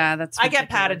unbelievable. Yeah, that's I get ridiculous.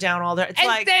 patted down all the. It's And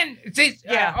like, then, this,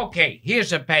 Yeah. okay,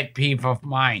 here's a pet peeve of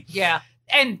mine. yeah,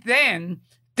 And then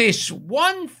this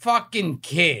one fucking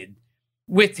kid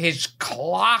with his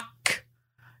clock.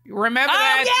 Remember Oh,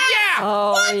 that? yeah.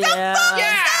 Oh, what the yeah. fuck Yeah.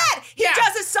 is that? He Yeah.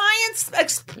 does a science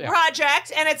Yeah.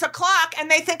 project, and it's a clock, and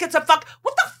they think it's a fuck.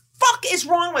 What the fuck is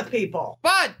wrong with people?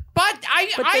 But I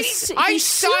He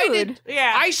sided sued.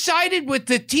 Yeah, I sided with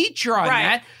the teacher on Right.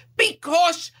 that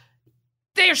because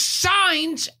there's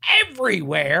signs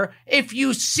everywhere. If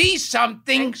you see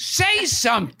something, say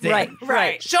something.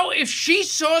 right, So if she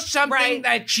saw something Right.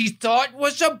 that she thought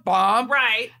was a bomb,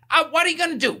 right. what are you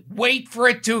going to do? Wait for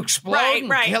it to explode Right, and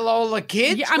right. kill all the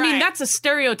kids? Yeah, I mean, Right. that's a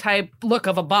stereotype look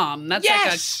of a bomb. That's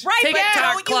Yes. like a Right, but tick-tock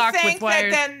don't you clock think with that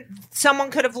wires. then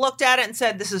someone could have looked at it and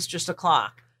said, "This is just a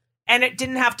clock," and it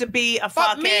didn't have to be a But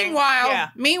fucking.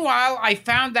 meanwhile, I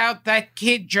found out that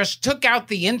kid just took out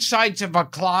the insides of a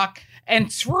clock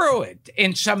and threw it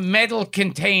in some metal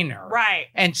container. Right.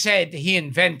 And said he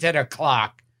invented a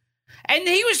clock. And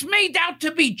he was made out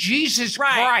to be Jesus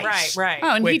Right, Christ. right.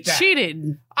 Oh, and with he that.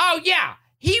 cheated. Oh, yeah.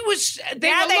 He was, they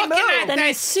Yeah, were they looking moved. at Then that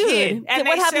he sued. kid. And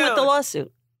what they happened with the sued.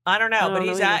 lawsuit? I don't know, I but don't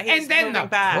he's know at. either. He's And then moving the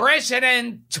back.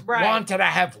 president Right. wanted to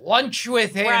have lunch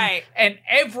with him. Right. And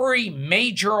every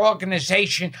major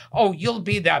organization, oh, you'll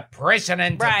be the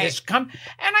president Right. of this company.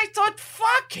 And I thought,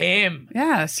 fuck him.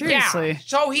 Yeah, seriously. Yeah.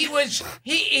 So he was,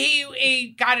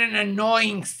 he got an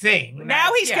annoying thing.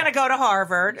 Now he's Yeah. going to go to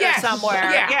Harvard Yes. or somewhere.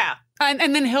 Yeah. Yeah.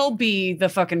 And then he'll be the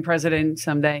fucking president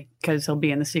someday because he'll be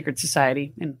in the secret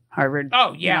society in Harvard.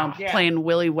 Oh, yeah. Yeah. Playing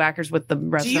willy whackers with the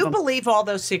rest Do of you them. believe all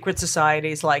those secret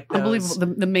societies like those?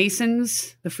 Unbelievable. The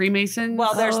Masons, the Freemasons.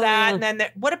 Well, there's Oh, that, yeah. and then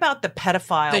what about the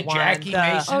pedophile The one? Jackie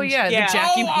Masons? oh, yeah. Yeah. The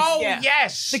Jackie. Yeah.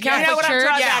 Yes. The You know Catholic what I'm Church?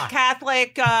 talking Yeah. about?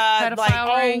 Catholic, Pedophile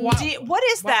like, ring. what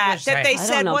is What that? was That that? they I don't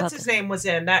said, know what's about his that. name was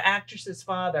in? That actress's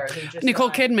father. Who just Nicole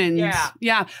died. Kidman.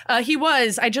 Yeah. He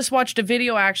was. I just watched a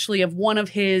video actually of one of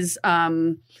his,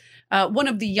 one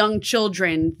of the young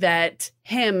children that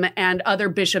him and other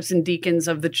bishops and deacons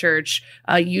of the church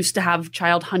used to have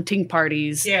child hunting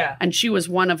parties. Yeah. And she was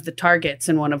one of the targets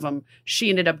in one of them. She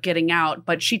ended up getting out,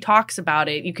 but she talks about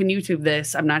it. You can YouTube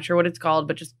this. I'm not sure what it's called,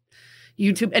 but just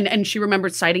YouTube. And she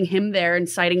remembered citing him there and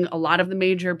citing a lot of the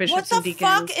major What bishops the and deacons.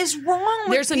 fuck is wrong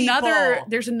with There's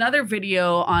people? another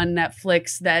video on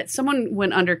Netflix that someone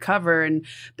went undercover and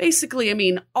basically, I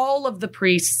mean, all of the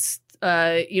priests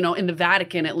in the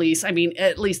Vatican, at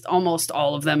least almost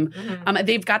all of them, Mm-hmm.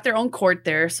 they've got their own court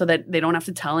there so that they don't have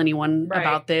to tell anyone Right.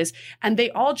 about this. And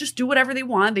they all just do whatever they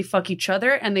want. They fuck each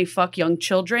other and they fuck young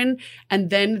children.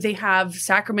 And then they have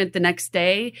sacrament the next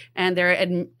day and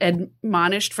they're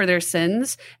admonished for their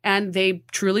sins. And they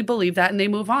truly believe that and they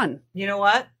move on. You know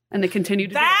what? And they continue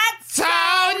to do it. That's So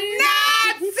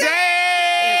Nazi!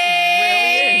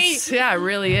 It really is. Yeah, it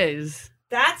really is.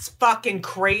 That's fucking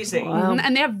crazy. Wow.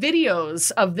 And they have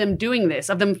videos of them doing this,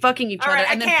 of them fucking each All other right,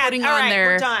 I and then can't. putting All on right, their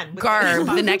we're done with garb this the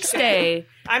fucking next shit. day.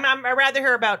 I'd rather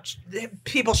hear about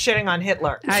people shitting on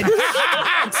Hitler.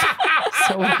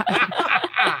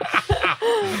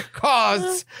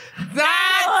 Cause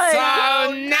that's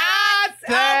so Nazi.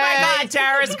 Oh my God,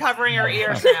 Tara's covering her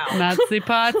ears now. Nazi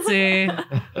Patsy.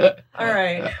 All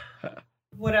right.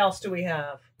 What else do we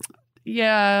have?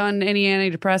 Yeah, on any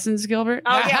antidepressants, Gilbert?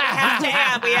 Oh,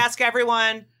 yeah, we ask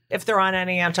everyone if they're on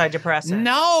any antidepressants.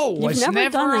 No, You've was never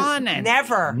never done it. on it.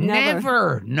 Never.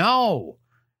 Never. No.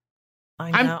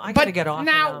 I know. I gotta get off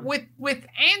now of them. with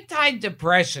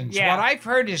antidepressants. Yeah. What I've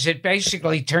heard is it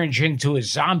basically turns you into a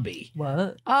zombie.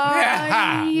 What?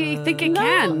 I think it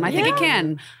can. I think it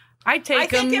can. I I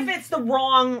take think them. if it's the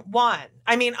wrong one.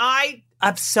 I mean, I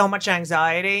have so much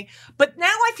anxiety, but now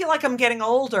I feel like I'm getting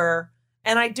older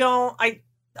and I don't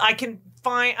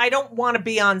want to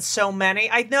be on so many.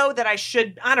 I know that I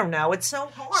should, I don't know. It's so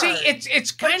hard. See,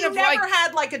 it's but kind you of never like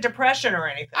had like a depression or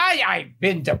anything. I've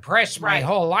been depressed my Right.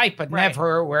 whole life, but Right.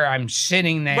 never where I'm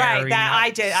sitting there. Right, you that know, I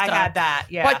did. I stuff. had that.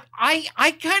 Yeah. But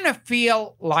I kind of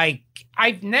feel like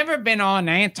I've never been on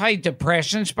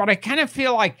antidepressants, but I kind of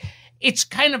feel like it's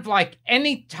kind of like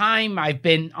any time I've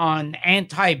been on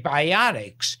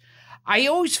antibiotics, I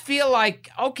always feel like,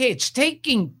 okay, it's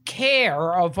taking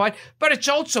care of what, but it's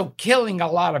also killing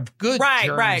a lot of good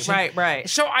germs. right.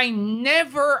 So I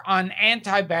never on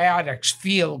antibiotics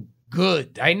feel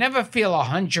good. I never feel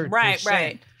 100%.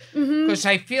 Right. Because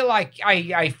I feel like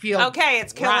I feel Okay,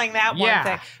 it's killing that one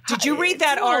thing. Did you read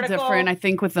that It's a little article? different, I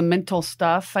think, with the mental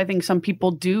stuff. I think some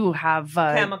people do have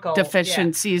Chemical,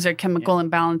 deficiencies or chemical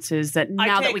imbalances that I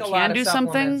now that take we a lot can of do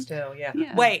something. supplements too, yeah.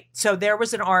 Yeah. Wait, so there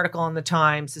was an article in the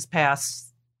Times this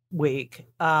past week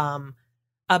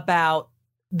about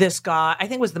this guy. I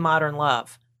think it was The Modern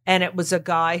Love, and it was a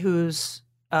guy who's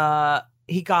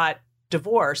he got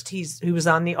divorced. He was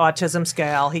on the autism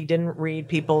scale. He couldn't read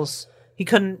people's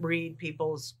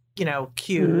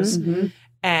cues,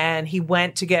 and he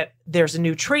went to get. There's a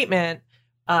new treatment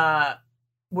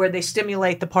where they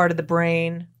stimulate the part of the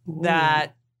brain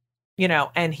that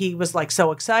and he was like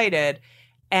so excited,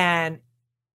 and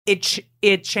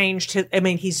it changed his. I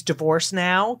mean, he's divorced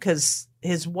now because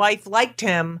his wife liked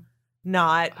him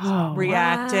not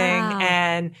reacting,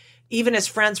 and even his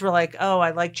friends were like, "Oh,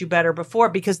 I liked you better before,"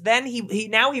 because then he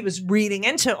was reading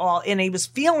into all, and he was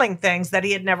feeling things that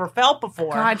he had never felt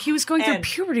before. God, he was going through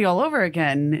puberty all over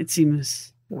again, it seems.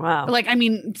 Wow. Like, I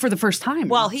mean, for the first time.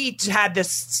 Well, he had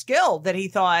this skill that he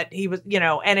thought he was,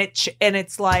 and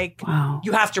it's like, Wow.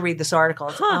 you have to read this article.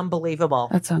 It's unbelievable.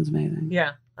 That sounds amazing.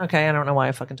 Yeah. Okay. I don't know why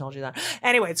I fucking told you that.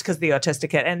 Anyway, it's because the autistic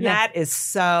kid, and that is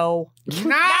so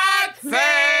nothing.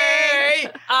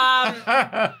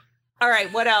 All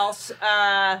right. What else?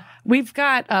 We've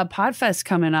got Podfest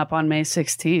coming up on May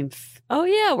 16th. Oh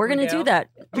yeah, we're gonna do that.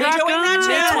 You're doing that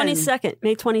May too? 22nd.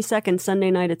 May 22nd, Sunday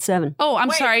night at 7. Oh,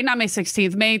 I'm sorry, not May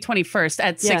 16th, May 21st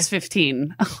at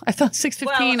 6:15. I thought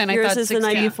 6:15, and I Yours thought is the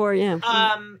night 6:10. before, yeah.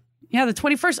 Yeah, the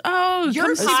 21st. Oh, Your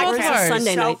come see podcast Podfest. is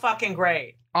Sunday so night. fucking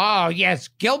great. Oh, yes.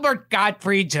 Gilbert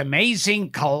Gottfried's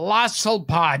amazing, colossal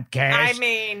podcast. I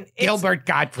mean,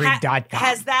 GilbertGottfried.com.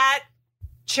 Has that,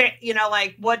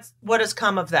 what has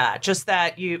come of that? Just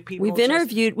that people. We've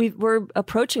interviewed. We're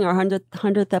approaching our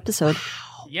 100th episode.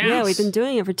 Yes. Yeah, we've been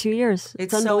doing it for 2 years.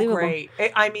 It's unbelievable. so great.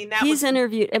 I mean, He's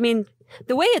interviewed. I mean,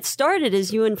 the way it started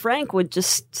is you and Frank would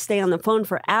just stay on the phone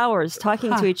for hours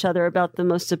talking to each other about the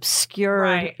most obscure,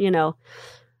 Right.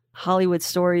 Hollywood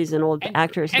stories and old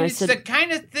actors. And I it's said, the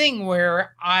kind of thing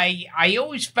where I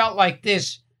always felt like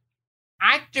this.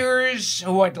 Actors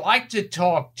who I'd like to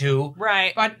talk to,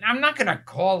 right, but I'm not going to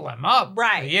call them up.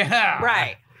 Right. Yeah.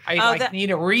 Right. I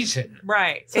need a reason.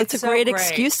 Right. so it's a great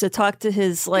excuse to talk to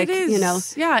his, It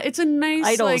is. Yeah, it's a nice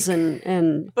idols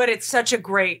and But it's such a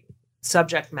great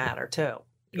subject matter too.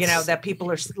 That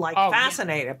people are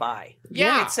fascinated by.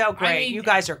 Yeah. It's so great. I mean, you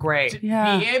guys are great. To be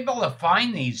able to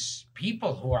find these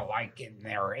people who are like in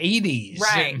their 80s.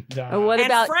 Right. And, what And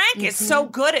about Frank is so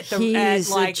good at He's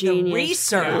a the genius.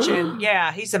 research, and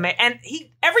he's amazing, and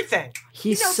everything.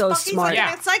 He's He knows so fuck- smart. He's like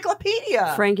an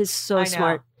encyclopedia. Frank is so I know.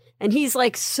 smart. And he's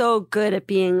like so good at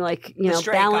being like, The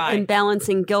straight guy. and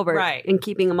balancing Gilbert Right. and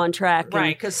keeping him on track. And,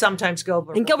 Right, because sometimes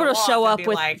Gilbert And Gilbert will go show off up and be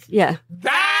with, like, yeah.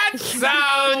 That's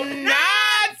so nothing.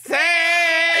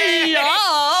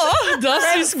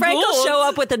 Frank will show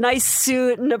up with a nice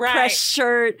suit and a Right. pressed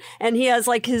shirt, and he has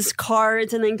like his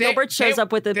cards, and then Gilbert shows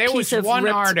up with a there piece was of one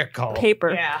ripped article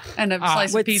paper. yeah, and a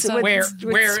slice with- of pizza. with-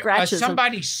 where scratches.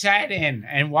 somebody sat in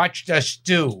and watched us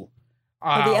do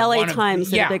The LA one of- Times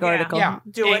did a big article. Yeah.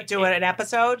 do an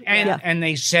episode, And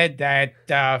they said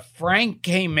that Frank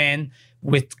came in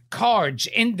with cards,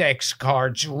 index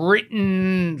cards,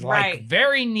 written Right.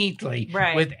 very neatly,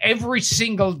 Right. with every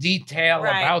single detail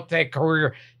Right. about their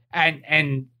career,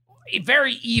 and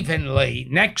very evenly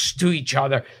next to each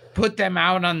other, put them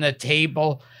out on the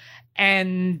table,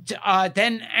 and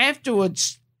then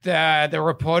afterwards, the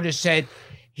reporter said.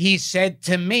 He said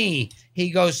to me, he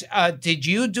goes, did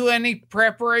you do any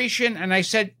preparation? And I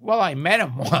said, well, I met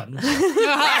him once.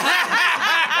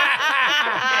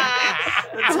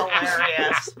 That's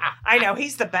hilarious. I know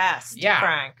he's the best. Yeah.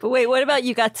 Frank. But wait, what about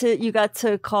you got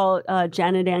to call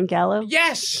Janet Ann Gallo?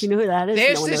 Yes. Do you know who that is?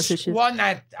 There's No one knows who this she is. one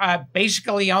that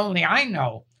basically only I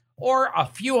know, or a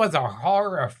few other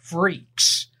horror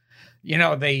freaks.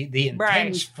 The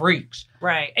intense freaks.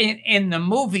 Right. In the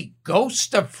movie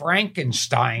Ghost of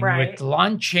Frankenstein Right. with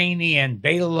Lon Chaney and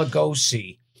Bela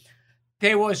Lugosi,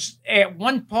 there was at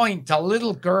one point a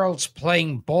little girl's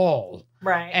playing ball,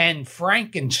 Right. and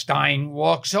Frankenstein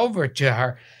walks over to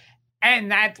her.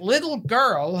 And that little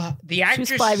girl, the actress,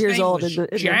 5 years name old was in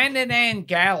the- Janet Ann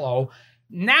Gallo.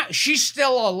 Now she's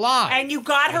still alive. And you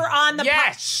got her on the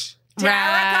yes, Dara got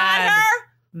Rad. her.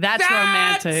 That's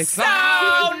romantic. So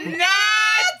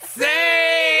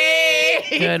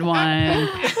Nazi. Good one.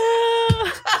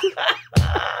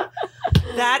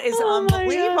 That is Oh my God.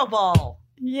 unbelievable.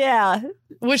 Yeah.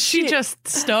 Was she just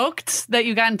stoked that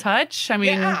you got in touch? I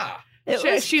mean, Yeah.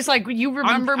 She's like, you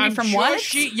remember me I'm from sure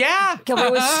what? Yeah.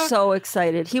 Gilbert was so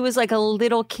excited. He was like a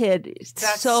little kid.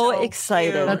 That's so so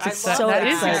excited. cute. That's I love so that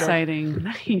is excited. exciting.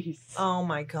 Nice. Oh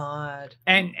my God.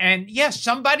 And yes,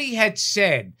 somebody had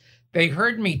said they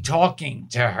heard me talking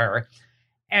to her,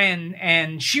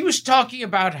 and she was talking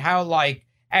about how like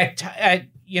at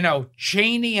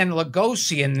Cheney and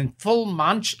Lugosi in full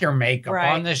monster makeup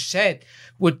Right. on the set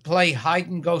would play hide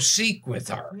and go seek with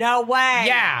her. No way.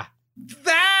 Yeah.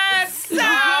 That's so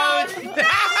nothing.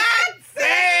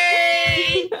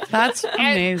 That's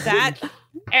amazing.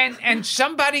 And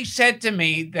somebody said to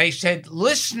me, they said,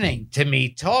 listening to me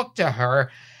talk to her,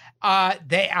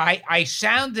 I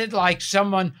sounded like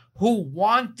someone who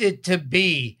wanted to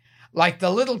be like the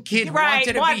little kid Right,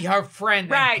 wanted to what- be her friend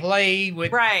right, and play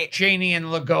with right. Cheney and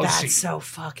Lugosi. That's so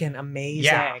fucking amazing.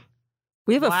 Yeah.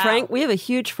 We have Wow. we have a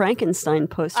huge Frankenstein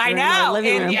poster I in our know.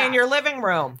 living In, room. in your living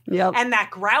room. Yep. And that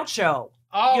Groucho.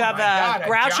 Oh, You have my a God,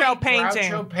 Groucho giant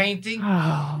painting. Groucho painting.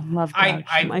 Oh, love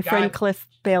that. My friend Cliff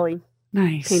Bailey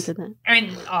Nice. painted that.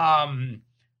 And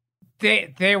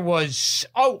there was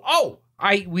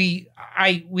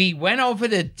we went over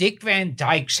to Dick Van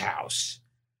Dyke's house.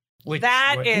 Which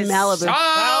That was is Malibu.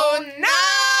 so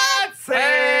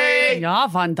Nazi. Yeah,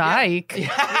 Von Dyke.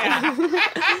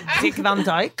 Dick Van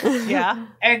Dyke. Yeah.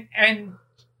 And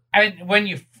when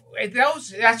you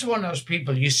that's one of those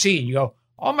people you see and you go,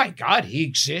 oh my God, he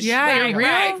exists. Yeah, now. you're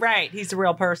real. Right. He's a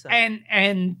real person.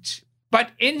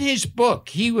 But in his book,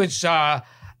 he was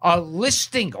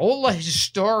listing all the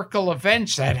historical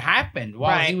events that happened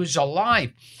while he Right. was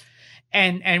alive.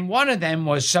 And one of them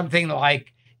was something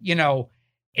like,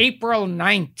 April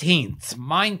 19th,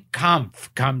 Mein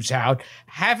Kampf comes out.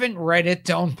 Haven't read it,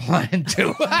 don't plan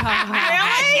to.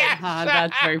 Yes.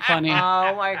 That's very funny.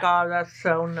 Oh my God, that's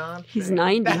so nuts. He's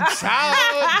 90. That's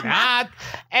how not.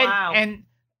 Wow. And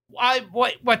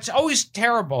what's always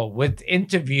terrible with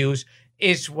interviews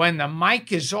is when the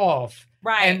mic is off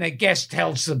Right. and the guest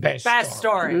tells the best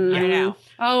story. Mm. I know.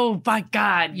 Oh my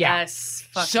God. Yeah. Yes.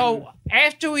 Fucking- So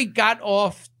after we got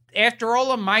off, after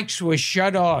all the mics were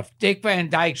shut off, Dick Van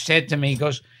Dyke said to me, he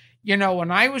goes, when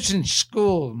I was in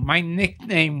school, my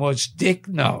nickname was Dick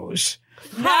Nose.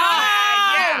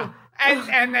 Yeah.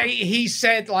 And he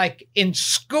said, like, in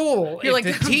school, You're if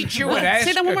like, the teacher would say ask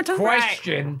that one more a time.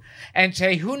 question and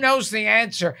say, who knows the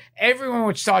answer, everyone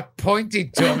would start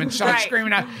pointing to him and start Right.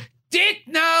 screaming out, Dick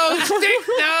Nose, Dick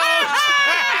Nose.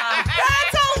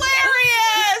 That's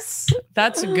hilarious.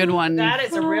 that's a good one. That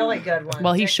is a really good one.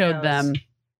 Well, he Dick showed knows. them.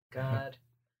 God.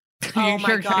 You're- Oh my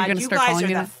you're God, gonna you start guys calling are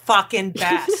me the that? fucking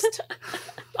best.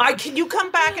 Can you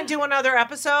come back and do another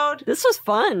episode? This was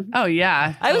fun. Oh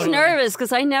yeah. I was totally. nervous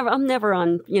because I'm never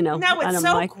on, No, on it's a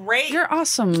so mic. great. You're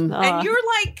awesome. and you're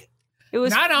like, It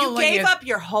was Not you only gave is- up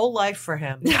your whole life for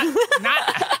him.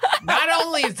 not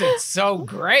only is it so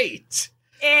great,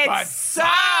 but It's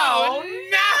so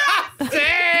nothing.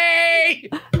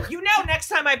 next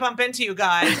time I bump into you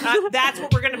guys, that's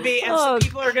what we're going to be. And Oh. so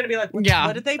people are going to be like, Yeah.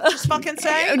 what did they just fucking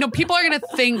say? No, people are gonna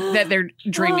think that they're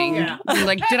dreaming. Yeah. They're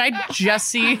like, did I just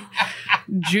see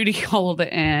Judy Gold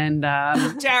and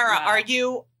Tara, are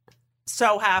you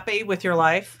so happy with your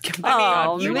life?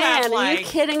 oh you man, laugh are you like-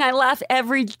 kidding? I laugh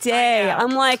every day. I know.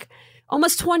 I'm like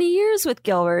almost 20 years with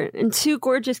Gilbert and two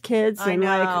gorgeous kids, I and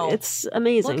know. like it's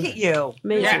amazing. Look at you.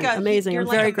 Amazing, You're amazing. you're I'm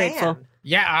like very a grateful. man.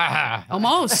 Yeah.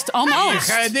 almost?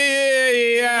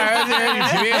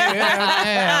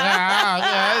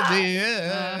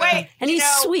 Wait, And you he's know,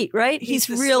 sweet, right? he's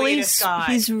the really, sweetest guy.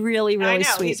 he's really, I really know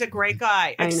sweet. he's a great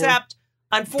guy. I know. Except,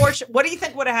 unfortunately, what do you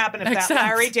think would have happened if Except- that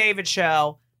Larry David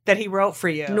show that he wrote for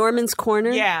you? Norman's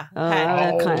Corner. Yeah,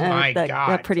 that, Oh, my that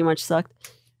God. pretty much sucked.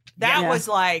 that Yeah. was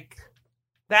like,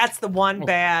 that's the one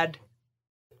bad.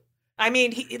 I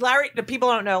mean, the people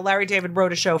don't know Larry David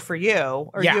wrote a show for you,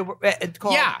 or Yeah. you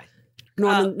called Yeah.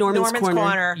 Norman's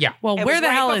Corner. Yeah. Well, It where was the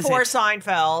right hell is before it?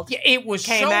 Seinfeld. Yeah, it was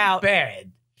Came so out.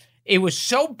 bad. It was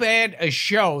so bad a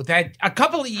show that a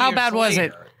couple of years How bad was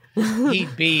it? later,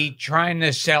 he'd be trying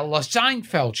to sell a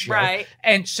Seinfeld show. Right.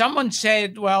 And someone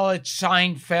said, well, it's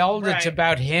Seinfeld. It's Right.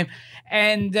 about him.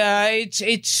 And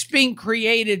it's being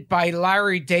created by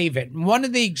Larry David. And one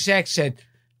of the execs said,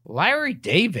 Larry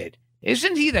David?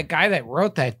 Isn't he the guy that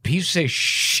wrote that piece of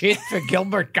shit for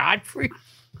Gilbert Gottfried?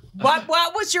 What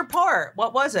was your part?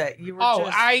 What was it? You were Oh,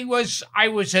 just, I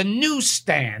was a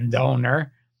newsstand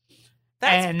owner.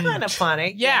 that's and- kind of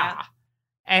funny. Yeah.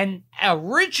 And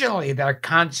originally their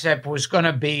concept was going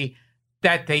to be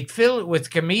that they'd fill it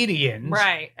with comedians.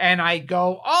 Right. And I'd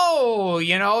go, oh,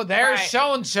 there's Right.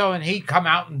 so-and-so, and he'd come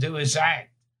out and do his act.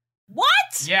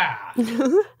 What? Yeah.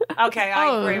 Okay,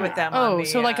 I agree with them. on the,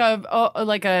 so like a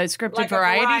scripted like a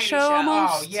variety, variety show, show.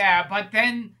 almost. Oh, yeah, but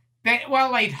then they'd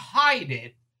hide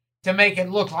it to make it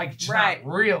look like it's Right.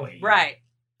 not really. right.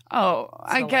 Oh,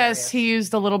 I hilarious. guess he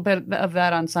used a little bit of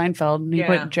that on Seinfeld. He Yeah.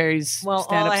 put Jerry's Well,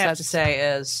 stand-up all I have sets. to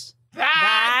say is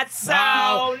That's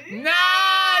so Nazi!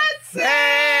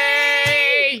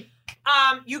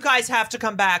 you guys have to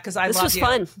come back because I This love was you.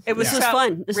 fun. It was This was so-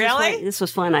 fun. This really? was fun. This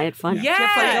was fun. I had fun. Yeah. Did you have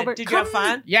fun, Gilbert? Did you have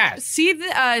fun? Yes. See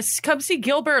come see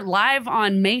Gilbert live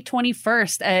on May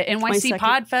 21st at NYC 22nd?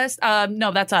 Podfest.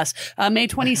 No, that's us. May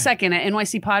 22nd at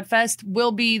NYC Podfest.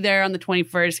 We'll be there on the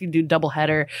 21st. You can do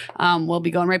doubleheader. We'll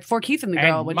be going right before Keith and the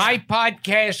Girl. And my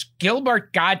podcast,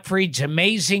 Gilbert Gottfried's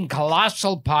Amazing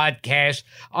Colossal Podcast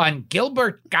on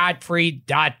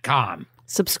gilbertgottfried.com.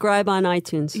 Subscribe on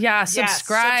iTunes. yeah, Yes,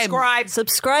 subscribe.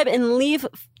 Subscribe and leave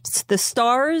the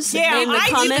stars Yeah, in the I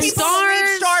need comments. people to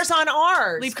leave stars on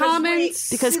ours. Leave 'cause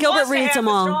comments. Because we Gilbert lost a reads half them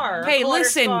a all. star, a Hey, quarter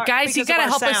listen, star guys, you because of gotta our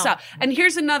help us sound. out. And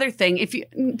here's another thing: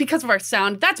 because of our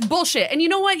sound, that's bullshit. And you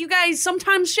know what, you guys,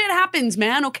 sometimes shit happens,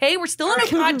 man. Okay, we're still in a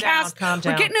Calm podcast. down, calm We're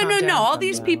down, getting calm no. down, All calm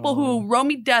these down. people who wrote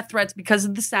me death threats because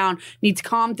of the sound need to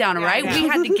calm down. All Yeah, right, I we know.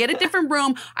 had to get a different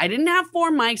room. I didn't have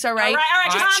 4 mics. All right, All right,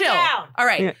 just calm chill. down. All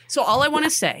right. Yeah. So all I want to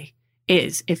say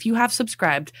is if you have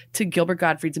subscribed to Gilbert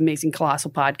Gottfried's Amazing Colossal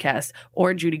Podcast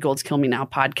or Judy Gold's Kill Me Now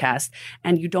podcast,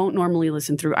 and you don't normally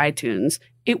listen through iTunes,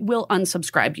 it will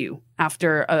unsubscribe you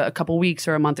after a couple weeks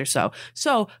or a month or so.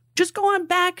 So just go on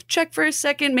back, check for a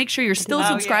second, make sure you're still Oh,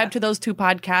 subscribed yeah. to those 2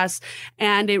 podcasts.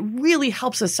 And it really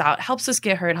helps us out, helps us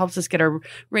get heard, helps us get our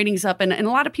ratings up. And a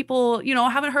lot of people,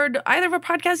 haven't heard either of our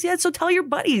podcasts yet. So tell your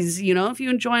buddies, if you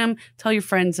enjoy them, tell your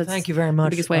friends. That's Thank you very the much,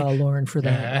 biggest way. Lauren, for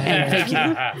that. And thank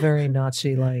you. Very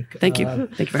Nazi-like. Thank you.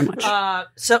 Thank you very much.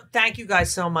 So thank you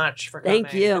guys so much for coming.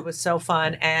 Thank you. It was so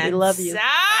fun. And We love you. So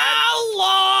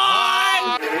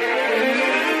long.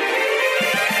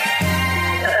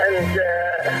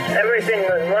 And everything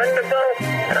was wonderful.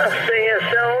 I'll see you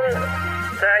soon.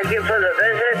 Thank you for the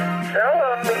visit. So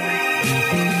long.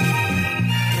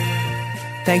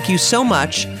 Thank you so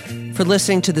much for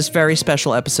listening to this very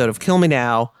special episode of Kill Me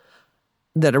Now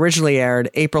that originally aired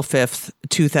April 5th,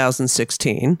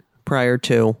 2016, prior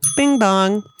to Bing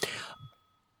Bong.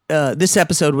 This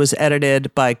episode was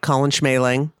edited by Colin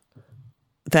Schmaling.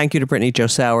 Thank you to Brittany Joe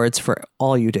Sowards for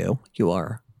all you do. You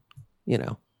are,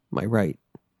 my right,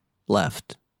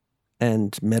 left,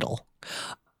 and middle.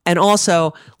 And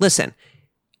also, listen,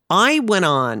 I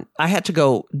had to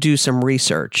go do some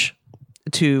research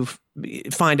to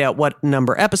find out what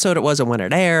number episode it was and when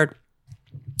it aired.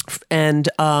 And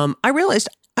I realized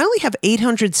I only have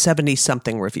 870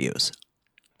 something reviews.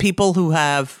 People who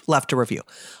have left a review.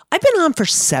 I've been on for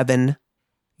 7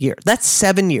 years. That's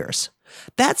 7 years.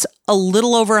 That's a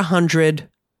little over 100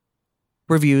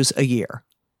 reviews a year.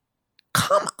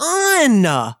 Come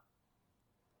on.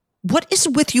 What is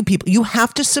with you people? You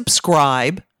have to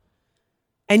subscribe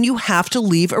and you have to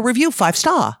leave a review,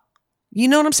 5-star. You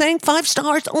know what I'm saying? 5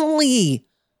 stars only.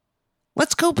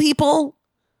 Let's go, people.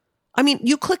 I mean,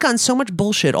 you click on so much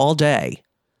bullshit all day.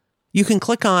 You can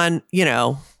click on,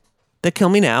 that Kill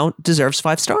Me Now deserves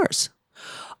 5 stars.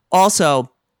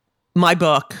 Also, my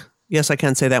book, yes, I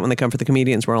can say that when they come for the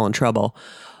comedians, we're all in trouble,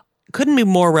 couldn't be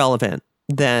more relevant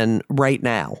than right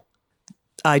now.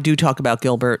 I do talk about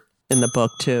Gilbert in the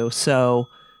book too. So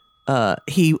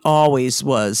he always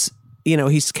was,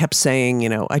 he kept saying,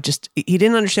 he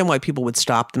didn't understand why people would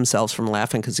stop themselves from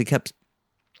laughing because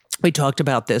we talked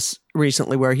about this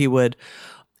recently where we were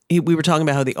talking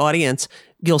about how the audience,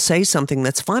 you'll say something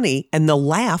that's funny and they'll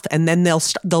laugh and then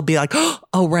they'll be like,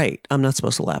 oh, right, I'm not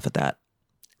supposed to laugh at that.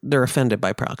 They're offended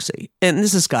by proxy. And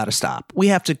this has got to stop. We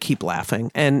have to keep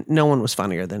laughing. And no one was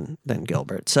funnier than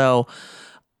Gilbert. So,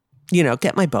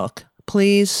 get my book.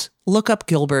 Please look up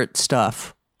Gilbert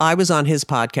stuff. I was on his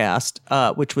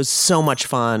podcast, which was so much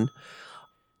fun.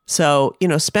 So,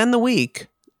 spend the week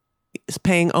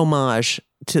paying homage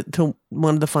to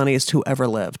one of the funniest who ever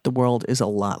lived. The world is a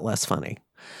lot less funny.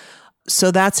 So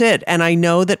that's it. And I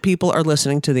know that people are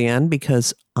listening to the end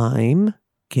because I'm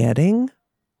getting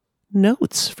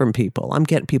notes from people.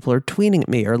 People are tweeting at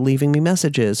me or leaving me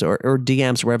messages or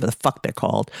DMs, wherever the fuck they're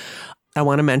called. I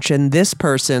want to mention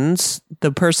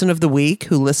the person of the week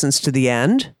who listens to the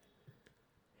end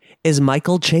is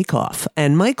Michael Chakoff.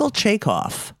 And Michael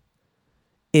Chakoff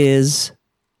is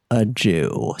a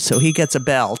Jew. So he gets a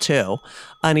bell too.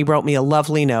 And he wrote me a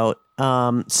lovely note.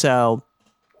 So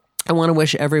I want to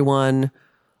wish everyone,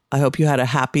 I hope you had a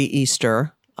happy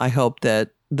Easter. I hope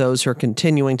that those who are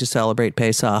continuing to celebrate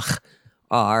Pesach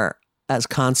are as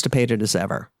constipated as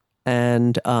ever.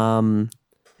 And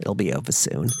It'll be over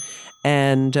soon.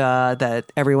 And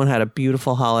that everyone had a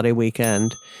beautiful holiday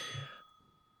weekend.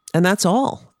 And that's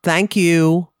all. Thank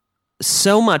you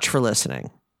so much for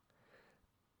listening.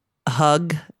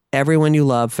 Hug everyone you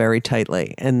love very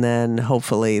tightly. And then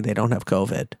hopefully they don't have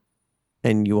COVID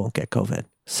and you won't get COVID.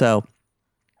 So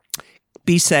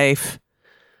be safe.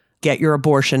 Get your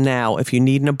abortion now. If you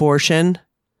need an abortion,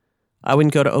 I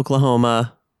wouldn't go to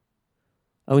Oklahoma.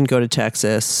 I wouldn't go to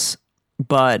Texas,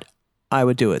 but I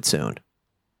would do it soon.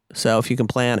 So if you can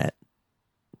plan it.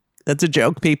 That's a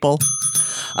joke, people.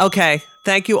 Okay.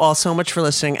 Thank you all so much for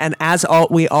listening. And as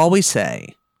we always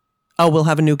say, we'll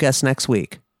have a new guest next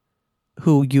week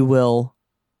who you will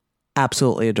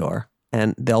absolutely adore.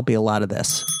 And there'll be a lot of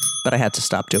this. But I had to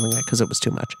stop doing it because it was too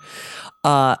much.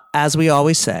 As we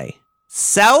always say,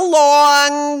 so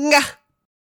long!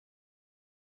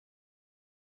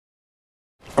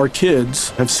 Our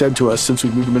kids have said to us since we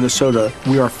moved to Minnesota,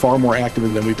 we are far more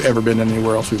active than we've ever been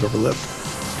anywhere else we've ever lived.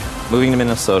 Moving to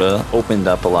Minnesota opened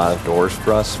up a lot of doors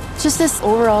for us. Just this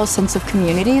overall sense of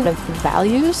community, of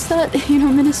values that,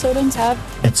 Minnesotans have.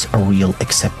 It's a real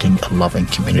accepting, loving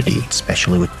community,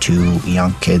 especially with 2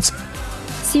 young kids.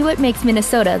 See what makes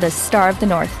Minnesota the star of the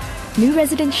North. New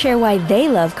residents share why they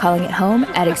love calling it home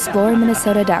at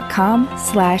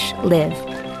exploreminnesota.com/live.